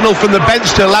the signal from the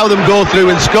bench to allow them go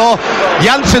through and score.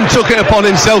 Janssen took it upon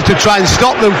himself to try and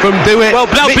stop them from doing it.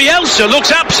 Well, now Bielsa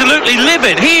looks absolutely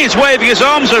livid. He is waving his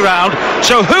arms around.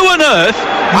 So who on earth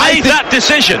made that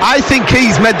decision? I think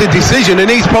he's made the decision,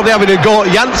 and he's probably having a go at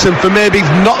Janssen for maybe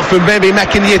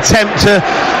making the attempt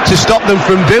to stop them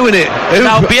from doing it.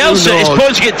 Now Bielsa is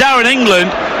pointing at Darren England,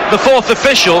 the fourth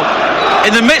official.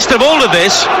 In the midst of all of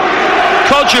this,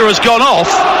 Kodja has gone off,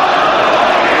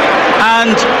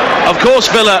 and of course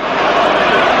Villa,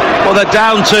 well, they're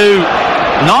down to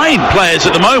 9 players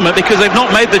at the moment because they've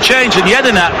not made the change, and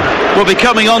Jedinak will be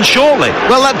coming on shortly.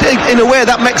 Well, in a way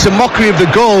that makes a mockery of the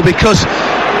goal, because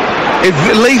if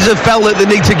Leeds have felt that they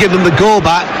need to give them the goal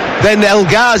back, then El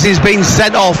Ghazi's been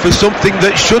sent off for something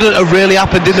that shouldn't have really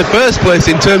happened in the first place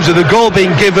in terms of the goal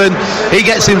being given. He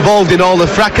gets involved in all the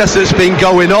fracas that's been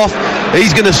going off.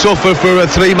 He's going to suffer for a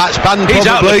 3-match ban. He's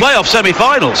out of the playoff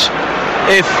semi-finals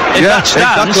if that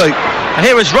stands. Exactly. And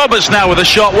here is Roberts now with a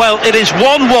shot. Well, it is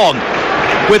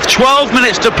 1-1 with 12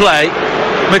 minutes to play.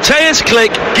 Mateusz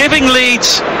Klich giving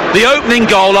Leeds the opening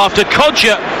goal after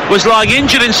Kodja was lying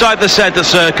injured inside the centre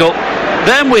circle.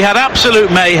 Then we had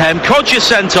absolute mayhem. Kodja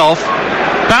sent off,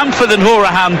 Bamford and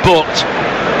Hourihane booked,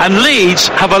 and Leeds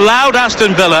have allowed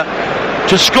Aston Villa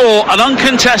to score an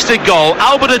uncontested goal.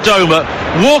 Albert Adoma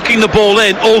walking the ball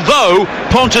in, although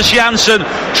Pontus Jansson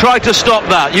tried to stop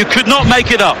that. You could not make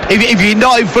it up. If you're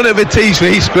not in front of a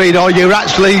TV screen, or you're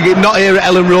actually not here at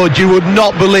Ellen Road, you would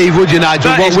not believe, would you, Nigel,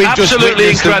 what we've just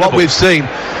witnessed and what we've seen.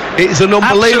 It's an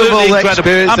unbelievable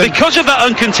experience. And because of that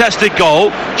uncontested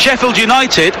goal, Sheffield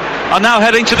United are now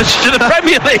heading to the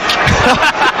Premier League.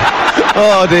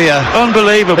 Oh dear.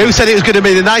 Unbelievable. Who said it was going to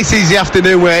be the nice easy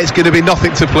afternoon where it's going to be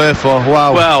nothing to play for?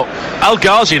 Wow. Well, El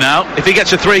Ghazi now, if he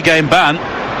gets a 3-game ban,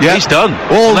 he's done.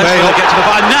 All day. Get to the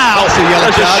ban. Now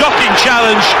there's a shocking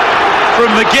challenge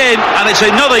from McGinn, and it's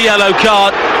another yellow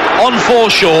card on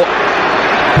Forshaw.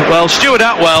 Well, Stuart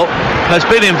Atwell has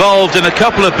been involved in a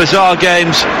couple of bizarre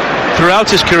games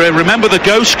throughout his career. Remember the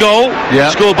ghost goal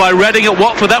scored by Reading at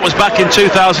Watford? That was back in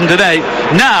 2008.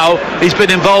 Now he's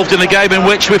been involved in a game in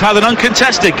which we've had an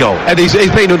uncontested goal. And he's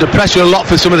been under pressure a lot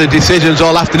for some of the decisions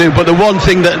all afternoon. But the one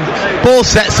thing that both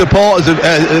sets of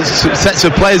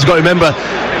players got to remember,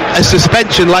 a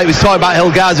suspension like we talking about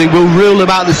El Ghazi will rule them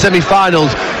out of the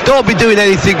semi-finals. Don't be doing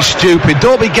anything stupid.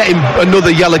 Don't be getting another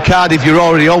yellow card if you're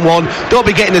already on one. Don't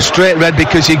be getting a straight red,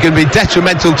 because you're going to be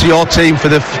detrimental to your team for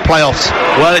the playoffs.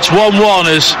 Well, it's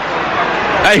 1-1 as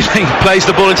Ayling plays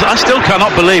the ball into... I still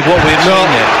cannot believe what we've seen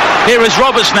here. Here is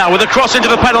Roberts now with a cross into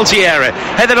the penalty area,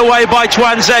 headed away by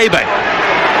Tuanzebe.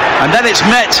 And then it's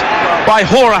met by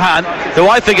Hourihane, who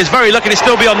I think is very lucky to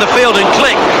still be on the field, and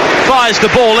Klich fires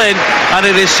the ball in, and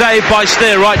it is saved by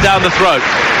Steer right down the throat.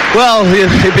 Well,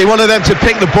 it'd be one of them to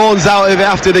pick the bones out of it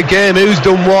after the game. Who's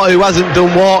done what, who hasn't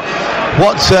done what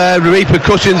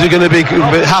repercussions are going to be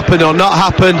happen or not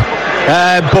happen.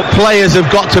 But players have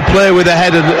got to play with the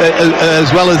head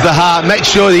as well as the heart. Make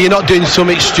sure that you're not doing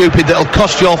something stupid that'll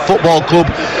cost your football club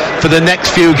for the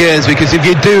next few games, because if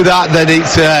you do that, then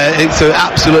it's an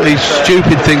absolutely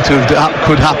stupid thing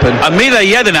could happen. And Mile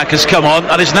Jedinak has come on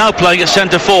and is now playing at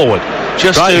centre forward,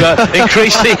 just to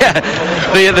increase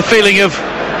the feeling of...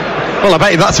 Well, I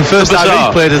bet that's the first time he's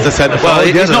played as a centre forward.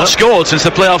 Well, he's not scored since the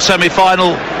playoff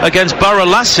semi-final against Borough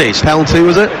last season. Penalty,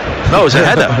 was it? No, it was a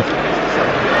header.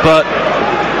 But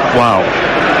wow.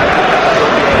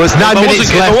 There's 9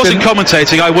 minutes left. If I wasn't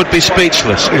commentating, I would be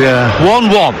speechless. Yeah.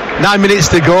 1-1. 9 minutes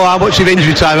to go. How much of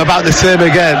injury time? About the same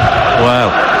again. Wow.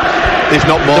 If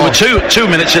not more. There were 2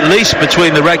 minutes at least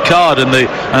between the red card and the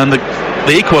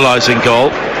equalising goal.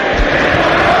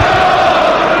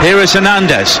 Here is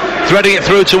Hernandez threading it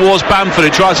through towards Bamford,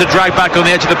 who tries to drag back on the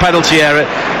edge of the penalty area,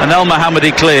 and El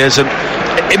Mohammadi clears. And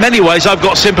in many ways I've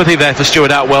got sympathy there for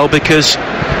Stuart Atwell, because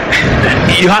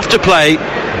you have to play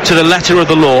to the letter of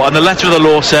the law, and the letter of the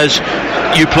law says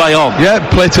you play on. Yeah,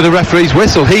 play to the referee's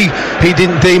whistle. He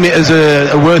didn't deem it as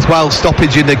a worthwhile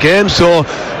stoppage in the game, so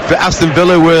for Aston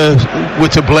Villa were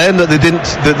to blame that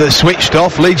they switched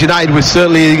off. Leeds United was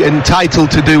certainly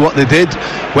entitled to do what they did,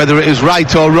 whether it was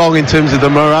right or wrong in terms of the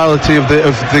morality of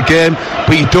the game,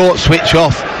 but you don't switch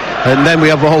off. And then we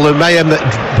have all the mayhem that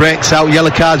breaks out, yellow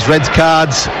cards, red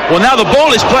cards. Well, now the ball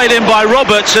is played in by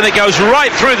Roberts, and it goes right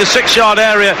through the 6-yard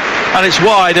area, and it's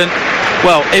wide. And,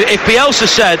 well, if Bielsa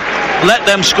said, let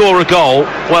them score a goal,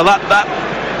 well,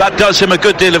 that does him a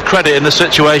good deal of credit in the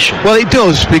situation. Well, it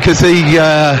does, because he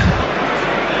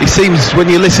seems,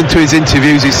 when you listen to his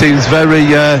interviews, he seems very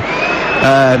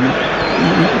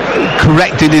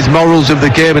correct in his morals of the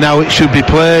game and how it should be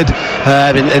played,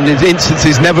 and in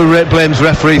instances never blames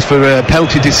referees for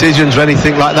penalty decisions or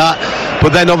anything like that.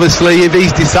 But then obviously if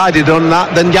he's decided on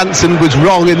that, then Janssen was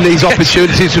wrong in these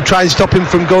opportunities to try and stop him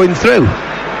from going through.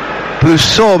 But there's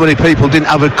so many people didn't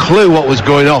have a clue what was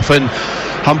going off, and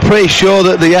I'm pretty sure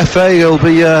that the FA will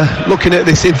be looking at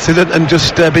this incident and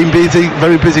just being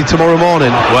very busy tomorrow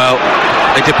morning. Well,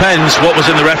 it depends what was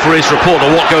in the referee's report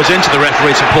or what goes into the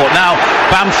referee's report. Now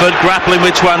Bamford grappling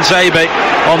with Tuanzebe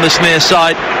on this near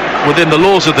side within the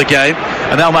laws of the game,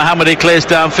 and El Mohammadi clears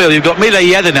downfield. You've got Mile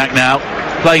Jedinak now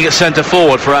playing at centre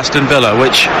forward for Aston Villa,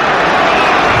 which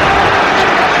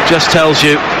just tells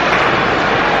you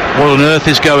what on earth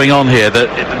is going on here,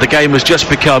 that the game has just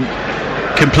become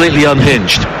completely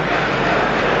unhinged.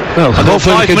 Well, and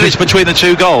 5 minutes between the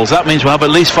two goals. That means we'll have at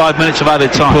least 5 minutes of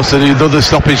added time. Plus another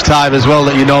stoppage time as well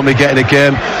that you normally get in a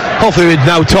game. Hopefully we'd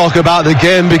now talk about the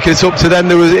game, because up to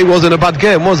then it wasn't a bad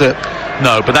game, was it?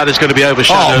 No, but that is going to be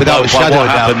overshadowed by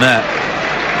what happened there.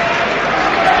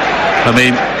 I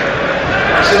mean,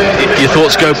 your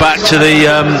thoughts go back to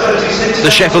the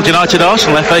Sheffield United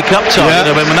Arsenal FA Cup tie. Yeah.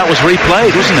 I mean, that was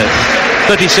replayed, wasn't it?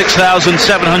 36,786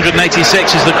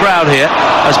 is the crowd here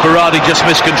as Berardi just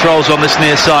miscontrols on this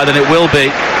near side, and it will be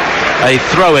a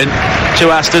throw-in to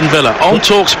Aston Villa. On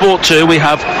TalkSport 2 we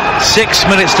have 6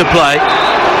 minutes to play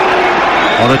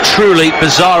on a truly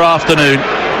bizarre afternoon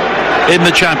in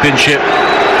the Championship.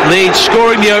 Leeds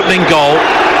scoring the opening goal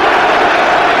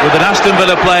with an Aston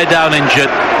Villa player down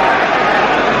injured.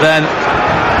 Then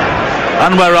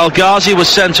Anwar El Ghazi was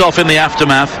sent off in the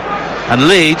aftermath, and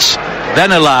Leeds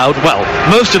then allowed,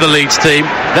 most of the Leeds team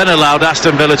then allowed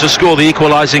Aston Villa to score the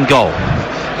equalising goal.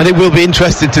 And it will be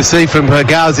interesting to see from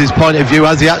Ghazi's point of view,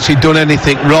 has he actually done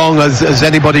anything wrong? Has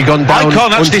anybody gone down? I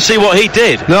can't actually see what he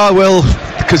did. No, well,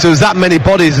 because there was that many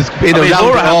bodies in around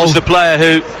it all. Was the player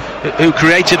who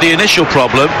created the initial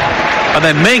problem, and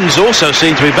then Mings also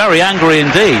seemed to be very angry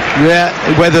indeed. Yeah,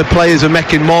 whether players are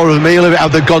making more of a meal of it,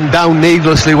 have they gone down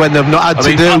needlessly when they've not had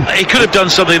to do? He could have done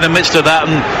something in the midst of that,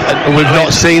 and we've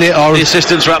not seen it. Or the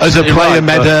assistants are as a player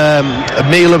right, made a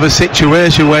meal of a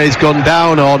situation where he's gone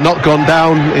down or not gone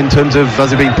down in terms of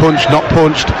has he been punched, not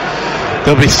punched.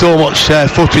 There'll be so much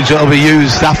footage that'll be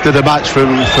used after the match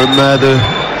from the.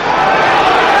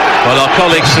 Well, our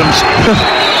colleagues from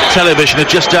television are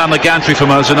just down the gantry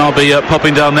from us, and I'll be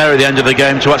popping down there at the end of the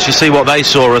game to actually see what they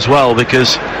saw as well,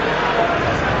 because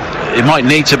it might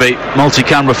need to be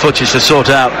multi-camera footage to sort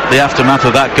out the aftermath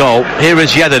of that goal. Here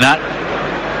is Jedinak,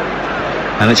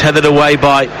 and it's headed away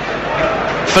by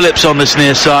Phillips on this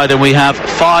near side, and we have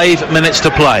 5 minutes to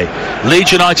play.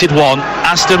 Leeds United 1,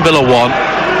 Aston Villa 1.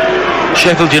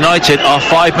 Sheffield United are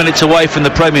 5 minutes away from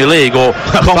the Premier League, or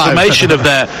confirmation of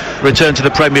their return to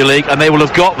the Premier League, and they will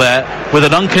have got there with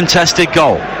an uncontested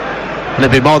goal. And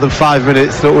it'll be more than 5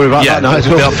 minutes, don't worry about that now.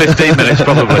 It'll be about 15 minutes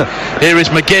probably. Here is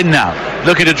McGinn now,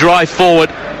 looking to drive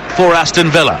forward for Aston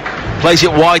Villa. Plays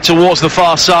it wide towards the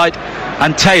far side,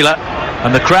 and Taylor,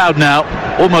 and the crowd now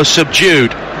almost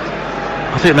subdued.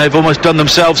 I think they've almost done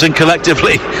themselves in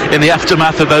collectively in the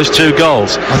aftermath of those two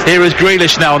goals. Here is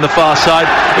Grealish now on the far side.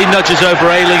 He nudges over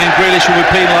Ayling, and Grealish will be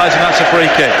penalised, and that's a free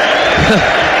kick.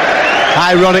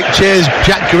 Ironic, cheers,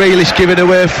 Jack Grealish giving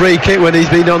away a free kick when he's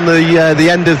been on the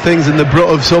end of things and the brunt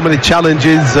of so many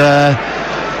challenges.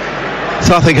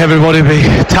 So I think everybody will be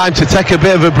time to take a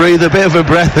bit of a breather, a bit of a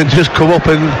breath, and just come up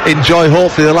and enjoy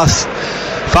hopefully the last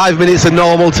 5 minutes of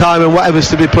normal time and whatever's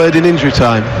to be played in injury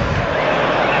time.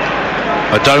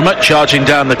 Adoma charging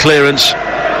down the clearance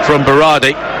from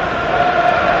Berardi,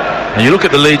 and you look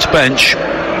at the Leeds bench,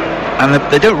 and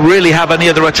they don't really have any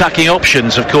other attacking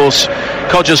options. Of course,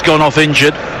 Codger's gone off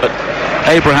injured, but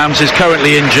Abrahams is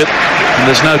currently injured, and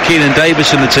there's no Keenan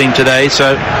Davis in the team today,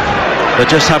 so they're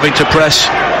just having to press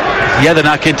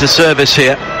Jedinak into service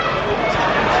here.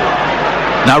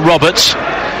 Now Roberts,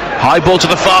 high ball to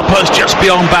the far post just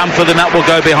beyond Bamford, and that will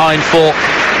go behind for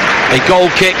a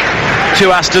goal kick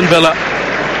to Aston Villa.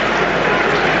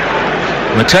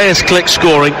 Matthias Klick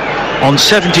scoring on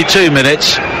 72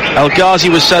 minutes. El Ghazi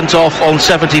was sent off on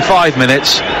 75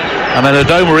 minutes, and then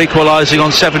Adoma equalising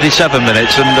on 77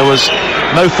 minutes, and there was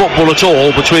no football at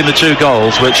all between the two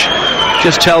goals, which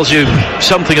just tells you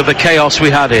something of the chaos we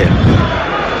had here.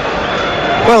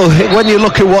 Well, when you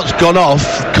look at what's gone off,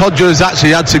 Codger's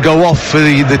actually had to go off for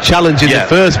the challenge in the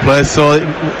first place,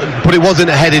 but it wasn't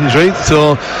a head injury,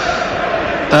 so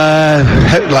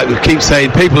like we keep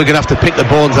saying, people are going to have to pick the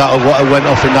bones out of what went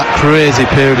off in that crazy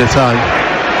period of time.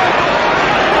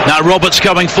 Now Roberts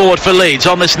coming forward for Leeds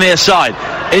on this near side,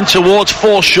 in towards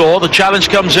Forshaw. The challenge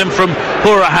comes in from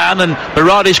Hourahan, and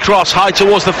Berardi's cross high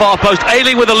towards the far post.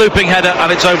 Ailing with a looping header,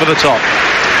 and it's over the top.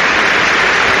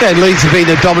 Yeah, Leeds have been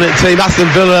a dominant team. Aston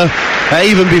Villa,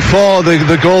 even before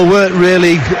the goal, weren't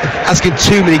really asking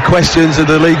too many questions of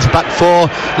the Leeds back four.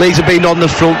 Leeds have been on the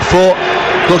front foot.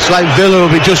 Looks like Villa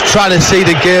will be just trying to see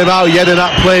the game out.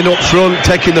 Jedinak playing up front,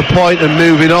 taking the point and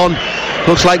moving on.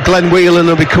 Looks like Glenn Whelan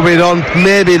will be coming on.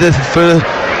 Maybe for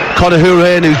Conor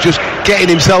Hourahan, who's just getting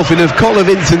himself in a couple of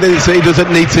incidents that he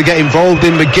doesn't need to get involved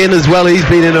in. McGinn as well, he's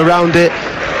been in around it.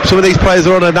 Some of these players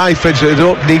are on a knife edge. They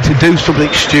don't need to do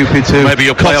something stupid to. Maybe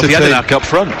you'll play off Jedinak up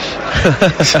front.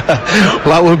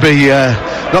 Well, that would be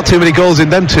not too many goals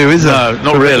in them two, is there? No,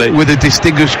 not really. With a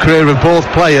distinguished career of both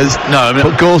players. No, I mean,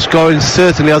 but goal scoring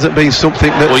certainly hasn't been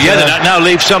something that. Well, Jedinak now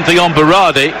leaves something on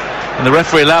Berardi, and the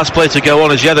referee allows play to go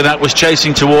on as Jedinak was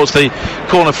chasing towards the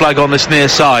corner flag on this near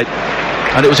side.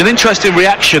 And it was an interesting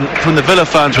reaction from the Villa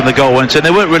fans when the goal went in. They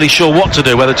weren't really sure what to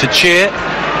do, whether to cheer,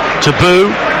 to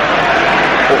boo,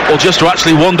 or just to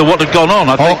actually wonder what had gone on.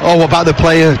 I think. What about the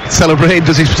player celebrating?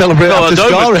 Does he celebrate after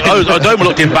scoring? Adoma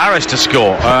looked embarrassed to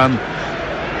score.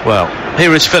 Well,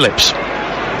 here is Phillips,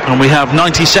 and we have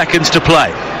 90 seconds to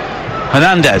play.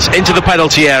 Hernandez into the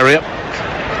penalty area.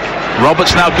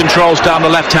 Roberts now controls down the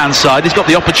left-hand side. He's got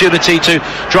the opportunity to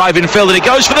drive in field, and he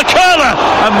goes for the curler,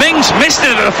 and Mings missed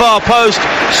it at the far post.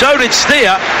 So did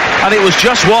Steer, and it was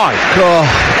just wide. Oh,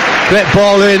 great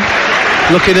ball in.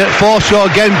 Looking at Forshaw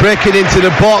again, breaking into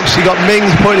the box. He got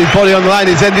Mings putting his body on the line.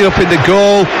 He's ended up in the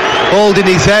goal, holding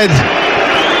his head.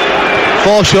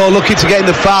 Forshaw looking to get in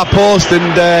the far post, and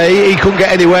he couldn't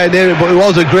get anywhere near it, but it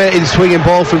was a great in-swinging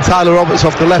ball from Tyler Roberts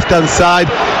off the left-hand side.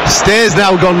 Steer's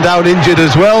now gone down injured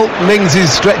as well. Mings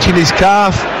is stretching his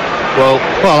calf. Well,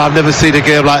 I've never seen a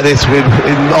game like this in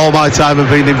all my time of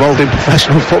being involved in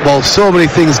professional football. So many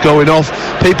things going off.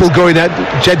 People going at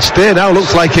Jed Steer now.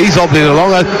 Looks like he's hobbling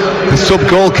along. The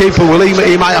sub-goalkeeper,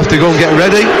 he might have to go and get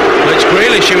ready. It's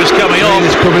Grealish who was coming on.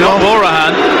 He's coming on.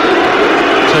 Hourahan.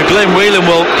 So Glenn Whelan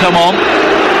will come on.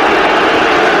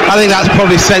 I think that's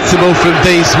probably sensible from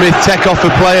Dean Smith. Take off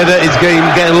a player that is getting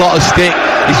a lot of stick.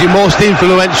 He's your most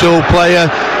influential player.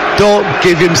 Don't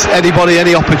give anybody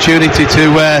any opportunity to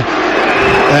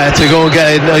go and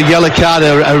get a yellow card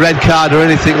or a red card or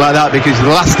anything like that, because the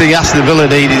last thing Aston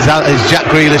Villa need is Jack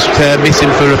Grealish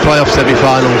missing for a playoff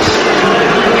semi-finals.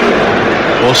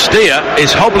 Well, Steer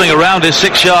is hobbling around his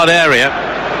 6-yard area.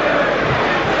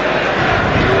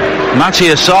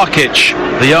 Matija Sarkic,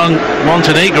 the young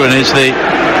Montenegrin, is the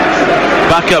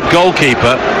backup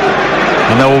goalkeeper,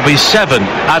 and there will be 7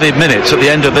 added minutes at the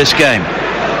end of this game.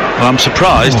 And I'm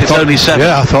surprised it's only 7.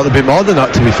 Yeah, I thought there'd be more than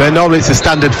that, to be fair. Normally it's a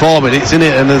standard 4 minutes, isn't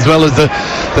it? And as well as the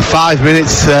 5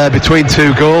 minutes between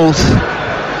 2 goals.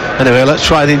 Anyway, let's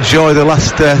try and enjoy the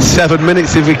last 7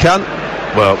 minutes if we can.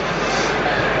 Well,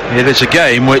 it is a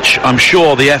game which I'm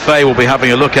sure the FA will be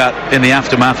having a look at in the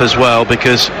aftermath as well,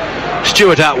 because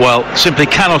Stuart Atwell simply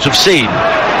cannot have seen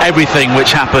everything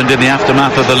which happened in the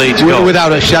aftermath of the Leeds goal.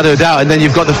 Without a shadow of doubt. And then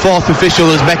you've got the 4th official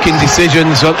that's making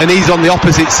decisions, and he's on the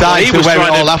opposite side to where it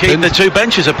all happened. He was trying to keep the 2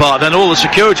 benches apart, then all the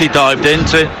security dived in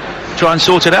to try and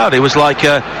sort it out. It was like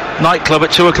a nightclub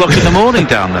at 2 o'clock in the morning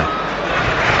down there.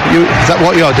 Is that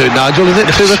what you're doing, Nigel? Is it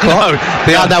 2 o'clock? No,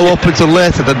 they are now open till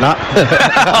later than that.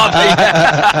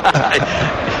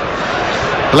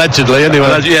 Allegedly,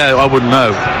 anyway. Yeah, I wouldn't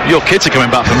know. Your kids are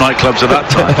coming back from nightclubs at that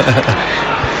time.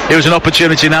 Here's an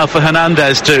opportunity now for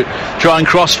Hernandez to try and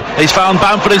cross. He's found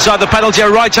Bamford inside the penalty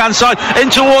area, right-hand side,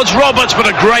 in towards Roberts, but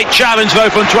a great challenge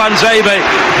though from Tuanzebe.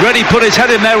 Really put his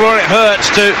head in there where it hurts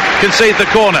to concede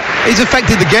the corner. He's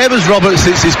affected the game as Roberts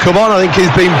since he's come on. I think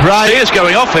he's been bright. He is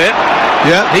going off here.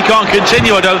 Yeah. He can't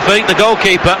continue, I don't think, the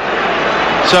goalkeeper.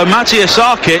 So Matija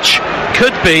Sarkic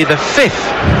could be the 5th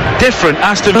different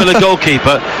Aston Villa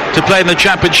goalkeeper to play in the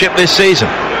Championship this season.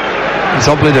 He's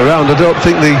hobbling around. I don't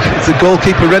think is the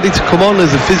goalkeeper ready to come on.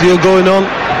 There's a physio going on.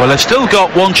 Well, they've still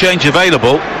got 1 change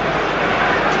available.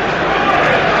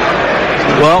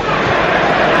 Well,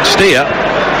 Steer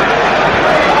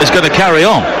is going to carry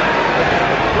on.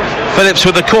 Phillips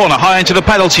with the corner, high into the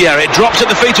penalty area. It drops at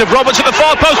the feet of Roberts at the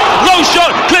far post. Low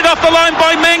shot, cleared off the line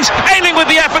by Mings. Ayling with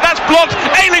the effort, that's blocked.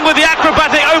 Ayling with the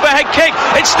acrobatic overhead kick.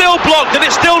 It's still blocked and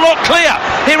it's still not clear.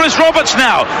 Here is Roberts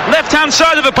now, left-hand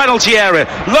side of the penalty area.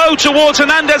 Low towards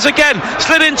Hernandez again.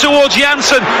 Slid in towards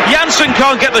Janssen. Janssen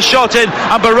can't get the shot in,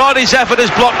 and Berardi's effort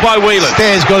is blocked by Whelan.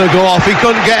 Stayer's going to go off. He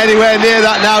couldn't get anywhere near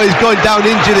that now. He's going down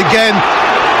injured again.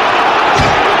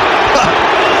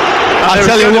 I'll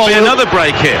tell you what, be another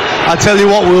break here. I'll tell you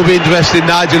what will be interesting,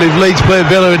 Nigel, if Leeds play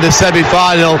Villa in the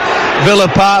semi-final. Villa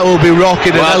Park will be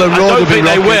rocking and Ellen Road will be rocking.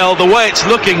 I don't think they will. The way it's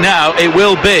looking now, it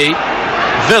will be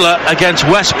Villa against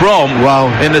West Brom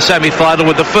in the semi-final,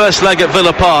 with the first leg at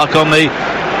Villa Park on the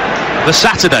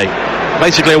Saturday,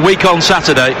 basically a week on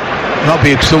Saturday. That'll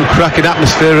be some cracking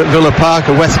atmosphere at Villa Park,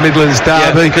 a West Midlands derby.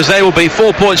 Yeah, because they will be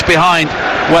 4 points behind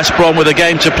West Brom with a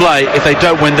game to play if they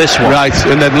don't win this one. Right,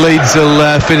 and then Leeds will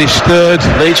finish third.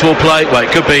 Leeds will play. Well, it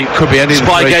could be any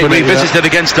Spygate revisited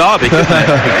against Derby, couldn't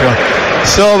it?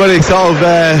 So many sort of.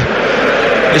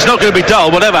 It's not going to be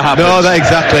dull, whatever happens. No,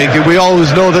 exactly. We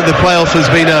always know that the playoff has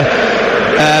been a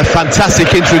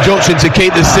fantastic introduction to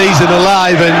keep the season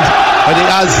alive, and it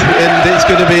has, and it's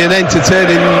going to be an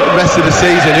entertaining rest of the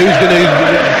season. Who's going to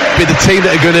be the team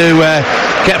that are going to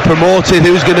get promoted?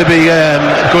 Who's going to be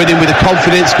going in with the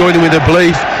confidence, going in with the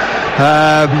belief?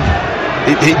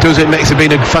 It makes it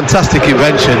been a fantastic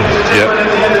invention. Yeah.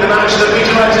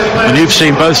 And you've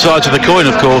seen both sides of the coin,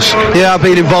 of course. Yeah, I've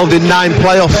been involved in 9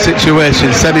 playoff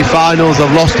situations, semi-finals.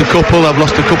 I've lost a couple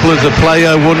as a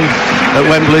player, one at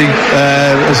Wembley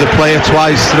as a player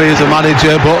twice, 3 as a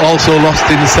manager, but also lost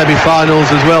in the semi-finals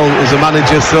as well as a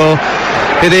manager. So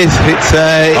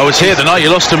I was here the night you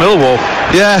lost to Millwall.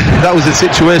 Yeah, that was a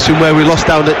situation where we lost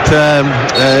down at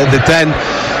the Den.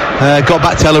 Got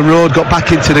back to Ellen Road, got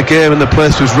back into the game, and the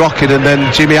place was rocking. And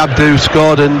then Jimmy Abdu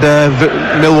scored, and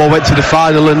Millwall went to the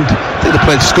final. And I think they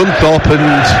played Scunthorpe, and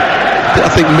I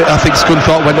think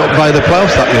Scunthorpe went up via the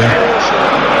playoffs that year.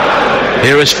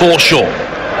 Here is Forshaw.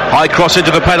 High cross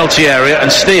into the penalty area,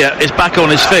 and Steer is back on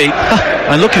his feet.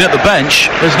 And looking at the bench,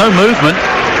 there's no movement.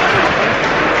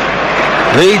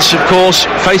 Leeds, of course,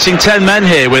 facing 10 men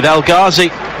here, with El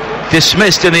Ghazi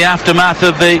dismissed in the aftermath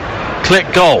of the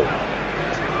Click goal.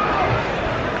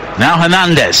 Now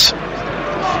Hernandez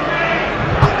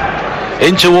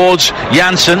in towards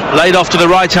Janssen, laid off to the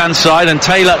right hand side, and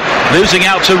Taylor losing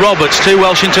out to Roberts, 2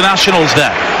 Welsh internationals there.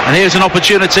 And here's an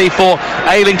opportunity for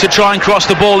Ayling to try and cross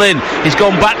the ball in. He's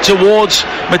gone back towards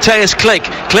Matthias Click.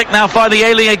 Click now finding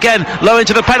Ayling again, low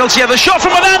into the penalty area. The shot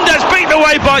from Hernandez, beaten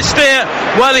away by Steer.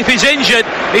 Well, if he's injured,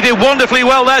 he did wonderfully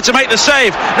well there to make the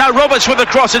save. Now Roberts with the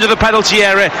cross into the penalty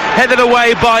area, headed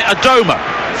away by Adoma.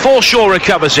 Forshaw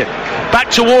recovers it. Back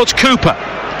towards Cooper.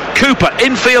 Cooper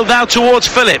infield now towards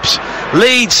Phillips.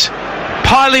 Leeds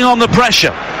piling on the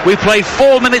pressure. We've played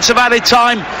 4 minutes of added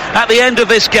time at the end of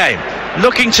this game,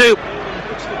 looking to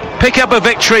pick up a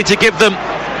victory to give them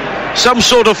some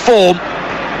sort of form,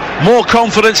 more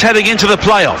confidence heading into the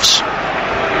playoffs.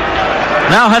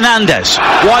 Now Hernandez,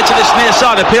 wide to this near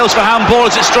side, appeals for handball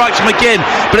as it strikes McGinn,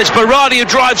 but it's Berardi who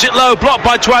drives it low, blocked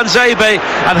by Twanzebe,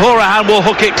 and Horahan will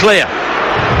hook it clear.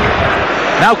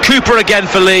 Now Cooper again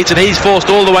for Leeds, and he's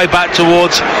forced all the way back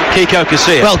towards Kiko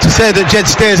Casilla. Well, to say that Jed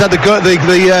Steers had the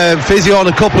physio on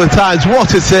a couple of times,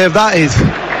 what a save that is.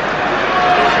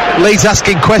 Leeds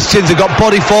asking questions, they've got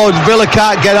body forward, Villa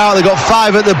can't get out, they've got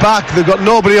 5 at the back, they've got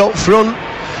nobody up front.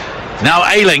 Now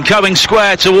Ayling coming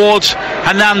square towards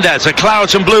Hernandez, a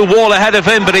claret and blue wall ahead of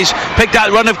him, but he's picked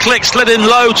that run of Click, slid in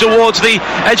low towards the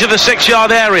edge of the 6-yard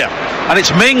area, and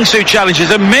it's Mings who challenges,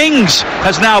 and Mings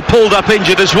has now pulled up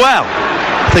injured as well.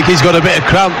 I think he's got a bit of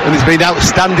cramp, and he's been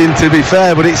outstanding, to be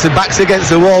fair, but it's the backs against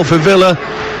the wall for Villa,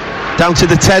 down to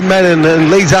the 10 men,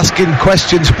 and Leeds asking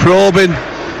questions, probing,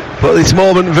 but at this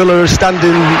moment Villa are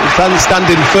standing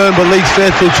firm, but Leeds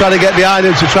faithful trying to get behind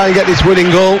him to try and get this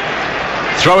winning goal.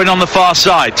 Throwing on the far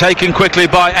side, taken quickly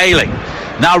by Ayling.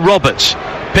 Now Roberts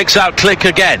picks out Click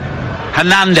again.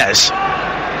 Hernandez.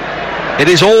 It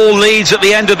is all Leeds at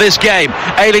the end of this game.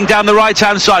 Ayling down the right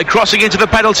hand side, crossing into the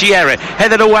penalty area,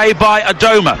 headed away by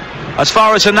Adoma. As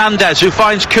far as Hernandez, who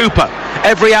finds Cooper.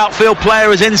 Every outfield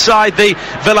player is inside the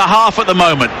Villa half at the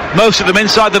moment, most of them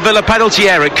inside the Villa penalty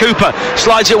area. Cooper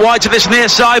slides it wide to this near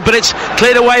side, but it's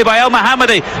cleared away by El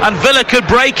Mohammadi, and Villa could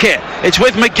break it. It's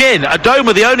with McGinn.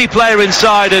 Adoma, the only player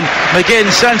inside, and McGinn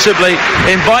sensibly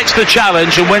invites the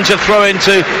challenge and wins a throw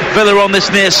into Villa on this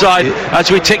near side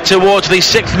as we tick towards the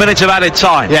 6th minute of added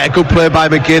time. Yeah, good play by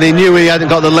McGinn. He knew he hadn't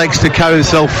got the legs to carry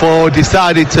himself forward,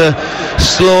 decided to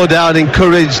slow down,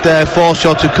 encouraged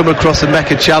Forshaw to come across and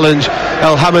make a challenge.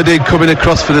 El Hamadi coming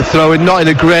across for the throw-in, not in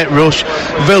a great rush.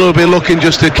 Villa will be looking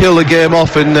just to kill the game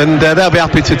off, and they'll be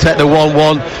happy to take the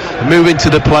 1-1, move into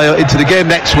the game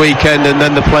next weekend, and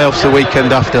then the playoffs the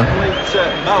weekend after.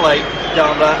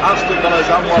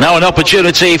 Now an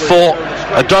opportunity for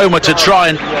Adoma to try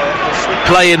and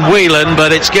play in Whelan,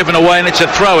 but it's given away and it's a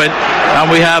throw-in,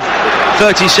 and we have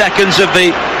 30 seconds of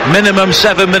the minimum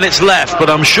 7 minutes left, but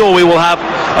I'm sure we will have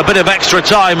a bit of extra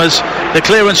time as the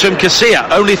clearance from Casilla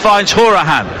only finds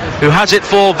Horahan, who has it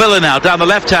for Villa now down the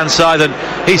left-hand side, and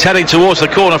he's heading towards the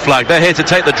corner flag. They're here to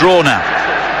take the draw now,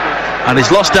 and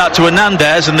he's lost out to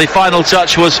Hernandez, and the final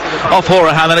touch was off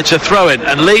Horahan, and it's a throw-in,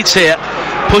 and Leeds here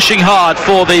pushing hard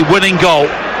for the winning goal.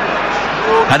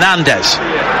 Hernandez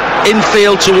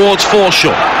infield towards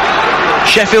Forshaw.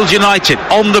 Sheffield United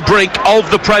on the brink of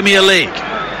the Premier League.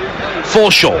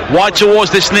 Forshaw wide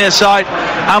towards this near side,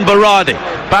 and Berardi.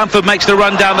 Bamford makes the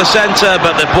run down the centre,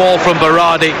 but the ball from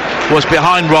Berardi was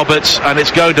behind Roberts, and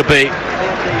it's going to be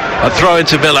a throw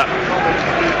into Villa.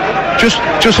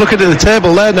 Just looking at the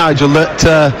table there, Nigel, that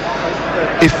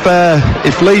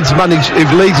if Leeds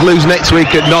lose next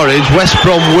week at Norwich, West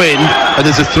Brom win, and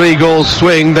there's a 3-goal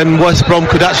swing, then West Brom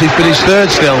could actually finish third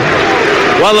still.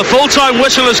 Well, the full-time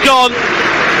whistle has gone,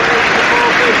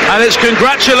 and it's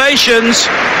congratulations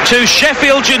to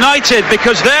Sheffield United,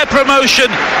 because their promotion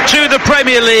to the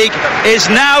Premier League is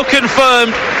now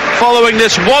confirmed following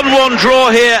this 1-1 draw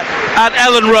here at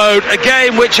Ellen Road, a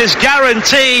game which is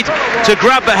guaranteed to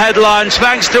grab the headlines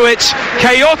thanks to its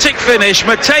chaotic finish.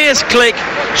 Matthias Klich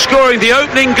scoring the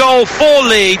opening goal for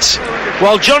Leeds,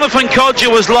 while Jonathan Kodja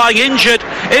was lying injured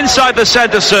inside the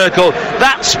centre circle.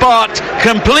 That sparked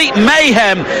complete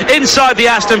mayhem inside the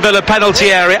Aston Villa penalty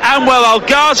area, and while Al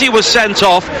Ghazi was sent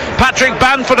off, Patrick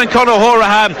Bamford and Conor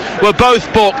Horahan were both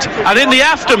booked, and in the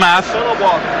aftermath,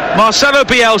 Marcelo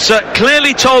Bielsa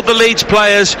clearly told the Leeds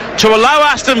players to allow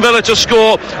Aston Villa to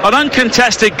score an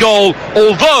uncontested goal,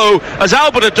 although as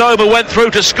Albert Adoma went through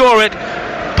to score it,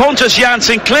 Pontus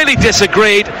Jansson clearly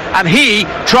disagreed, and he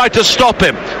tried to stop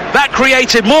him. That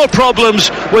created more problems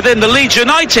within the Leeds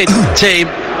United team,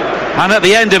 and at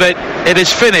the end of it, it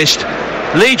is finished.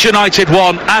 Leeds United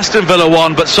won, Aston Villa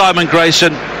won, but Simon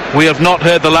Grayson, we have not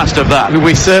heard the last of that.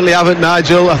 We certainly haven't,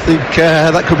 Nigel. I think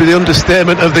that could be the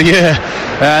understatement of the year.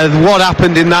 What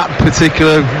happened in that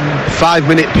particular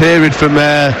 5-minute period from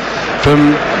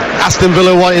Aston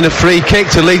Villa wanting a free kick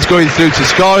to Leeds going through to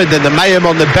scoring, then the mayhem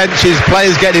on the benches,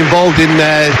 players getting involved in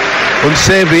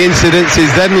unsavoury incidences,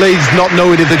 then Leeds not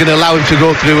knowing if they're going to allow him to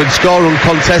go through and score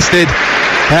uncontested.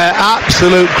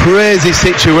 Absolute crazy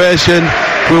situation.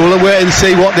 We will wait and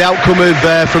see what the outcome of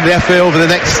from the FA over the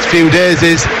next few days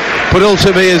is, but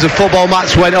ultimately as the football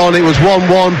match went on, it was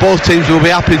 1-1. Both teams will be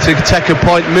happy to take a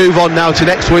point, move on now to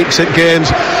next week's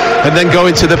games, and then go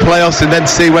into the playoffs and then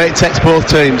see where it takes both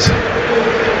teams.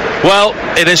 Well,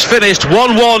 it is finished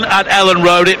 1-1 at Ellen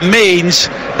Road. It means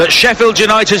that Sheffield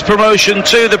United's promotion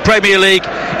to the Premier League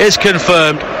is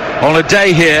confirmed on a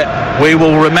day here we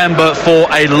will remember for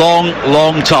a long,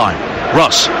 long time.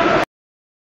 Russ.